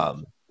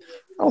 Mm-hmm.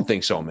 I don't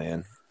think so,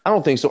 man. I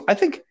don't think so. I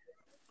think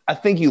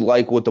you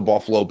like what the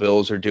Buffalo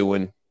Bills are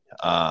doing.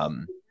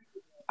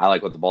 I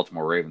like what the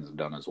Baltimore Ravens have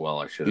done as well.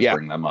 I should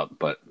bring them up,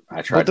 but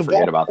I tried to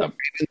forget about them.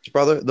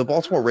 Brother, the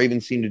Baltimore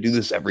Ravens seem to do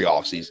this every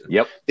offseason.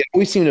 Yep. They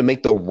always seem to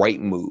make the right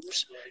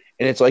moves.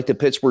 And it's like the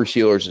Pittsburgh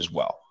Steelers as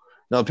well.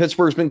 Now,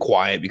 Pittsburgh's been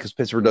quiet because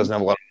Pittsburgh doesn't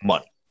have a lot of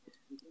money.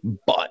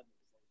 But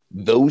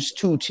those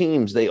two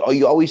teams,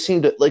 you always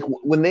seem to, like,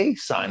 when they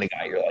sign a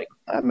guy, you're like,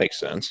 that makes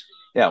sense.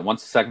 Yeah,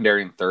 once the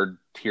secondary and third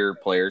tier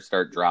players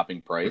start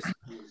dropping price,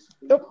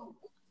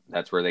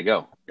 that's where they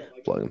go.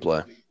 Plug and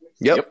play.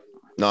 Yep.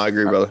 No, I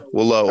agree, brother.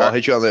 I'll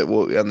hit you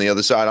on the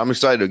other side. I'm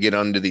excited to get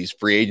onto these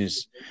free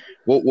agents.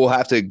 We'll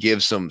have to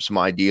give some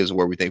ideas of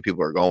where we think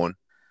people are going.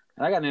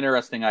 And I got an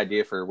interesting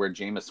idea for where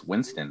Jameis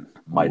Winston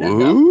might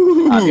end up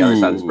on the other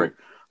side of this break.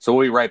 So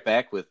we'll be right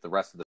back with the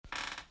rest of the.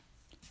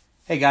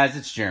 Hey guys,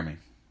 it's Jeremy.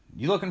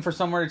 You looking for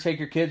somewhere to take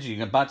your kids?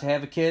 You about to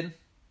have a kid?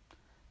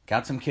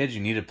 Got some kids?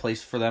 You need a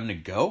place for them to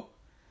go?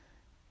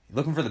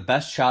 Looking for the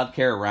best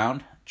childcare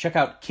around? Check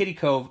out Kitty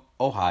Cove,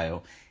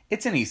 Ohio.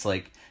 It's in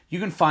Eastlake. You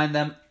can find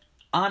them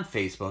on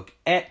Facebook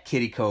at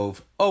Kitty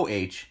Cove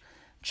OH.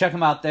 Check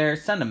them out there.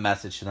 Send a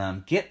message to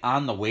them. Get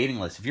on the waiting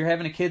list. If you're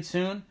having a kid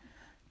soon,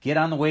 get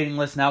on the waiting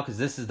list now, because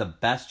this is the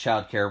best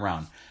childcare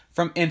around.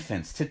 From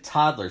infants to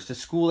toddlers to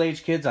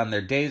school-age kids on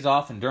their days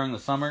off and during the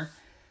summer,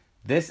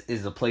 this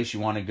is the place you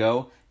want to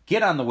go.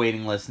 Get on the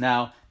waiting list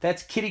now.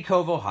 That's Kitty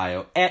Cove,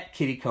 Ohio, at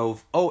Kitty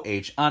Cove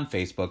OH on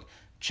Facebook.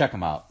 Check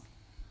them out.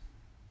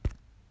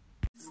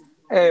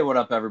 Hey, what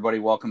up, everybody?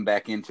 Welcome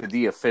back into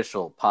the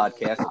official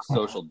podcast of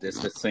Social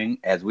Distancing,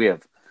 as we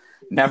have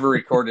never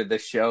recorded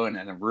this show in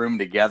a room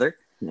together.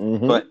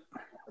 Mm-hmm. But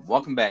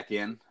welcome back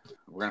in.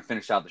 We're going to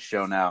finish out the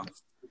show now.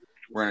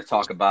 We're going to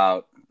talk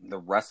about the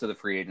rest of the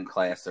free agent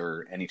class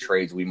or any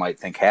trades we might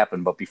think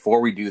happen. But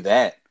before we do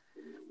that,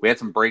 we had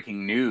some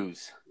breaking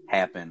news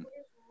happen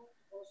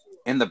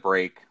in the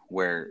break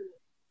where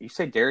you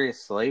say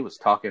Darius Slay was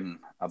talking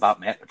about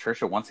Matt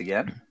Patricia once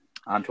again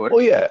on Twitter.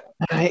 Well, yeah.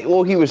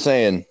 Well, he was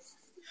saying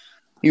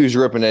he was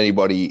ripping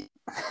anybody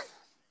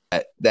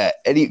that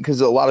Eddie,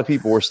 because a lot of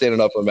people were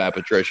standing up for Matt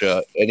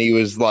Patricia, and he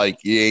was like,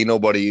 "Yeah, ain't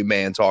nobody,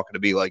 man, talking to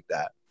me like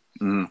that,"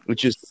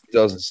 which just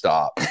doesn't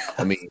stop.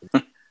 I mean,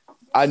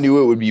 I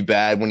knew it would be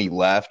bad when he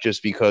left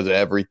just because of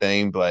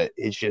everything, but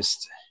it's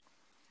just,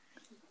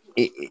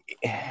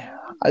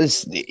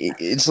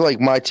 it's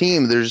like my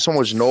team. There's so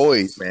much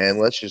noise, man.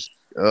 Let's just,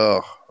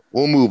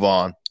 we'll move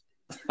on.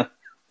 All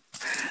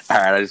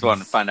right, I just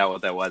wanted to find out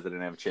what that was. I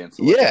didn't have a chance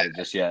to look at it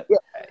just yet. Yeah,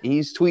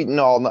 he's tweeting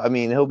all. I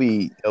mean, he'll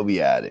be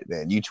at it,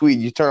 man. You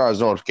turn on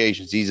his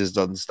notifications, he just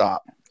doesn't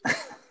stop.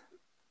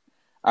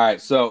 All right,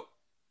 so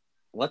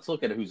let's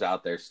look at who's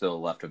out there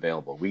still left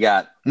available. We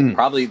got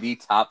probably the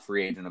top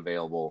free agent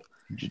available,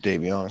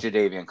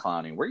 Jadeveon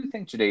Clowney. Where do you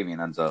think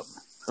Jadeveon ends up?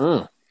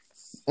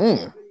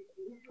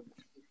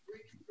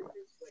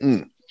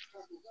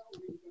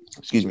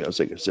 Excuse me, I was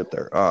taking a sip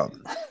there.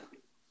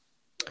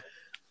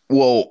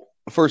 Well,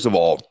 first of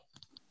all,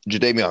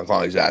 Jadeveon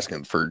Clowney's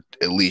asking for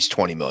at least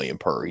 $20 million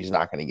per. He's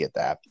not going to get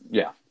that.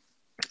 Yeah.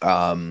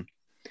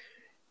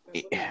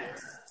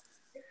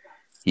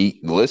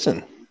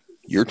 Listen,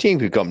 your team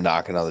could come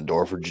knocking on the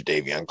door for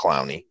Jadeveon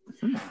Clowney.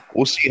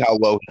 We'll see how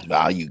low his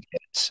value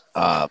gets.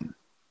 I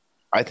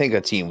think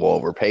a team will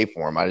overpay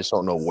for him. I just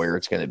don't know where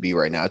it's going to be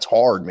right now. It's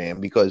hard, man,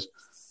 because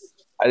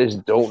I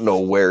just don't know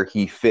where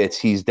he fits.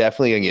 He's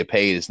definitely going to get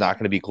paid. It's not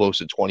going to be close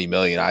to $20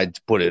 million. I'd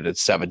put it at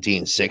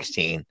 17,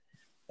 16.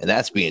 And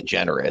that's being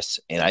generous.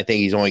 And I think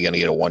he's only going to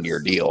get a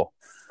 1-year deal.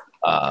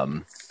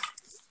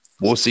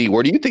 We'll see.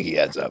 Where do you think he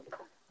ends up?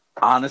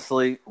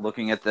 Honestly,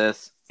 looking at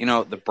this,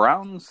 the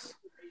Browns,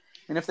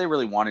 and if they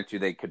really wanted to,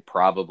 they could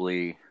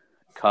probably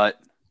cut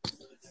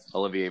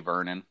Olivier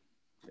Vernon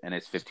and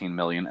his $15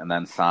 million and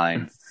then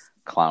sign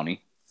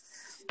Clowney.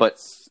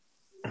 But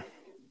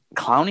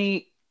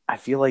Clowney, I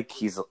feel like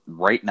he's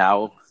right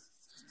now,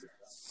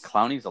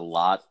 Clowney's a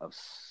lot of,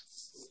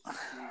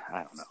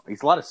 I don't know.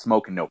 He's a lot of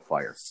smoke and no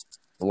fire.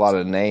 A lot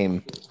of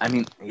name. I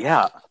mean,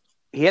 yeah.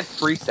 He had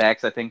 3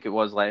 sacks, I think it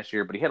was last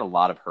year, but he had a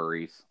lot of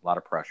hurries, a lot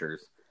of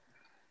pressures.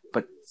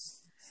 But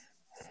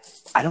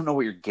I don't know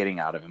what you're getting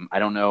out of him. I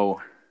don't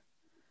know.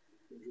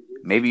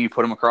 Maybe you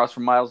put him across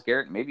from Myles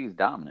Garrett. Maybe he's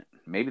dominant.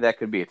 Maybe that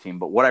could be a team.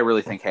 But what I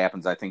really think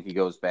happens, I think he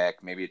goes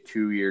back, maybe a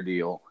 2-year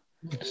deal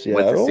with the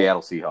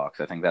Seattle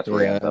Seahawks. I think that's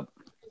where he ends up.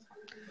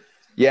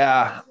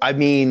 Yeah, I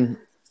mean,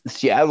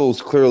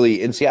 Seattle's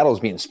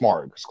being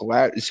smart.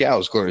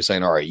 Seattle's clearly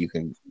saying, all right, you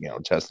can,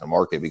 test the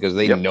market because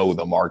they know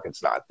the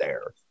market's not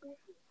there.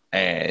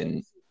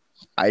 And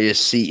I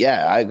just see,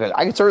 I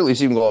can certainly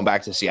see him going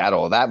back to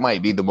Seattle. That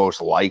might be the most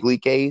likely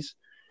case.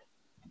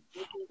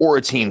 Or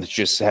a team that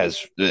just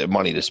has the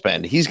money to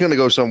spend. He's going to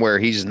go somewhere.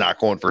 He's just not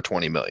going for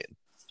 $20 million.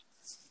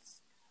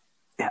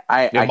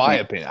 In my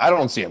opinion, I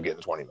don't see him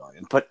getting $20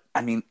 million. But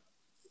I mean,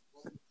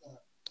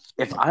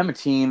 if I'm a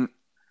team,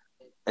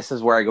 this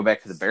is where I go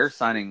back to the Bears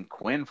signing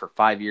Quinn for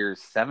 5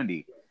 years,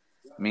 70.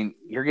 I mean,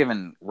 you're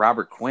giving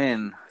Robert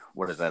Quinn,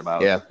 what is that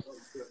about? Yeah.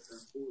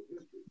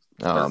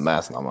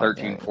 Math's not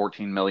 13,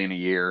 14 million a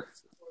year,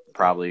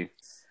 probably.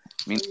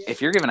 I mean,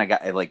 if you're giving a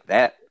guy like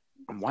that,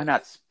 why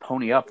not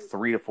pony up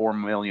 3 to 4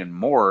 million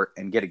more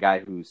and get a guy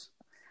who's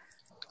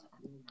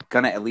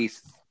gonna at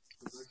least,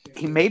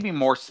 he may be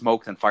more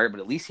smoke than fire, but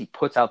at least he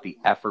puts out the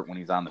effort when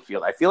he's on the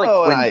field. I feel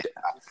like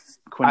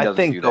Quinn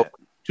doesn't do that.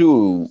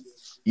 Too,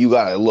 you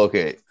got to look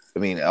at, I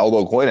mean,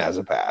 although Quinn has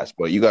a pass,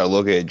 but you got to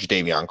look at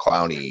Jadeveon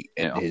Clowney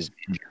and his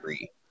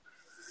injury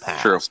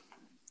past. True.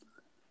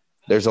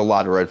 There's a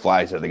lot of red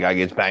flags that the guy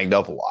gets banged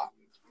up a lot.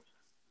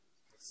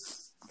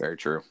 Very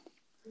true.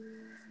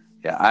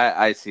 Yeah,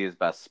 I see his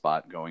best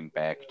spot going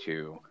back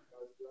to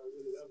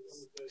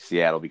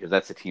Seattle because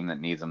that's the team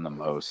that needs him the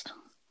most.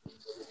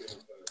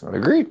 I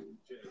agree.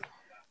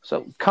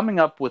 So coming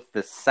up with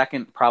the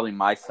second, probably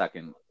my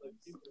second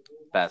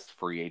best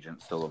free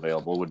agent still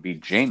available would be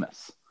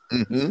Jameis.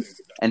 Mm-hmm.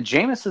 And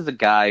Jameis is a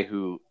guy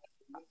who,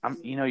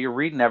 you're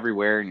reading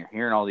everywhere and you're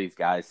hearing all these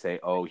guys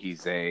say, oh,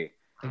 he's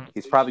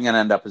probably going to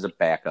end up as a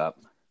backup.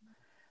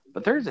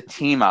 But there's a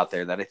team out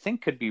there that I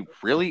think could be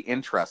really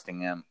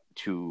interesting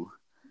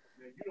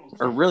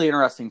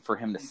for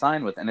him to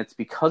sign with. And it's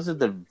because of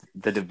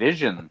the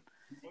division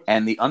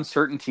and the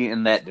uncertainty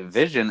in that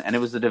division. And it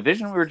was the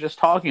division we were just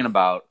talking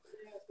about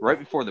right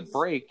before the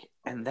break.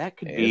 And that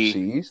could be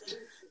East?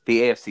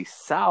 The AFC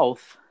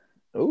South.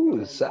 Ooh,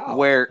 the South.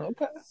 Where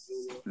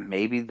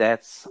maybe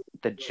that's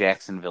the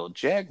Jacksonville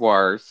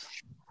Jaguars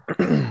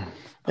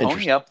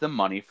pony up the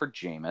money for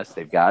Jameis.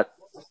 They've got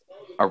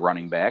a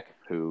running back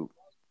who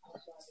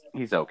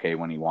he's okay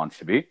when he wants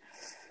to be.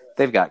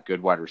 They've got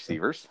good wide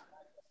receivers.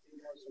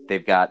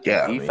 They've got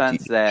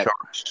defense that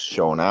Chark's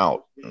showing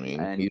out.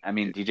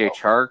 DJ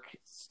Chark,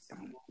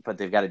 but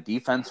they've got a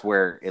defense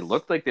where it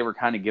looked like they were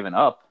kind of giving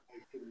up,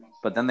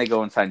 but then they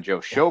go and sign Joe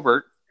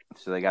Schobert,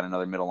 so they got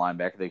another middle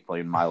linebacker. They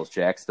play Miles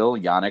Jack still.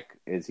 Yannick,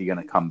 is he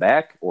going to come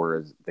back or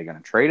is they going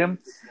to trade him?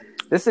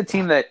 This is a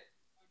team that,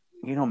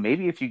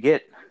 maybe if you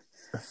get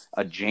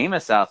a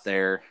Jameis out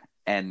there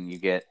and you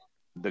get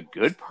the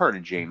good part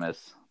of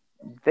Jameis,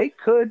 they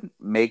could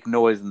make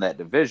noise in that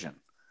division.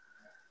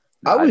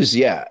 I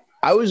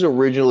was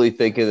originally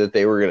thinking that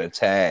they were going to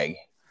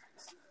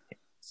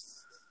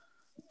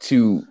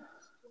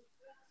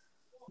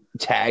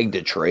tag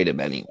to trade him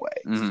anyway.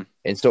 Mm-hmm.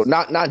 And so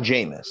not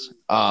Jameis.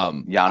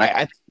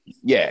 Yannick.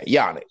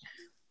 Yannick.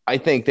 I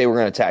think they were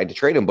going to tag to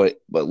trade him,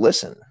 but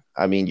listen,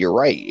 I mean, you're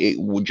right.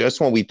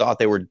 Just when we thought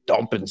they were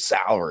dumping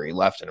salary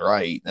left and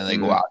right, then they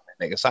go out and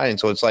make a signing.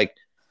 So it's like,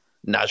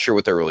 not sure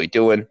what they're really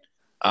doing.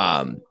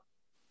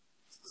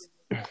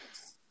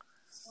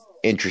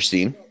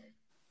 Interesting.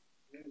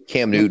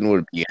 Cam Newton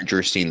would be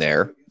interesting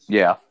there.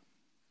 Yeah.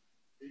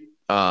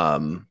 I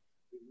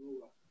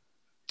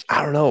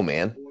don't know,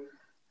 man.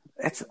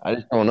 I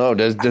just don't know.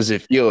 Does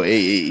it feel?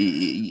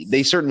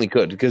 They certainly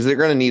could, because they're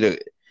going to need a.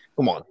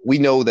 Come on, we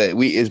know that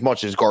as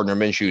much as Gardner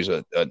Minshew is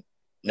a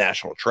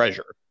national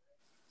treasure,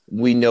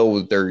 we know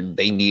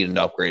they need an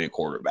upgraded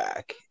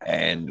quarterback,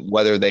 and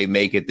whether they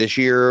make it this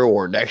year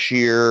or next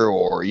year,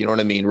 or you know what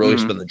I mean, really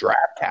spend the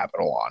draft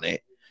capital on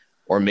it,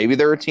 or maybe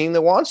they're a team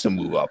that wants to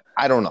move up.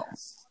 I don't know.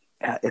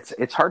 Yeah,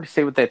 it's hard to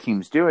say what that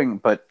team's doing,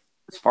 but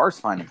as far as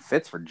finding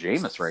fits for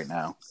Jameis right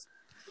now,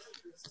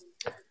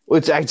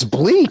 well, it's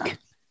bleak.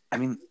 I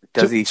mean,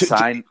 does he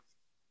sign?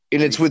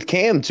 And it's with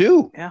Cam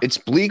too. Yeah. It's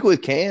bleak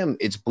with Cam.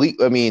 It's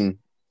bleak. I mean,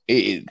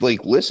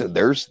 listen,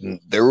 there's some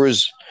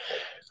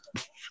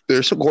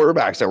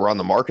quarterbacks that were on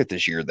the market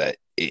this year that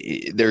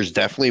there's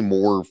definitely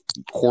more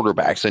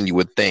quarterbacks than you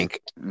would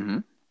think. Mm-hmm.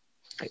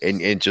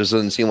 And it just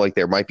doesn't seem like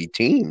there might be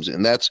teams.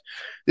 And this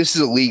is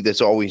a league that's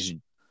always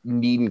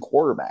needing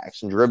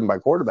quarterbacks and driven by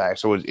quarterbacks.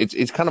 So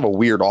it's kind of a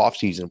weird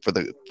offseason for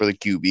the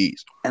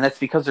QBs. And that's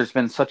because there's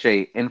been such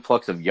a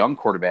influx of young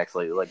quarterbacks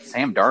lately. Like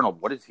Sam Darnold,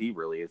 what is he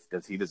really?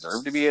 Does he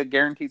deserve to be a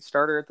guaranteed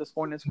starter at this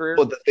point in his career?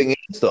 But the thing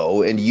is,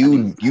 though, and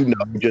you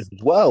know just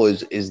as well,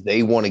 is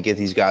they want to get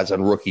these guys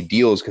on rookie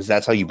deals because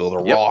that's how you build a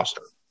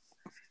roster.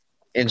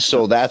 And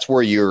so that's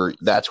where you're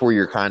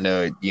kind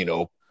of,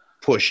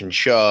 push and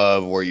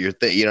shove, where you're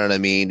you know what I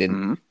mean?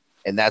 And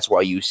and that's why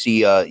you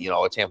see a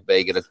Tampa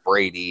Bay get a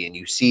Brady, and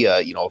you see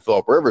a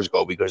Phillip Rivers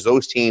go, because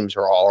those teams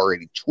are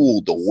already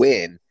tooled to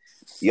win.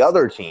 The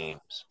other teams,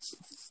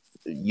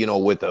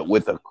 with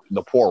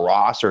the poor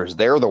rosters,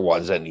 they're the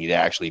ones that need to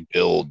actually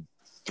build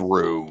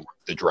through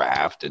the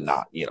draft and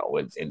not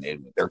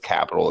in their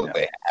capital that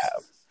they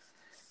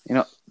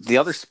have. The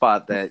other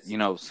spot that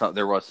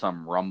there was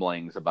some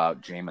rumblings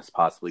about Jameis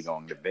possibly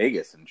going to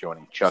Vegas and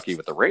joining Chucky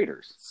with the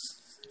Raiders,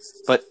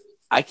 but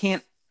I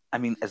can't. I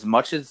mean, as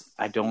much as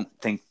I don't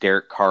think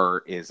Derek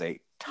Carr is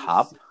a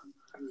top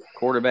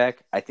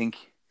quarterback, I think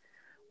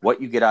what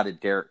you get out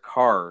of Derek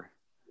Carr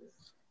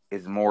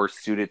is more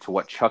suited to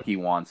what Chucky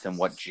wants and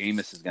what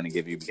Jameis is going to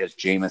give you, because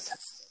Jameis,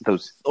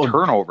 those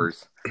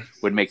turnovers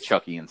would make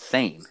Chucky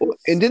insane.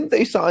 And didn't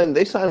they sign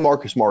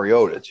Marcus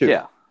Mariota too?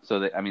 Yeah. So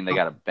they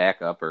got a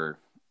backup or.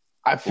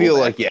 I feel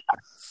like, yeah.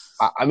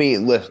 I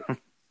mean, listen,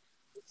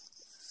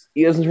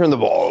 he doesn't turn the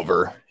ball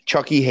over.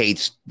 Chucky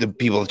hates the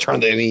people that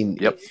turn the. I mean,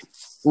 yep.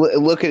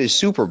 Look at his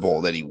Super Bowl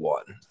that he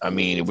won. I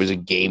mean, it was a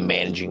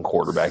game-managing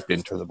quarterback,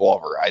 didn't turn the ball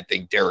over. I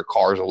think Derek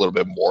Carr is a little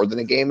bit more than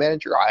a game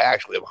manager. I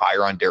actually am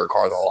higher on Derek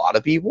Carr than a lot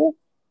of people.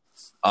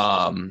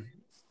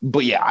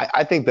 But yeah,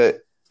 I think that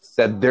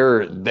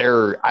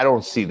they're I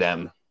don't see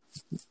them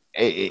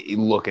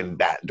looking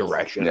that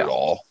direction at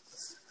all.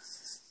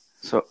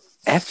 So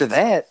after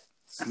that,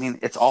 I mean,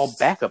 it's all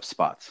backup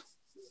spots.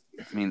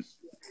 I mean,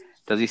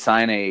 does he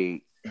sign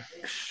a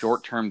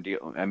short-term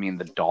deal? I mean,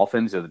 the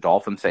Dolphins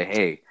say,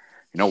 hey,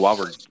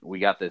 while we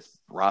got this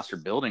roster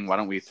building, why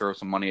don't we throw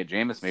some money at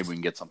Jameis? Maybe we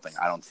can get something.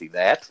 I don't see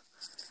that.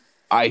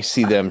 I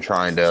see them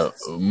trying to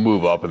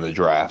move up in the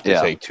draft to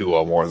take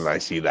Tua more than I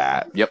see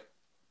that. Yep.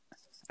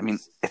 I mean,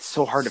 it's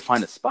so hard to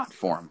find a spot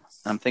for him.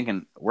 I'm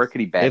thinking, where could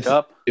he back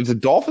up? If the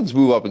Dolphins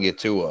move up and get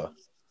Tua,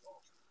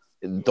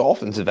 the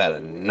Dolphins have had a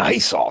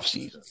nice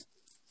offseason.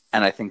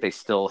 And I think they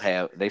still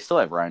have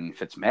Ryan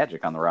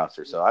Fitzmagic on the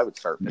roster, so I would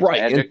start Fitzmagic.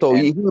 Right, and so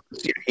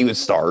he would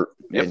start,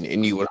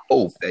 and you would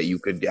hope that you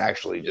could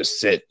actually just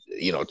sit,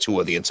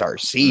 Tua the entire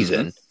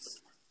season,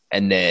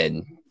 and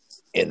then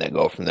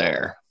go from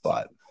there.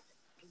 But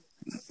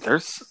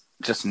there's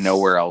just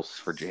nowhere else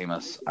for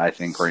Jameis, I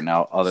think, right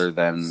now, other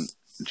than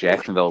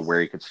Jacksonville,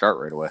 where he could start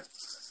right away.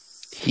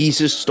 He's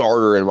a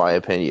starter, in my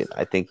opinion.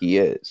 I think he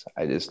is.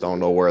 I just don't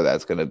know where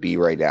that's going to be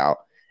right now,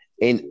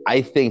 and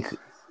I think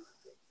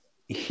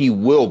he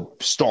will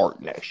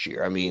start next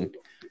year. I mean,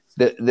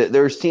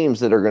 there's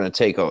teams that are going to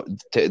take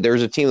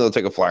there's a team that'll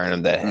take a flyer on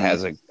him that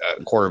has a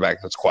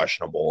quarterback that's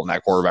questionable, and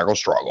that quarterback will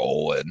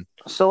struggle.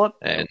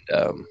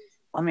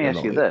 let me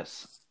ask you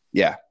this.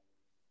 Yeah.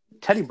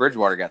 Teddy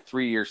Bridgewater got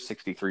 3 years,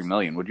 $63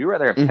 million. Would you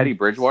rather have Teddy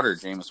Bridgewater or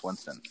Jameis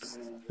Winston?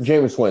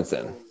 Jameis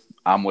Winston.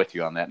 I'm with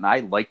you on that. And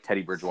I like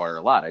Teddy Bridgewater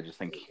a lot. I just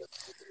think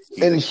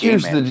he's And a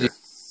game manager.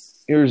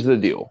 Here's the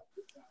deal.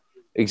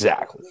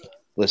 Exactly.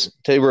 Listen,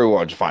 Teddy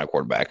Bridgewater's a fine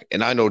quarterback.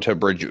 And I know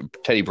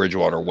Teddy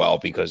Bridgewater well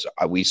because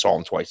we saw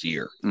him twice a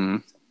year.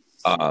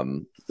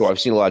 Mm-hmm. So I've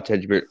seen a lot of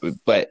Teddy Bridgewater.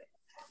 But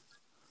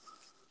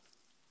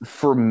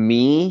for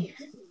me,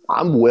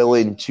 I'm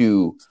willing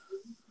to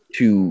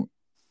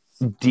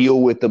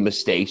deal with the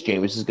mistakes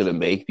Jameis is going to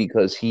make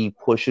because he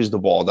pushes the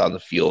ball down the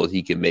field.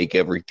 He can make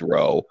every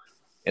throw.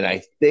 And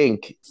I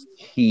think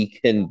he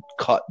can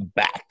cut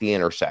back the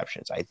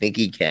interceptions. I think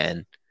he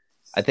can.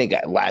 I think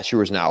last year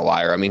was an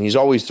outlier. I mean, he's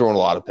always thrown a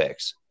lot of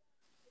picks.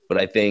 But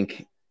I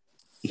think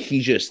he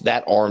just –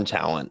 that arm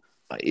talent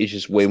is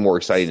just way more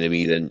exciting to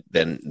me than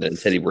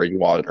Teddy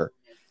Bridgewater.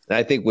 And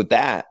I think with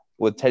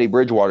Teddy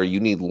Bridgewater, you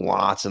need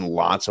lots and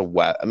lots of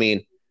I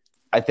mean,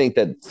 I think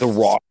that the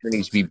roster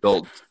needs to be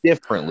built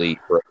differently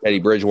for Teddy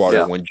Bridgewater.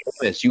 Yeah. When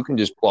Jameis, you can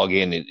just plug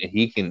in and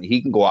he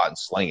can go out and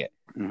sling it.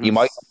 Mm-hmm. He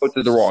might put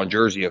to the wrong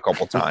jersey a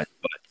couple times,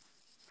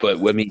 but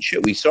I mean,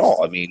 shit, we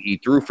saw. I mean, he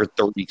threw for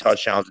 30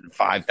 touchdowns and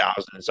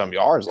 5,000 and some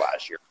yards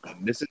last year. I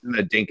mean, this isn't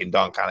a dink and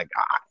dunk kind of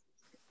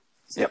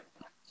guy. Yep.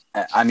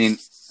 I mean,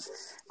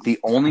 the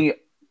only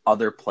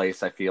other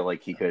place I feel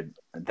like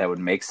that would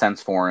make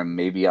sense for him,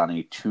 maybe on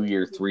a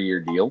 2-year, 3-year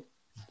deal,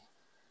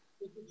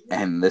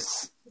 and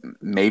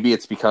maybe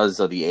it's because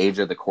of the age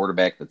of the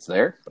quarterback that's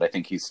there, but I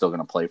think he's still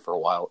going to play for a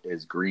while,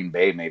 is Green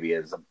Bay, maybe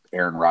as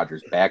Aaron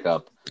Rodgers'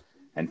 backup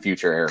and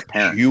future heir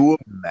apparent. Can you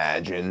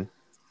imagine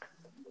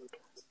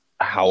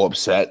how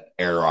upset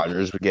Aaron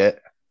Rodgers would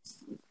get?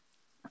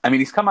 I mean,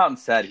 he's come out and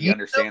said he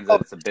understands that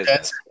it's a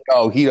business.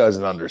 Oh, he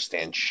doesn't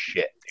understand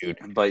shit, dude.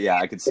 But yeah,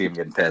 I could see him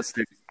getting pissed.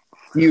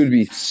 He would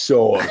be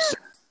so upset.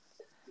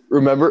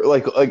 Remember,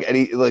 like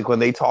when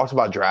they talked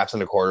about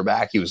drafting a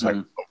quarterback, he was like,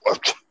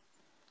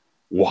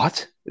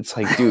 "What?" It's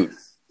like, dude.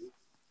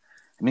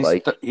 I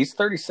mean, he's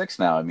 36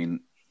 now. I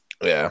mean,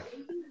 yeah.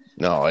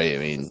 No, I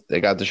mean,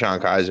 they got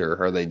Deshaun Kaiser,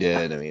 or they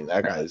did. I mean,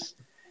 that guy's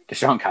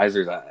Deshaun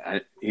Kaiser's.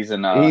 He's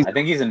in. I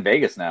think he's in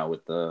Vegas now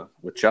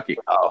with Chucky.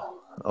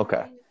 Oh,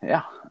 okay.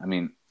 Yeah, I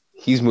mean,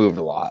 he's moved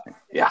a lot.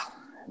 Yeah,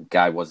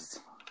 guy was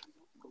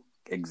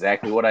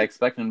exactly what I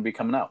expected him to be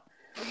coming out.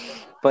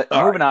 But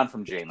moving on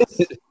from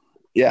Jameis.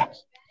 Yeah.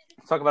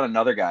 Let's talk about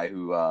another guy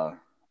who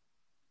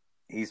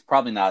he's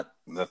probably not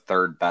the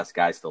third best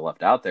guy still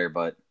left out there,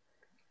 but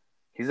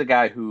he's a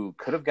guy who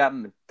could have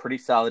gotten a pretty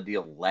solid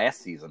deal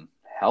last season,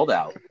 held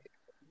out,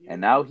 and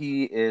now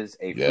he is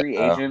a free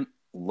agent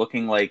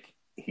looking like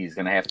he's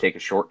going to have to take a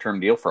short-term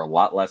deal for a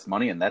lot less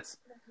money, and that's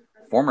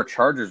former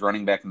Chargers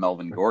running back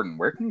Melvin Gordon.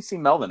 Where can you see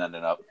Melvin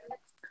ending up?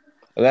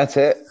 And that's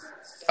it.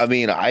 I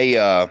mean,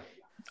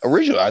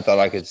 originally I thought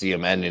I could see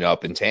him ending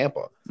up in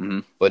Tampa,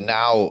 but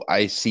now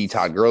I see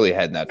Todd Gurley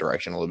heading that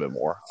direction a little bit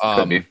more.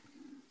 Could be.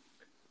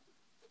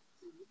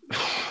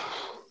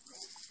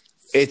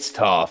 It's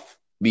tough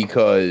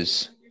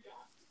because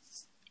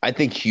I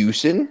think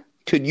Houston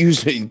could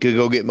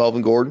go get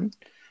Melvin Gordon.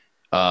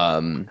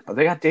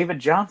 They got David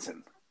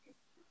Johnson.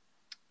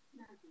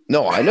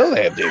 No, I know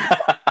they have David.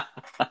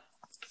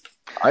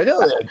 I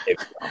know they have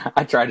David.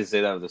 I tried to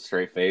say that with a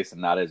straight face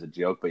and not as a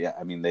joke, but yeah,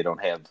 I mean they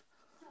don't have.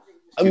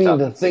 I mean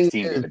the thing is,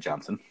 David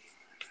Johnson.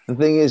 The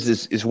thing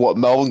is what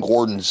Melvin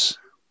Gordon's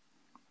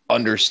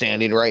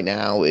understanding right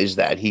now is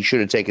that he should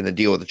have taken the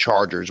deal with the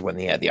Chargers when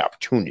he had the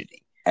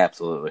opportunity.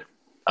 Absolutely.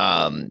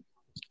 And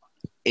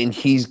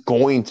he's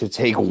going to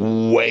take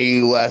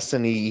way less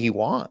than he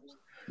wants.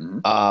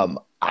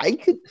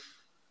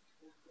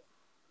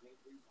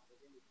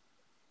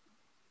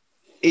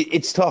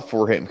 It's tough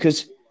for him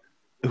because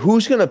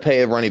who's going to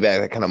pay a running back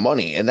that kind of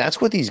money? And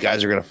that's what these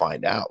guys are going to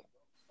find out.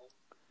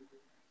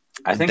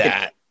 I think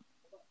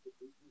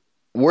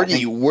where do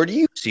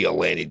you see a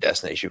landing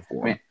destination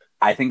for him?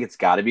 I think it's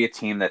got to be a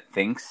team that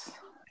thinks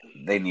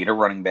they need a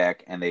running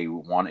back and they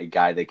want a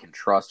guy they can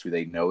trust who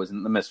they know isn't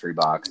in the mystery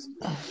box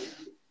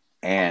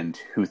and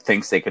who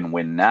thinks they can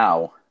win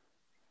now.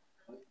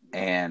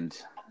 And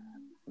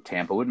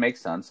Tampa would make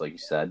sense, like you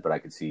said, but I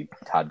could see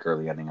Todd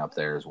Gurley ending up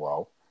there as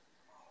well.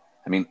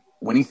 I mean,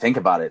 when you think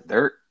about it,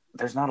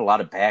 there's not a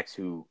lot of backs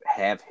who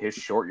have his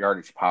short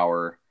yardage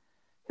power,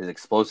 his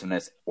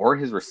explosiveness, or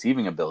his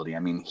receiving ability. I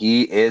mean,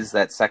 he is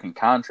that second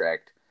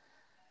contract.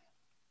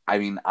 I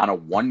mean, on a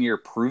 1-year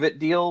prove-it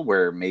deal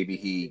where maybe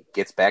he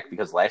gets back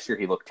because last year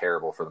he looked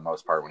terrible for the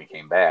most part when he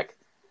came back.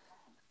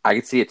 I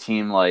could see a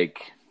team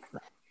like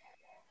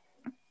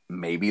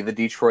maybe the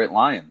Detroit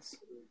Lions,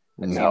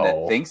 a team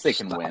that thinks they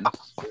can win.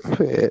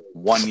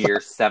 1 year,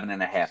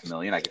 $7.5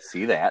 million. I could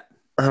see that.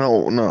 I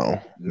don't know.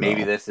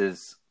 Maybe this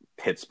is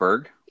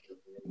Pittsburgh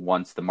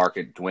once the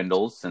market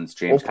dwindles since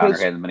James Conner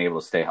hasn't been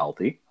able to stay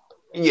healthy.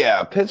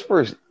 Yeah,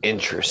 Pittsburgh's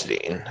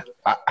interesting.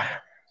 I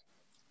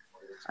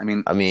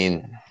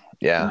mean,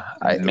 yeah.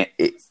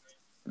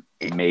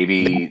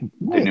 Maybe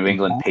the New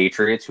England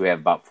Patriots, who have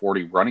about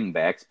 40 running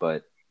backs,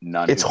 but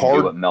none can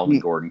do what Melvin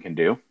Gordon can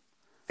do.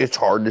 it's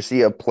hard to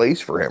see a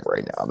place for him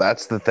right now.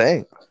 That's the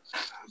thing.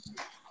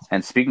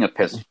 And speaking of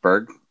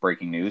Pittsburgh,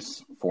 breaking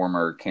news: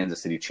 former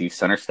Kansas City Chiefs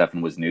center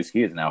Stefan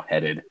Wisniewski is now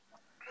headed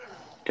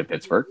to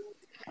Pittsburgh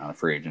on a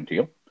free agent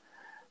deal.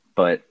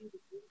 But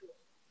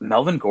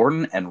Melvin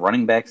Gordon and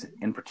running backs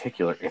in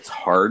particular, it's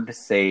hard to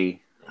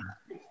say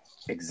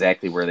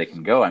exactly where they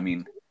can go. I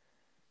mean,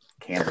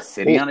 Kansas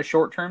City on a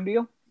short-term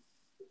deal?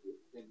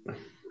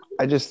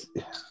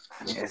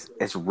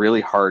 It's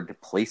really hard to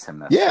place him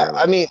necessarily.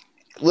 Yeah, I mean,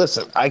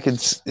 listen,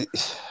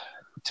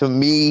 to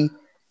me,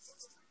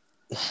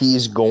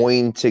 he's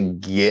going to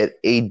get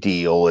a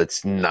deal.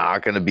 It's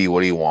not going to be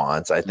what he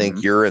wants. I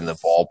think you're in the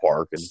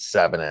ballpark at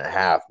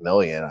 $7.5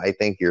 million. I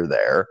think you're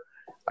there.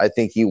 I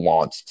think he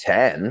wants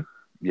 10.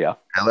 Yeah.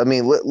 I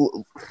mean,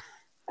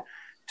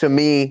 to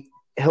me,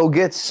 he'll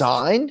get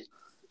signed,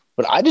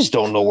 but I just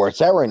don't know where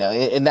it's at right now.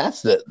 And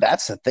that's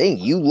the thing.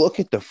 You look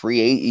at the free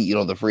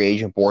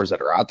agent boards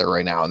that are out there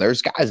right now, and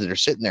there's guys that are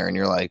sitting there, and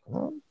you're like,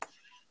 I'm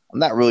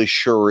not really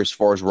sure as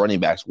far as running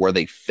backs where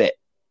they fit.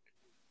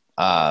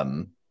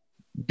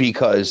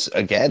 Because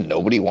again,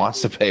 nobody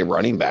wants to pay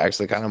running backs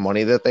the kind of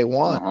money that they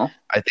want. Uh-huh.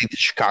 I think the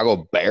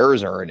Chicago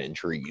Bears are an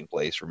intriguing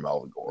place for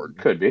Melvin Gordon.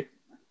 Could be.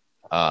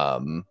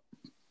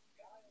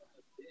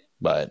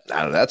 But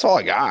I don't know. That's all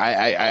I got.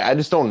 I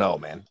just don't know,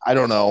 man. I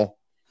don't know.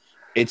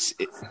 It's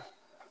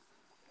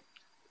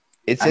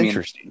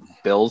interesting.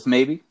 Bills,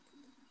 maybe.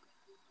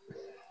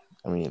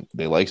 I mean,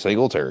 they like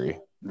Singletary.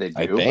 They do.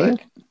 I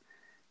think.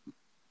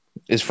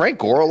 Is Frank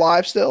Gore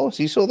alive still? Is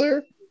he still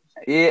there?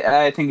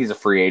 Yeah, I think he's a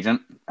free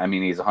agent. I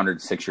mean, he's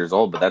 106 years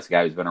old, but that's a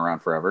guy who's been around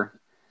forever.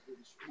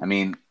 I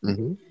mean,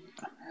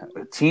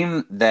 a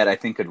team that I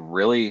think could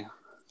really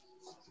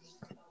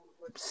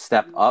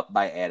step up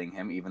by adding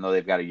him, even though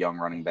they've got a young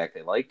running back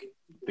they like,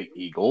 the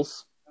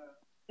Eagles.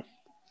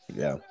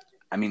 Yeah.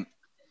 I mean,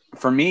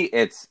 for me,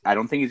 I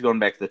don't think he's going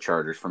back to the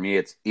Chargers. For me,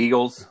 it's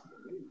Eagles,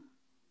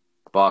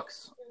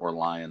 Bucks, or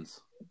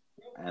Lions.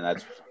 And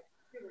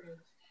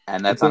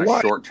that's on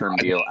a short-term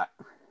deal.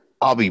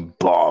 I'll be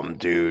bummed,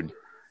 dude.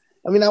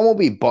 I mean, I won't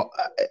be bummed.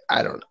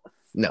 I don't know.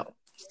 No.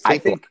 I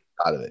think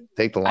out of it.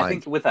 Take the Lions. I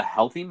think with a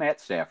healthy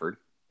Matt Stafford,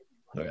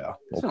 yeah,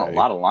 there's been a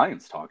lot of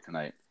Lions talk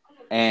tonight.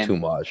 And too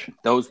much.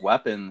 Those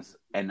weapons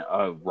and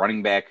a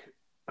running back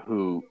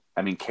who,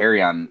 I mean,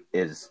 Carrion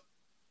is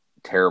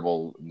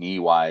terrible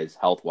knee-wise,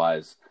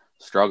 health-wise,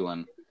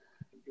 struggling.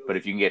 But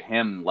if you can get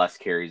him less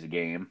carries a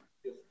game,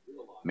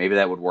 maybe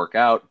that would work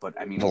out. But,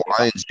 I mean, the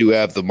Lions do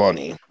have the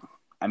money.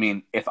 I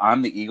mean, if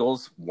I'm the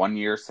Eagles, 1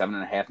 year,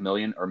 $7.5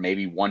 million, or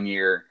maybe 1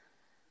 year,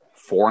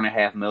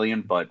 $4.5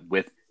 million, but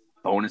with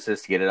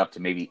bonuses to get it up to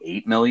maybe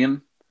 $8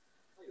 million,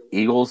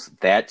 Eagles,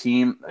 a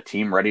team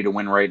ready to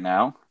win right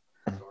now,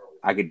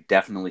 I could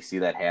definitely see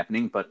that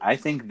happening. But I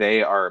think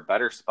they are a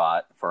better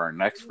spot for our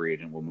next free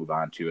agent we'll move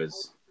on to,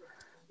 as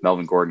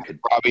Melvin Gordon could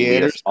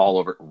lead us all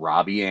over.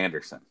 Robbie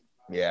Anderson.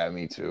 Yeah,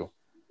 me too.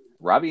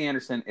 Robbie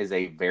Anderson is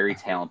a very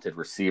talented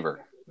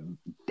receiver,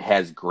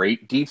 has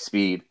great deep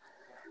speed,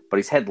 but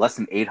he's had less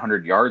than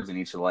 800 yards in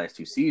each of the last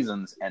two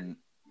seasons, and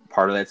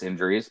part of that's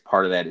injuries.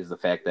 Part of that is the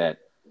fact that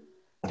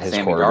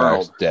Sammy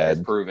Darnold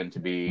has proven to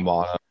be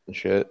mono and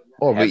shit.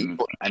 Oh,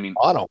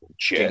 mono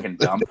shit. Can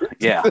dump.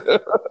 Yeah.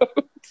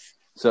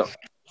 So,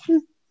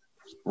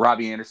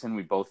 Robbie Anderson,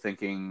 we both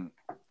thinking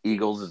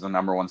Eagles is the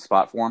number one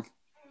spot for him?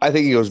 I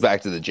think he goes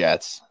back to the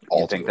Jets.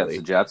 You think that's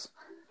the Jets?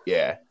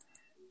 Yeah.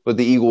 But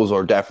the Eagles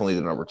are definitely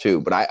the number two.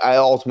 But I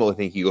ultimately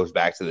think he goes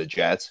back to the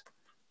Jets.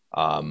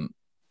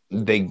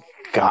 They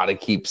got to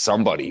keep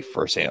somebody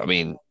for Sam. I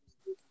mean,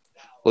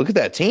 look at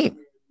that team.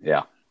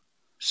 Yeah.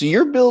 So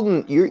you're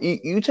building.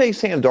 You take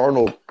Sam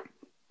Darnold.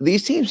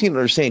 These teams need to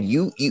understand.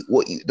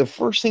 The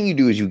first thing you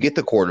do is you get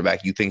the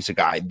quarterback you think's a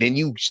guy. Then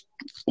you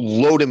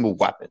load him with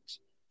weapons.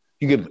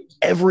 You give him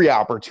every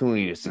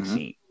opportunity to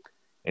succeed.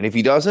 And if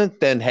he doesn't,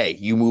 then hey,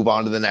 you move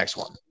on to the next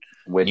one.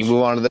 You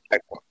move on to the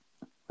next one.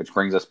 Which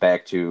brings us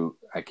back to,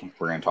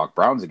 we're going to talk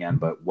Browns again,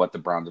 but what the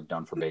Browns have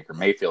done for Baker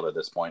Mayfield at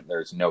this point,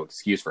 there's no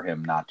excuse for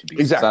him not to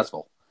be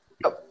successful.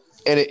 Yep.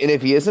 And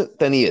if he isn't,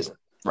 then he isn't,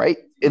 right?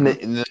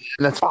 And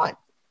that's fine.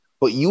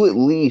 But you at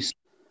least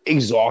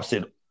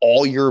exhausted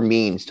all your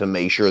means to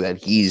make sure that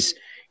he's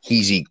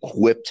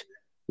equipped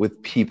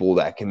with people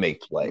that can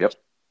make plays. Yep.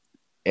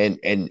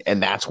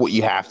 And that's what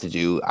you have to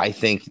do. I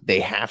think they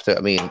have to.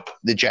 I mean,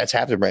 the Jets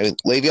have to. Right?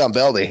 Le'Veon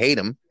Bell, they hate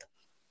him.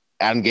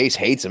 Adam Gase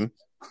hates him.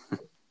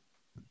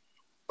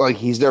 Like,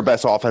 he's their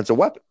best offensive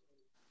weapon,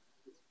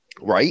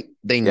 right?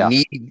 They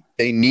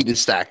need to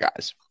stack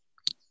guys,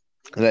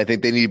 and I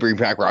think they need to bring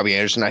back Robbie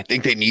Anderson. I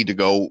think they need to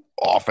go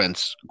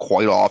offense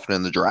quite often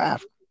in the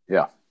draft.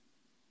 Yeah,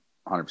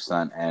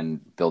 100%, and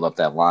build up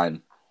that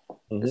line,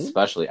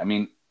 especially. I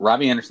mean,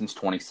 Robbie Anderson's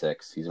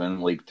 26. He's been in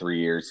the league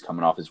 3 years,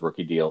 coming off his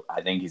rookie deal.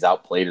 I think he's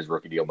outplayed his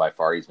rookie deal by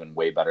far. He's been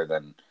way better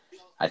than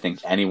I think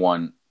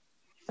anyone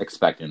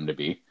expected him to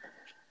be.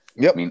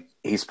 Yep. I mean,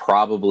 he's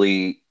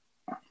probably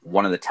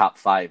one of the top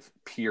 5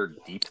 pure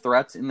deep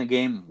threats in the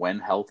game when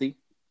healthy.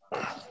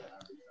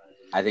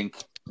 I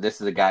think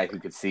this is a guy who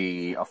could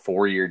see a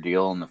 4-year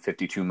deal in the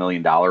 $52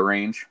 million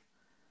range.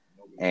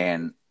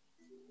 And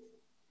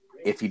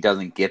if he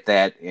doesn't get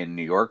that in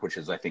New York, which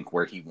is, I think,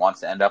 where he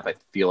wants to end up, I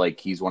feel like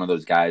he's one of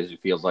those guys who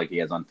feels like he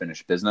has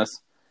unfinished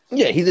business.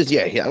 Yeah, he does.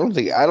 Yeah, I don't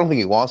think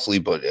he wants to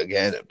leave, but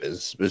again,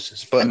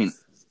 business. But I mean,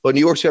 but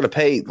New York's got to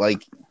pay.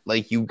 Like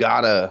you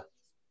gotta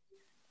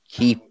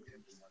keep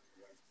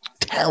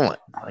talent.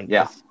 Like,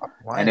 yeah.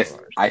 And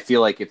I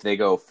feel like if they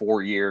go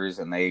 4 years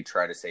and they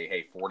try to say,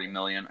 hey, $40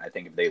 million, I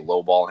think if they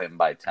lowball him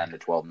by 10 to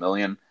 12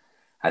 million,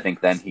 I think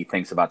then he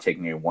thinks about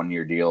taking a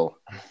 1-year deal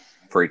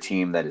for a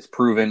team that is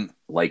proven,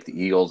 like the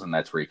Eagles, and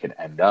that's where he could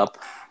end up.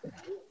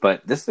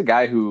 But this is a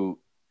guy who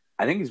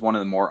I think he's one of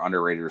the more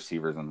underrated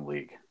receivers in the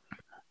league.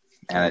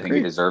 And I think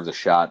he deserves a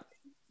shot.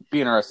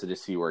 Be interested to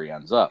see where he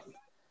ends up.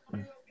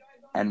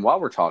 And while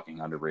we're talking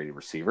underrated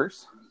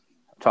receivers,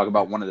 talk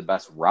about one of the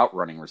best route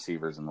running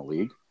receivers in the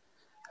league,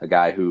 a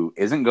guy who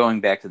isn't going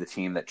back to the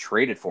team that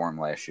traded for him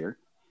last year,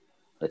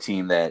 a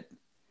team that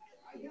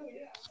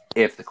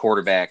if the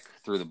quarterback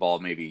threw the ball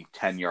maybe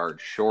 10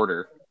 yards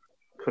shorter,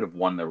 could have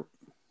won the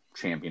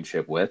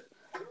championship with.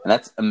 And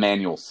that's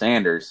Emmanuel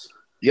Sanders.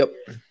 Yep.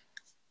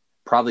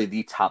 Probably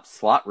the top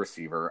slot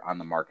receiver on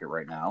the market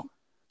right now.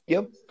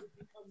 Yep.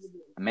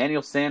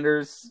 Emmanuel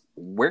Sanders,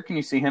 where can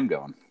you see him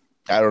going?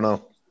 I don't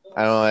know.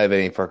 I don't have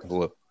any fucking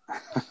clue.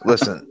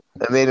 Listen,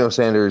 Emmanuel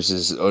Sanders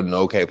is an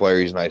okay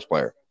player. He's a nice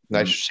player.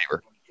 Nice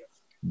receiver.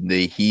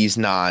 He's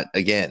not,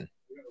 again.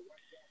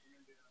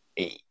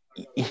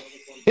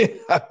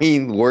 I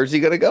mean, where's he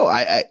going to go?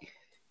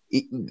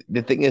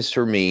 The thing is,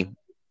 for me,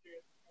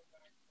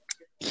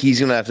 he's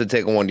going to have to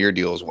take a 1-year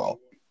deal as well.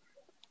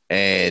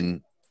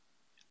 And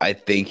I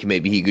think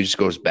maybe he just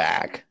goes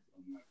back.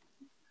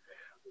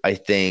 I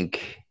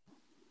think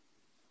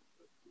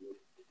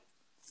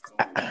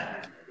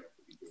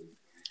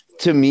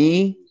to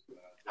me,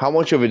 how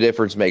much of a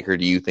difference maker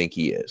do you think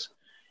he is?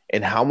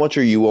 And how much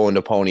are you willing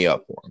to pony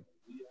up for him?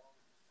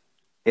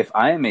 If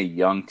I am a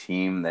young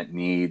team that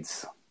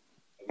needs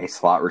a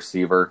slot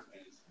receiver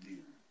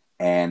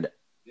and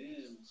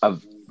a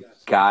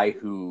guy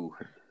who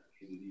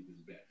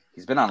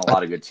he's been on a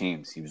lot of good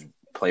teams. He's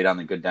played on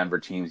the good Denver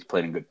teams. He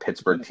played in good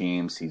Pittsburgh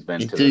teams. He's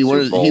been to the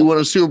Super Bowl. He won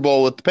a Super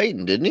Bowl with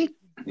Peyton, didn't he?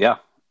 Yeah.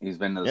 He's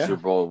been to the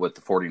Super Bowl with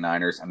the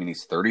 49ers. I mean,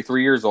 he's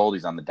 33 years old.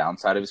 He's on the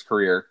downside of his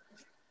career.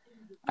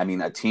 I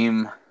mean, a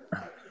team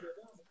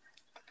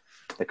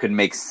that could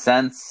make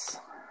sense,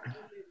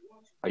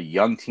 a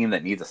young team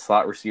that needs a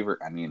slot receiver.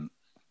 I mean,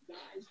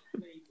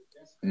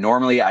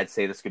 normally I'd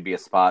say this could be a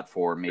spot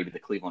for maybe the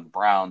Cleveland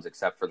Browns,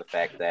 except for the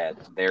fact that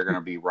they're going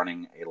to be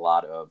running a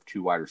lot of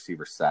 2 wide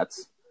receiver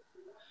sets.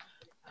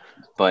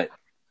 But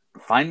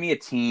find me a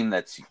team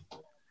that's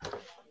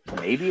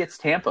maybe it's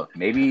Tampa.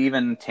 Maybe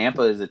even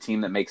Tampa is a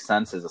team that makes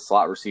sense as a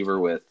slot receiver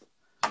with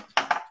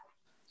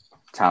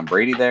Tom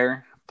Brady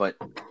there. But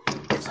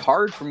it's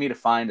hard for me to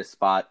find a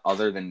spot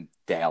other than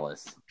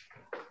Dallas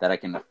that I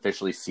can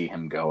officially see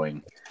him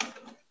going.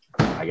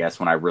 I guess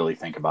when I really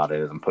think about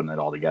it as I'm putting it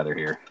all together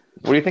here.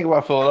 What do you think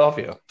about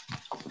Philadelphia?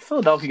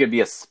 Philadelphia could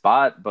be a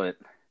spot, but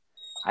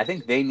I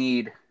think they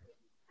need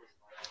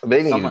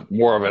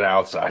more of an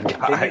outside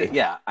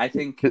guy. I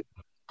think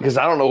because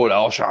I don't know what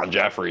Alshon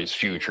Jeffrey's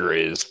future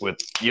is with,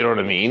 you know what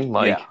I mean?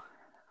 Like,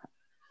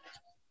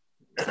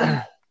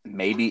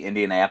 maybe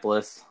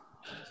Indianapolis,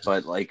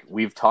 but like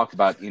we've talked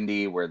about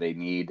Indy where they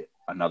need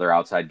another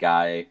outside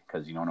guy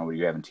because you don't know what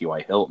you have in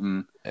T.Y.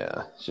 Hilton.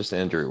 Yeah, it's just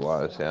injury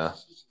wise. Yeah,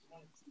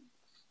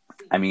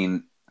 I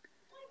mean,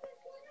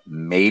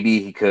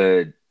 maybe he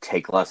could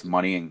take less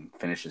money and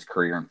finish his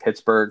career in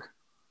Pittsburgh,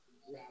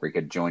 where he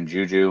could join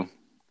Juju.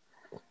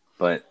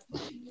 But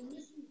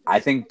I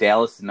think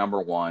Dallas is number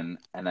one,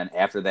 and then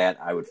after that,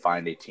 I would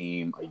find a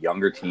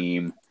younger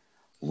team,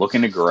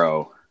 looking to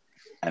grow,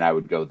 and I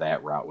would go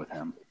that route with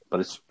him.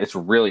 But it's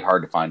really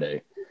hard to find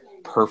a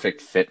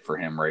perfect fit for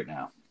him right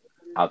now,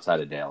 outside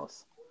of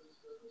Dallas.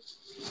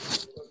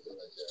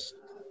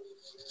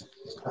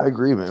 I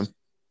agree, man.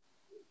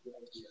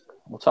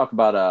 We'll talk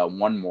about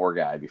one more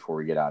guy before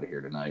we get out of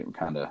here tonight.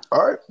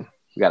 All right.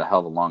 We got a hell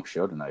of a long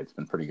show tonight. It's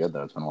been pretty good,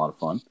 though. It's been a lot of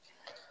fun.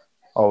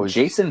 Always.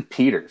 Jason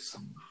Peters.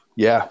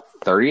 Yeah.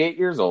 38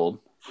 years old.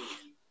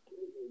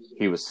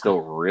 He was still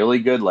really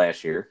good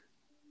last year.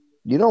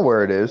 You know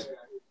where it is.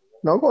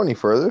 Don't go any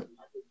further.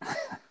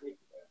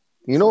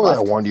 You know where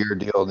that 1-year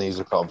deal needs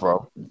to come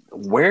from.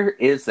 Where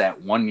is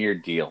that 1-year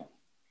deal?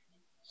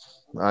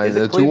 Is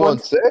it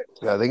 216?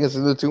 I think it's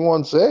in the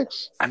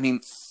 216. I mean,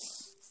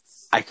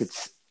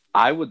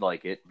 I would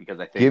like it because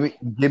I think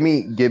give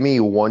me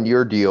a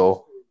 1-year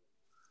deal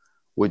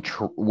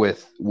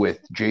with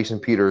Jason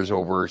Peters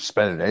over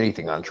spending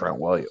anything on Trent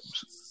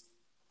Williams.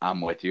 I'm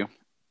with you,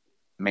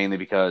 mainly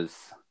because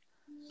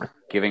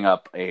giving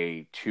up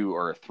a 2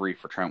 or a 3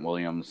 for Trent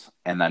Williams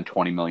and then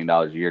 $20 million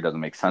a year doesn't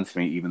make sense to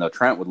me, even though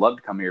Trent would love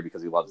to come here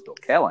because he loves Bill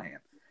Callahan.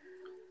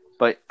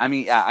 But, I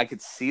mean, I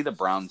could see the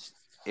Browns.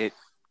 It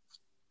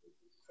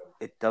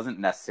doesn't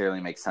necessarily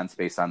make sense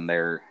based on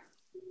their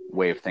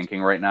way of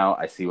thinking right now.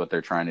 I see what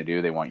they're trying to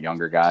do. They want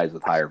younger guys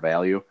with higher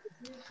value.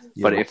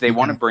 Yeah, but if they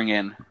want to bring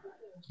in...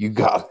 You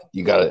got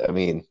it. I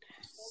mean,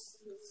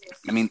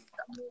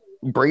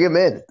 bring him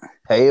in,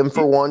 pay him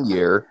for 1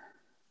 year,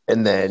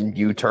 and then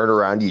you turn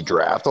around, you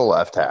draft a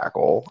left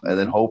tackle, and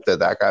then hope that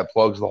guy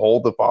plugs the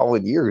hole the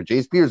following year.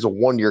 Jason Peters is a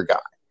 1 year guy,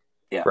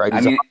 Yeah, right?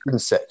 He's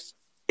 106.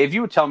 If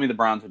you would tell me the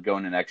Browns would go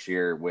into next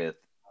year with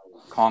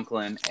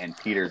Conklin and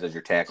Peters as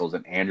your tackles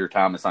and Andrew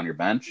Thomas on your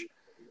bench,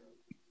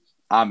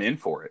 I'm in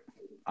for it.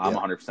 I'm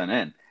 100%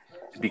 in.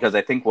 Because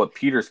I think what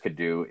Peters could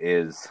do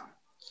is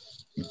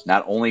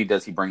not only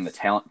does he bring the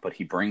talent, but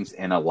he brings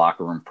in a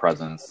locker room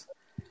presence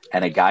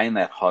and a guy in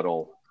that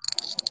huddle.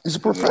 He's a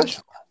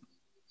professional.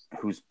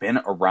 Who's been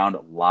around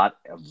a lot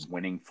of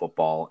winning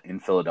football in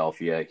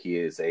Philadelphia. He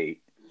is a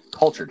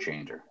culture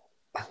changer.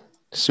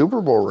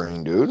 Super Bowl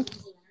ring, dude.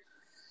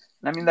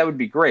 I mean, that would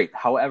be great.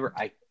 However,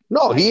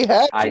 he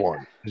has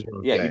one.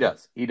 Yeah, he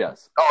does. He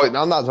does. Oh,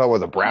 I'm not talking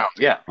about the Browns.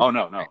 Yeah. Oh,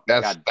 no.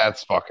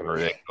 That's fucking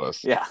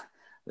ridiculous. Yeah.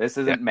 This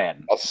isn't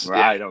Madden.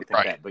 I don't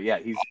think that. But yeah,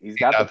 he's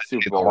got the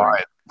Super Bowl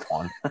ring.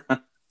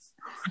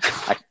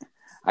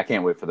 I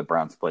can't wait for the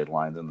Browns to play the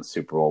Lions in the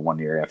Super Bowl 1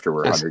 year after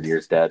we're 100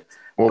 years dead.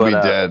 We'll be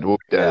dead. We'll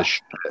be dead.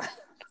 Yeah.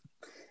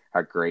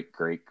 Our great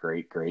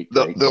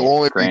the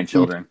only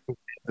grandchildren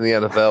in the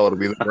NFL. It'll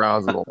be the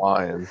Browns and the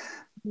Lions.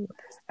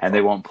 And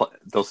they won't play.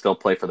 They'll still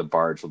play for the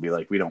Barge. They'll be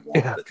like, we don't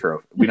want the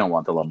trophy. We don't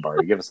want the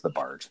Lombardi. Give us the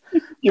Barge.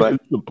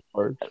 But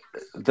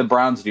the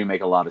Browns do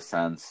make a lot of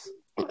sense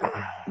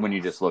when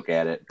you just look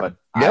at it. But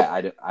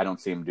I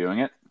don't see them doing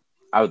it.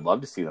 I would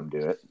love to see them do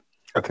it.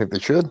 I think they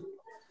should.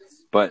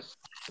 But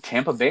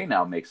Tampa Bay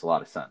now makes a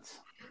lot of sense.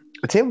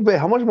 Tampa Bay,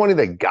 how much money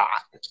they got?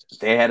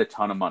 They had a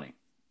ton of money.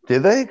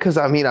 Did they? Because,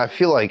 I mean, I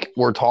feel like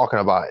we're talking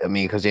about –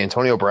 because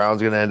Antonio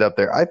Brown's going to end up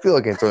there. I feel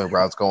like Antonio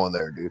Brown's going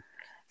there, dude.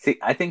 See,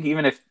 I think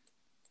even if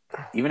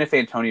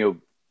Antonio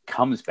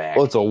comes back –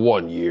 well, it's a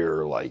 1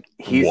 year,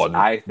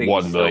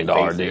 $1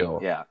 million deal.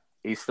 Yeah.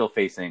 He's still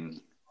facing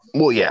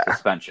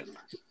suspension.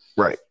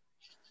 Right.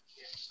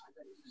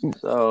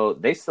 So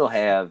they still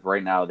have,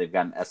 right now, they've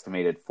got an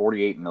estimated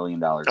 $48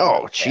 million.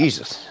 Oh,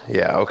 Jesus.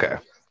 Yeah, okay.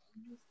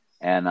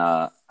 And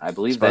I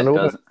believe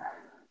that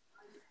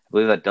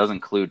does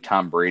include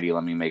Tom Brady.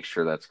 Let me make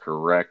sure that's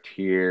correct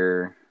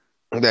here.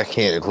 That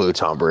can't include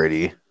Tom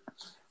Brady.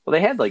 Well,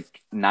 they had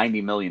like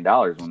 $90 million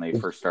when they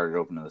first started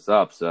opening this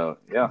up. So,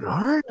 yeah.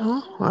 All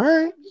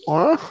right.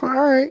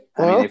 I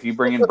mean, if you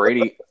bring in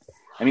Brady,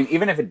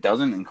 even if it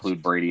doesn't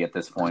include Brady at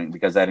this point,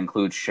 because that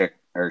includes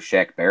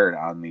Shaq Barrett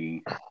on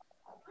the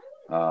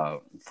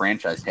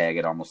franchise tag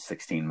at almost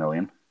 $16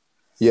 million.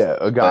 Yeah,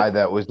 a guy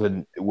that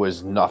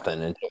was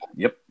nothing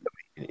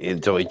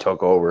until he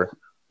took over.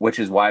 Which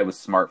is why it was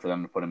smart for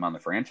them to put him on the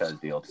franchise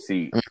deal to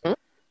see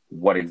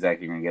what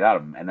exactly you're going to get out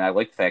of him. And I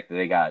like the fact that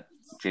they got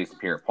Jason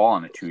Pierre-Paul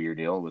on a 2-year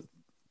deal with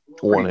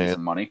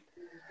some money.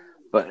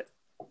 But,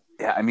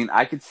 yeah,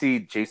 I could see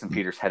Jason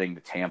Peters heading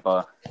to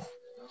Tampa.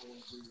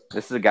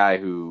 This is a guy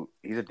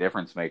he's a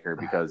difference maker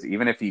because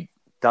even if he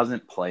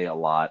doesn't play a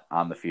lot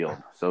on the field,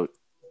 so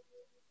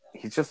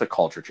he's just a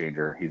culture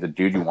changer. He's a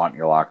dude you want in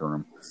your locker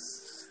room.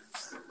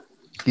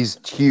 He's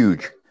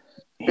huge.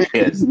 He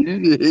is.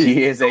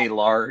 He is a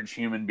large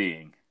human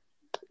being.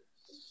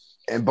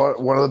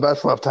 But one of the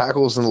best left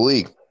tackles in the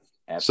league.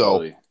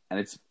 Absolutely.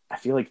 And I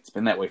feel like it's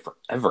been that way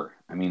forever.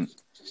 And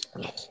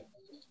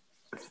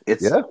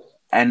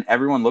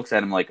everyone looks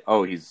at him like,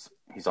 oh, he's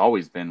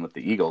always been with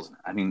the Eagles.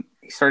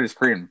 He started his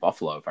career in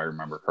Buffalo, if I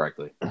remember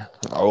correctly.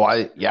 Oh,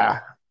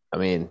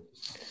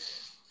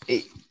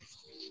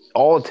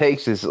 all it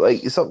takes is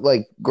something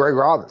like Greg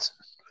Robinson.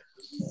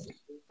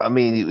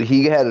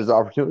 He had his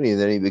opportunity, and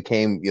then he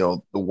became,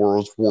 the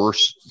world's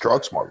worst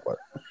drug smuggler.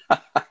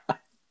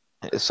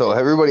 So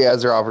everybody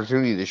has their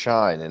opportunity to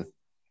shine, and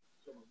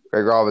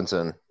Greg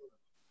Robinson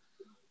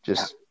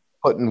just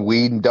putting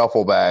weed in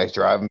duffel bags,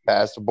 driving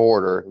past the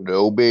border.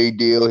 No big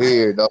deal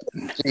here.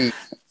 Nothing cheap.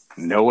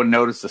 No one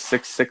noticed a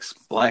 6'6"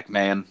 black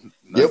man.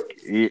 Yep.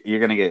 You're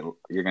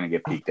gonna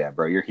get peeked at,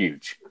 bro. You're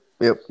huge.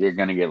 Yep. You're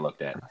gonna get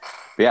looked at.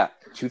 But yeah,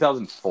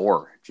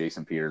 2004,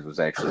 Jason Peters was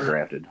actually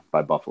drafted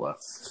by Buffalo.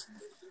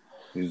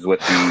 He was with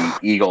the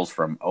Eagles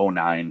from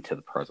 2009 to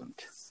the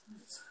present.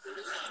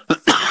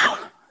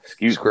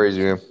 Excuse me.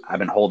 Crazy, man. I've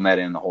been holding that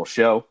in the whole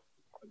show.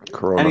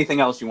 Corona. Anything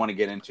else you want to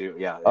get into?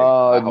 Yeah.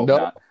 I hope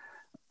not.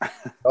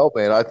 Oh,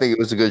 man, I think it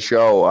was a good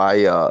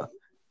show.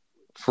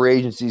 Free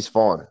agency's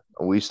fun.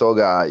 We still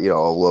got,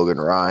 Logan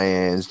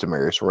Ryans,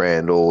 Damaris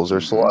Randalls.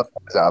 There's a lot of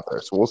guys out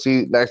there. So we'll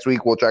see next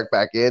week. We'll check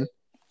back in,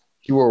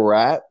 see where we're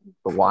at.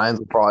 The Lions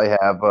will probably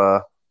have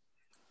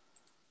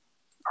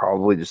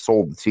probably just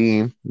sold the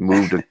team,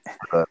 moved at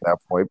that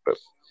point. But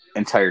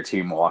entire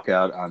team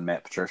walkout on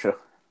Matt Patricia.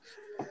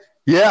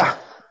 Yeah.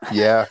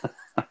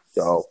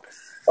 So,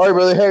 all right,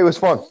 brother. Hey, it was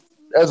fun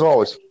as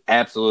always.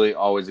 Absolutely,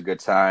 always a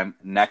good time.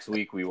 Next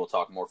week we will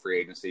talk more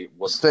free agency.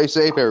 We'll stay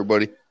safe,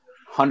 everybody.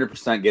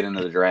 100% get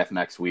into the draft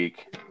next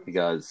week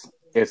because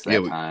it's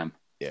that time.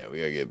 Yeah,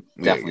 we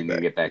gotta need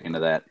to get back into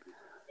that.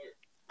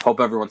 Hope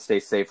everyone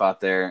stays safe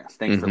out there.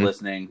 Thanks for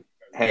listening.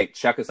 Hey,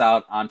 check us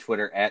out on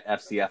Twitter at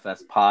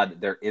FCFS Pod.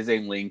 There is a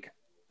link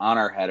on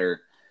our header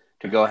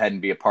to go ahead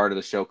and be a part of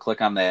the show. Click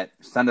on that.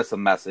 Send us a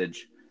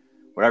message.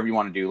 whatever you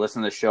want to do.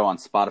 Listen to the show on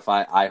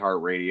Spotify,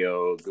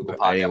 iHeartRadio, Google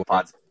Podcast,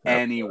 Pods,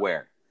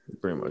 anywhere.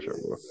 Pretty much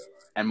everywhere.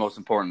 And most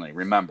importantly,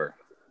 remember,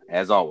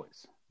 as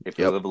always, if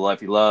you live the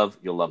life you love,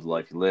 you'll love the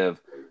life you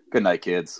live. Good night, kids.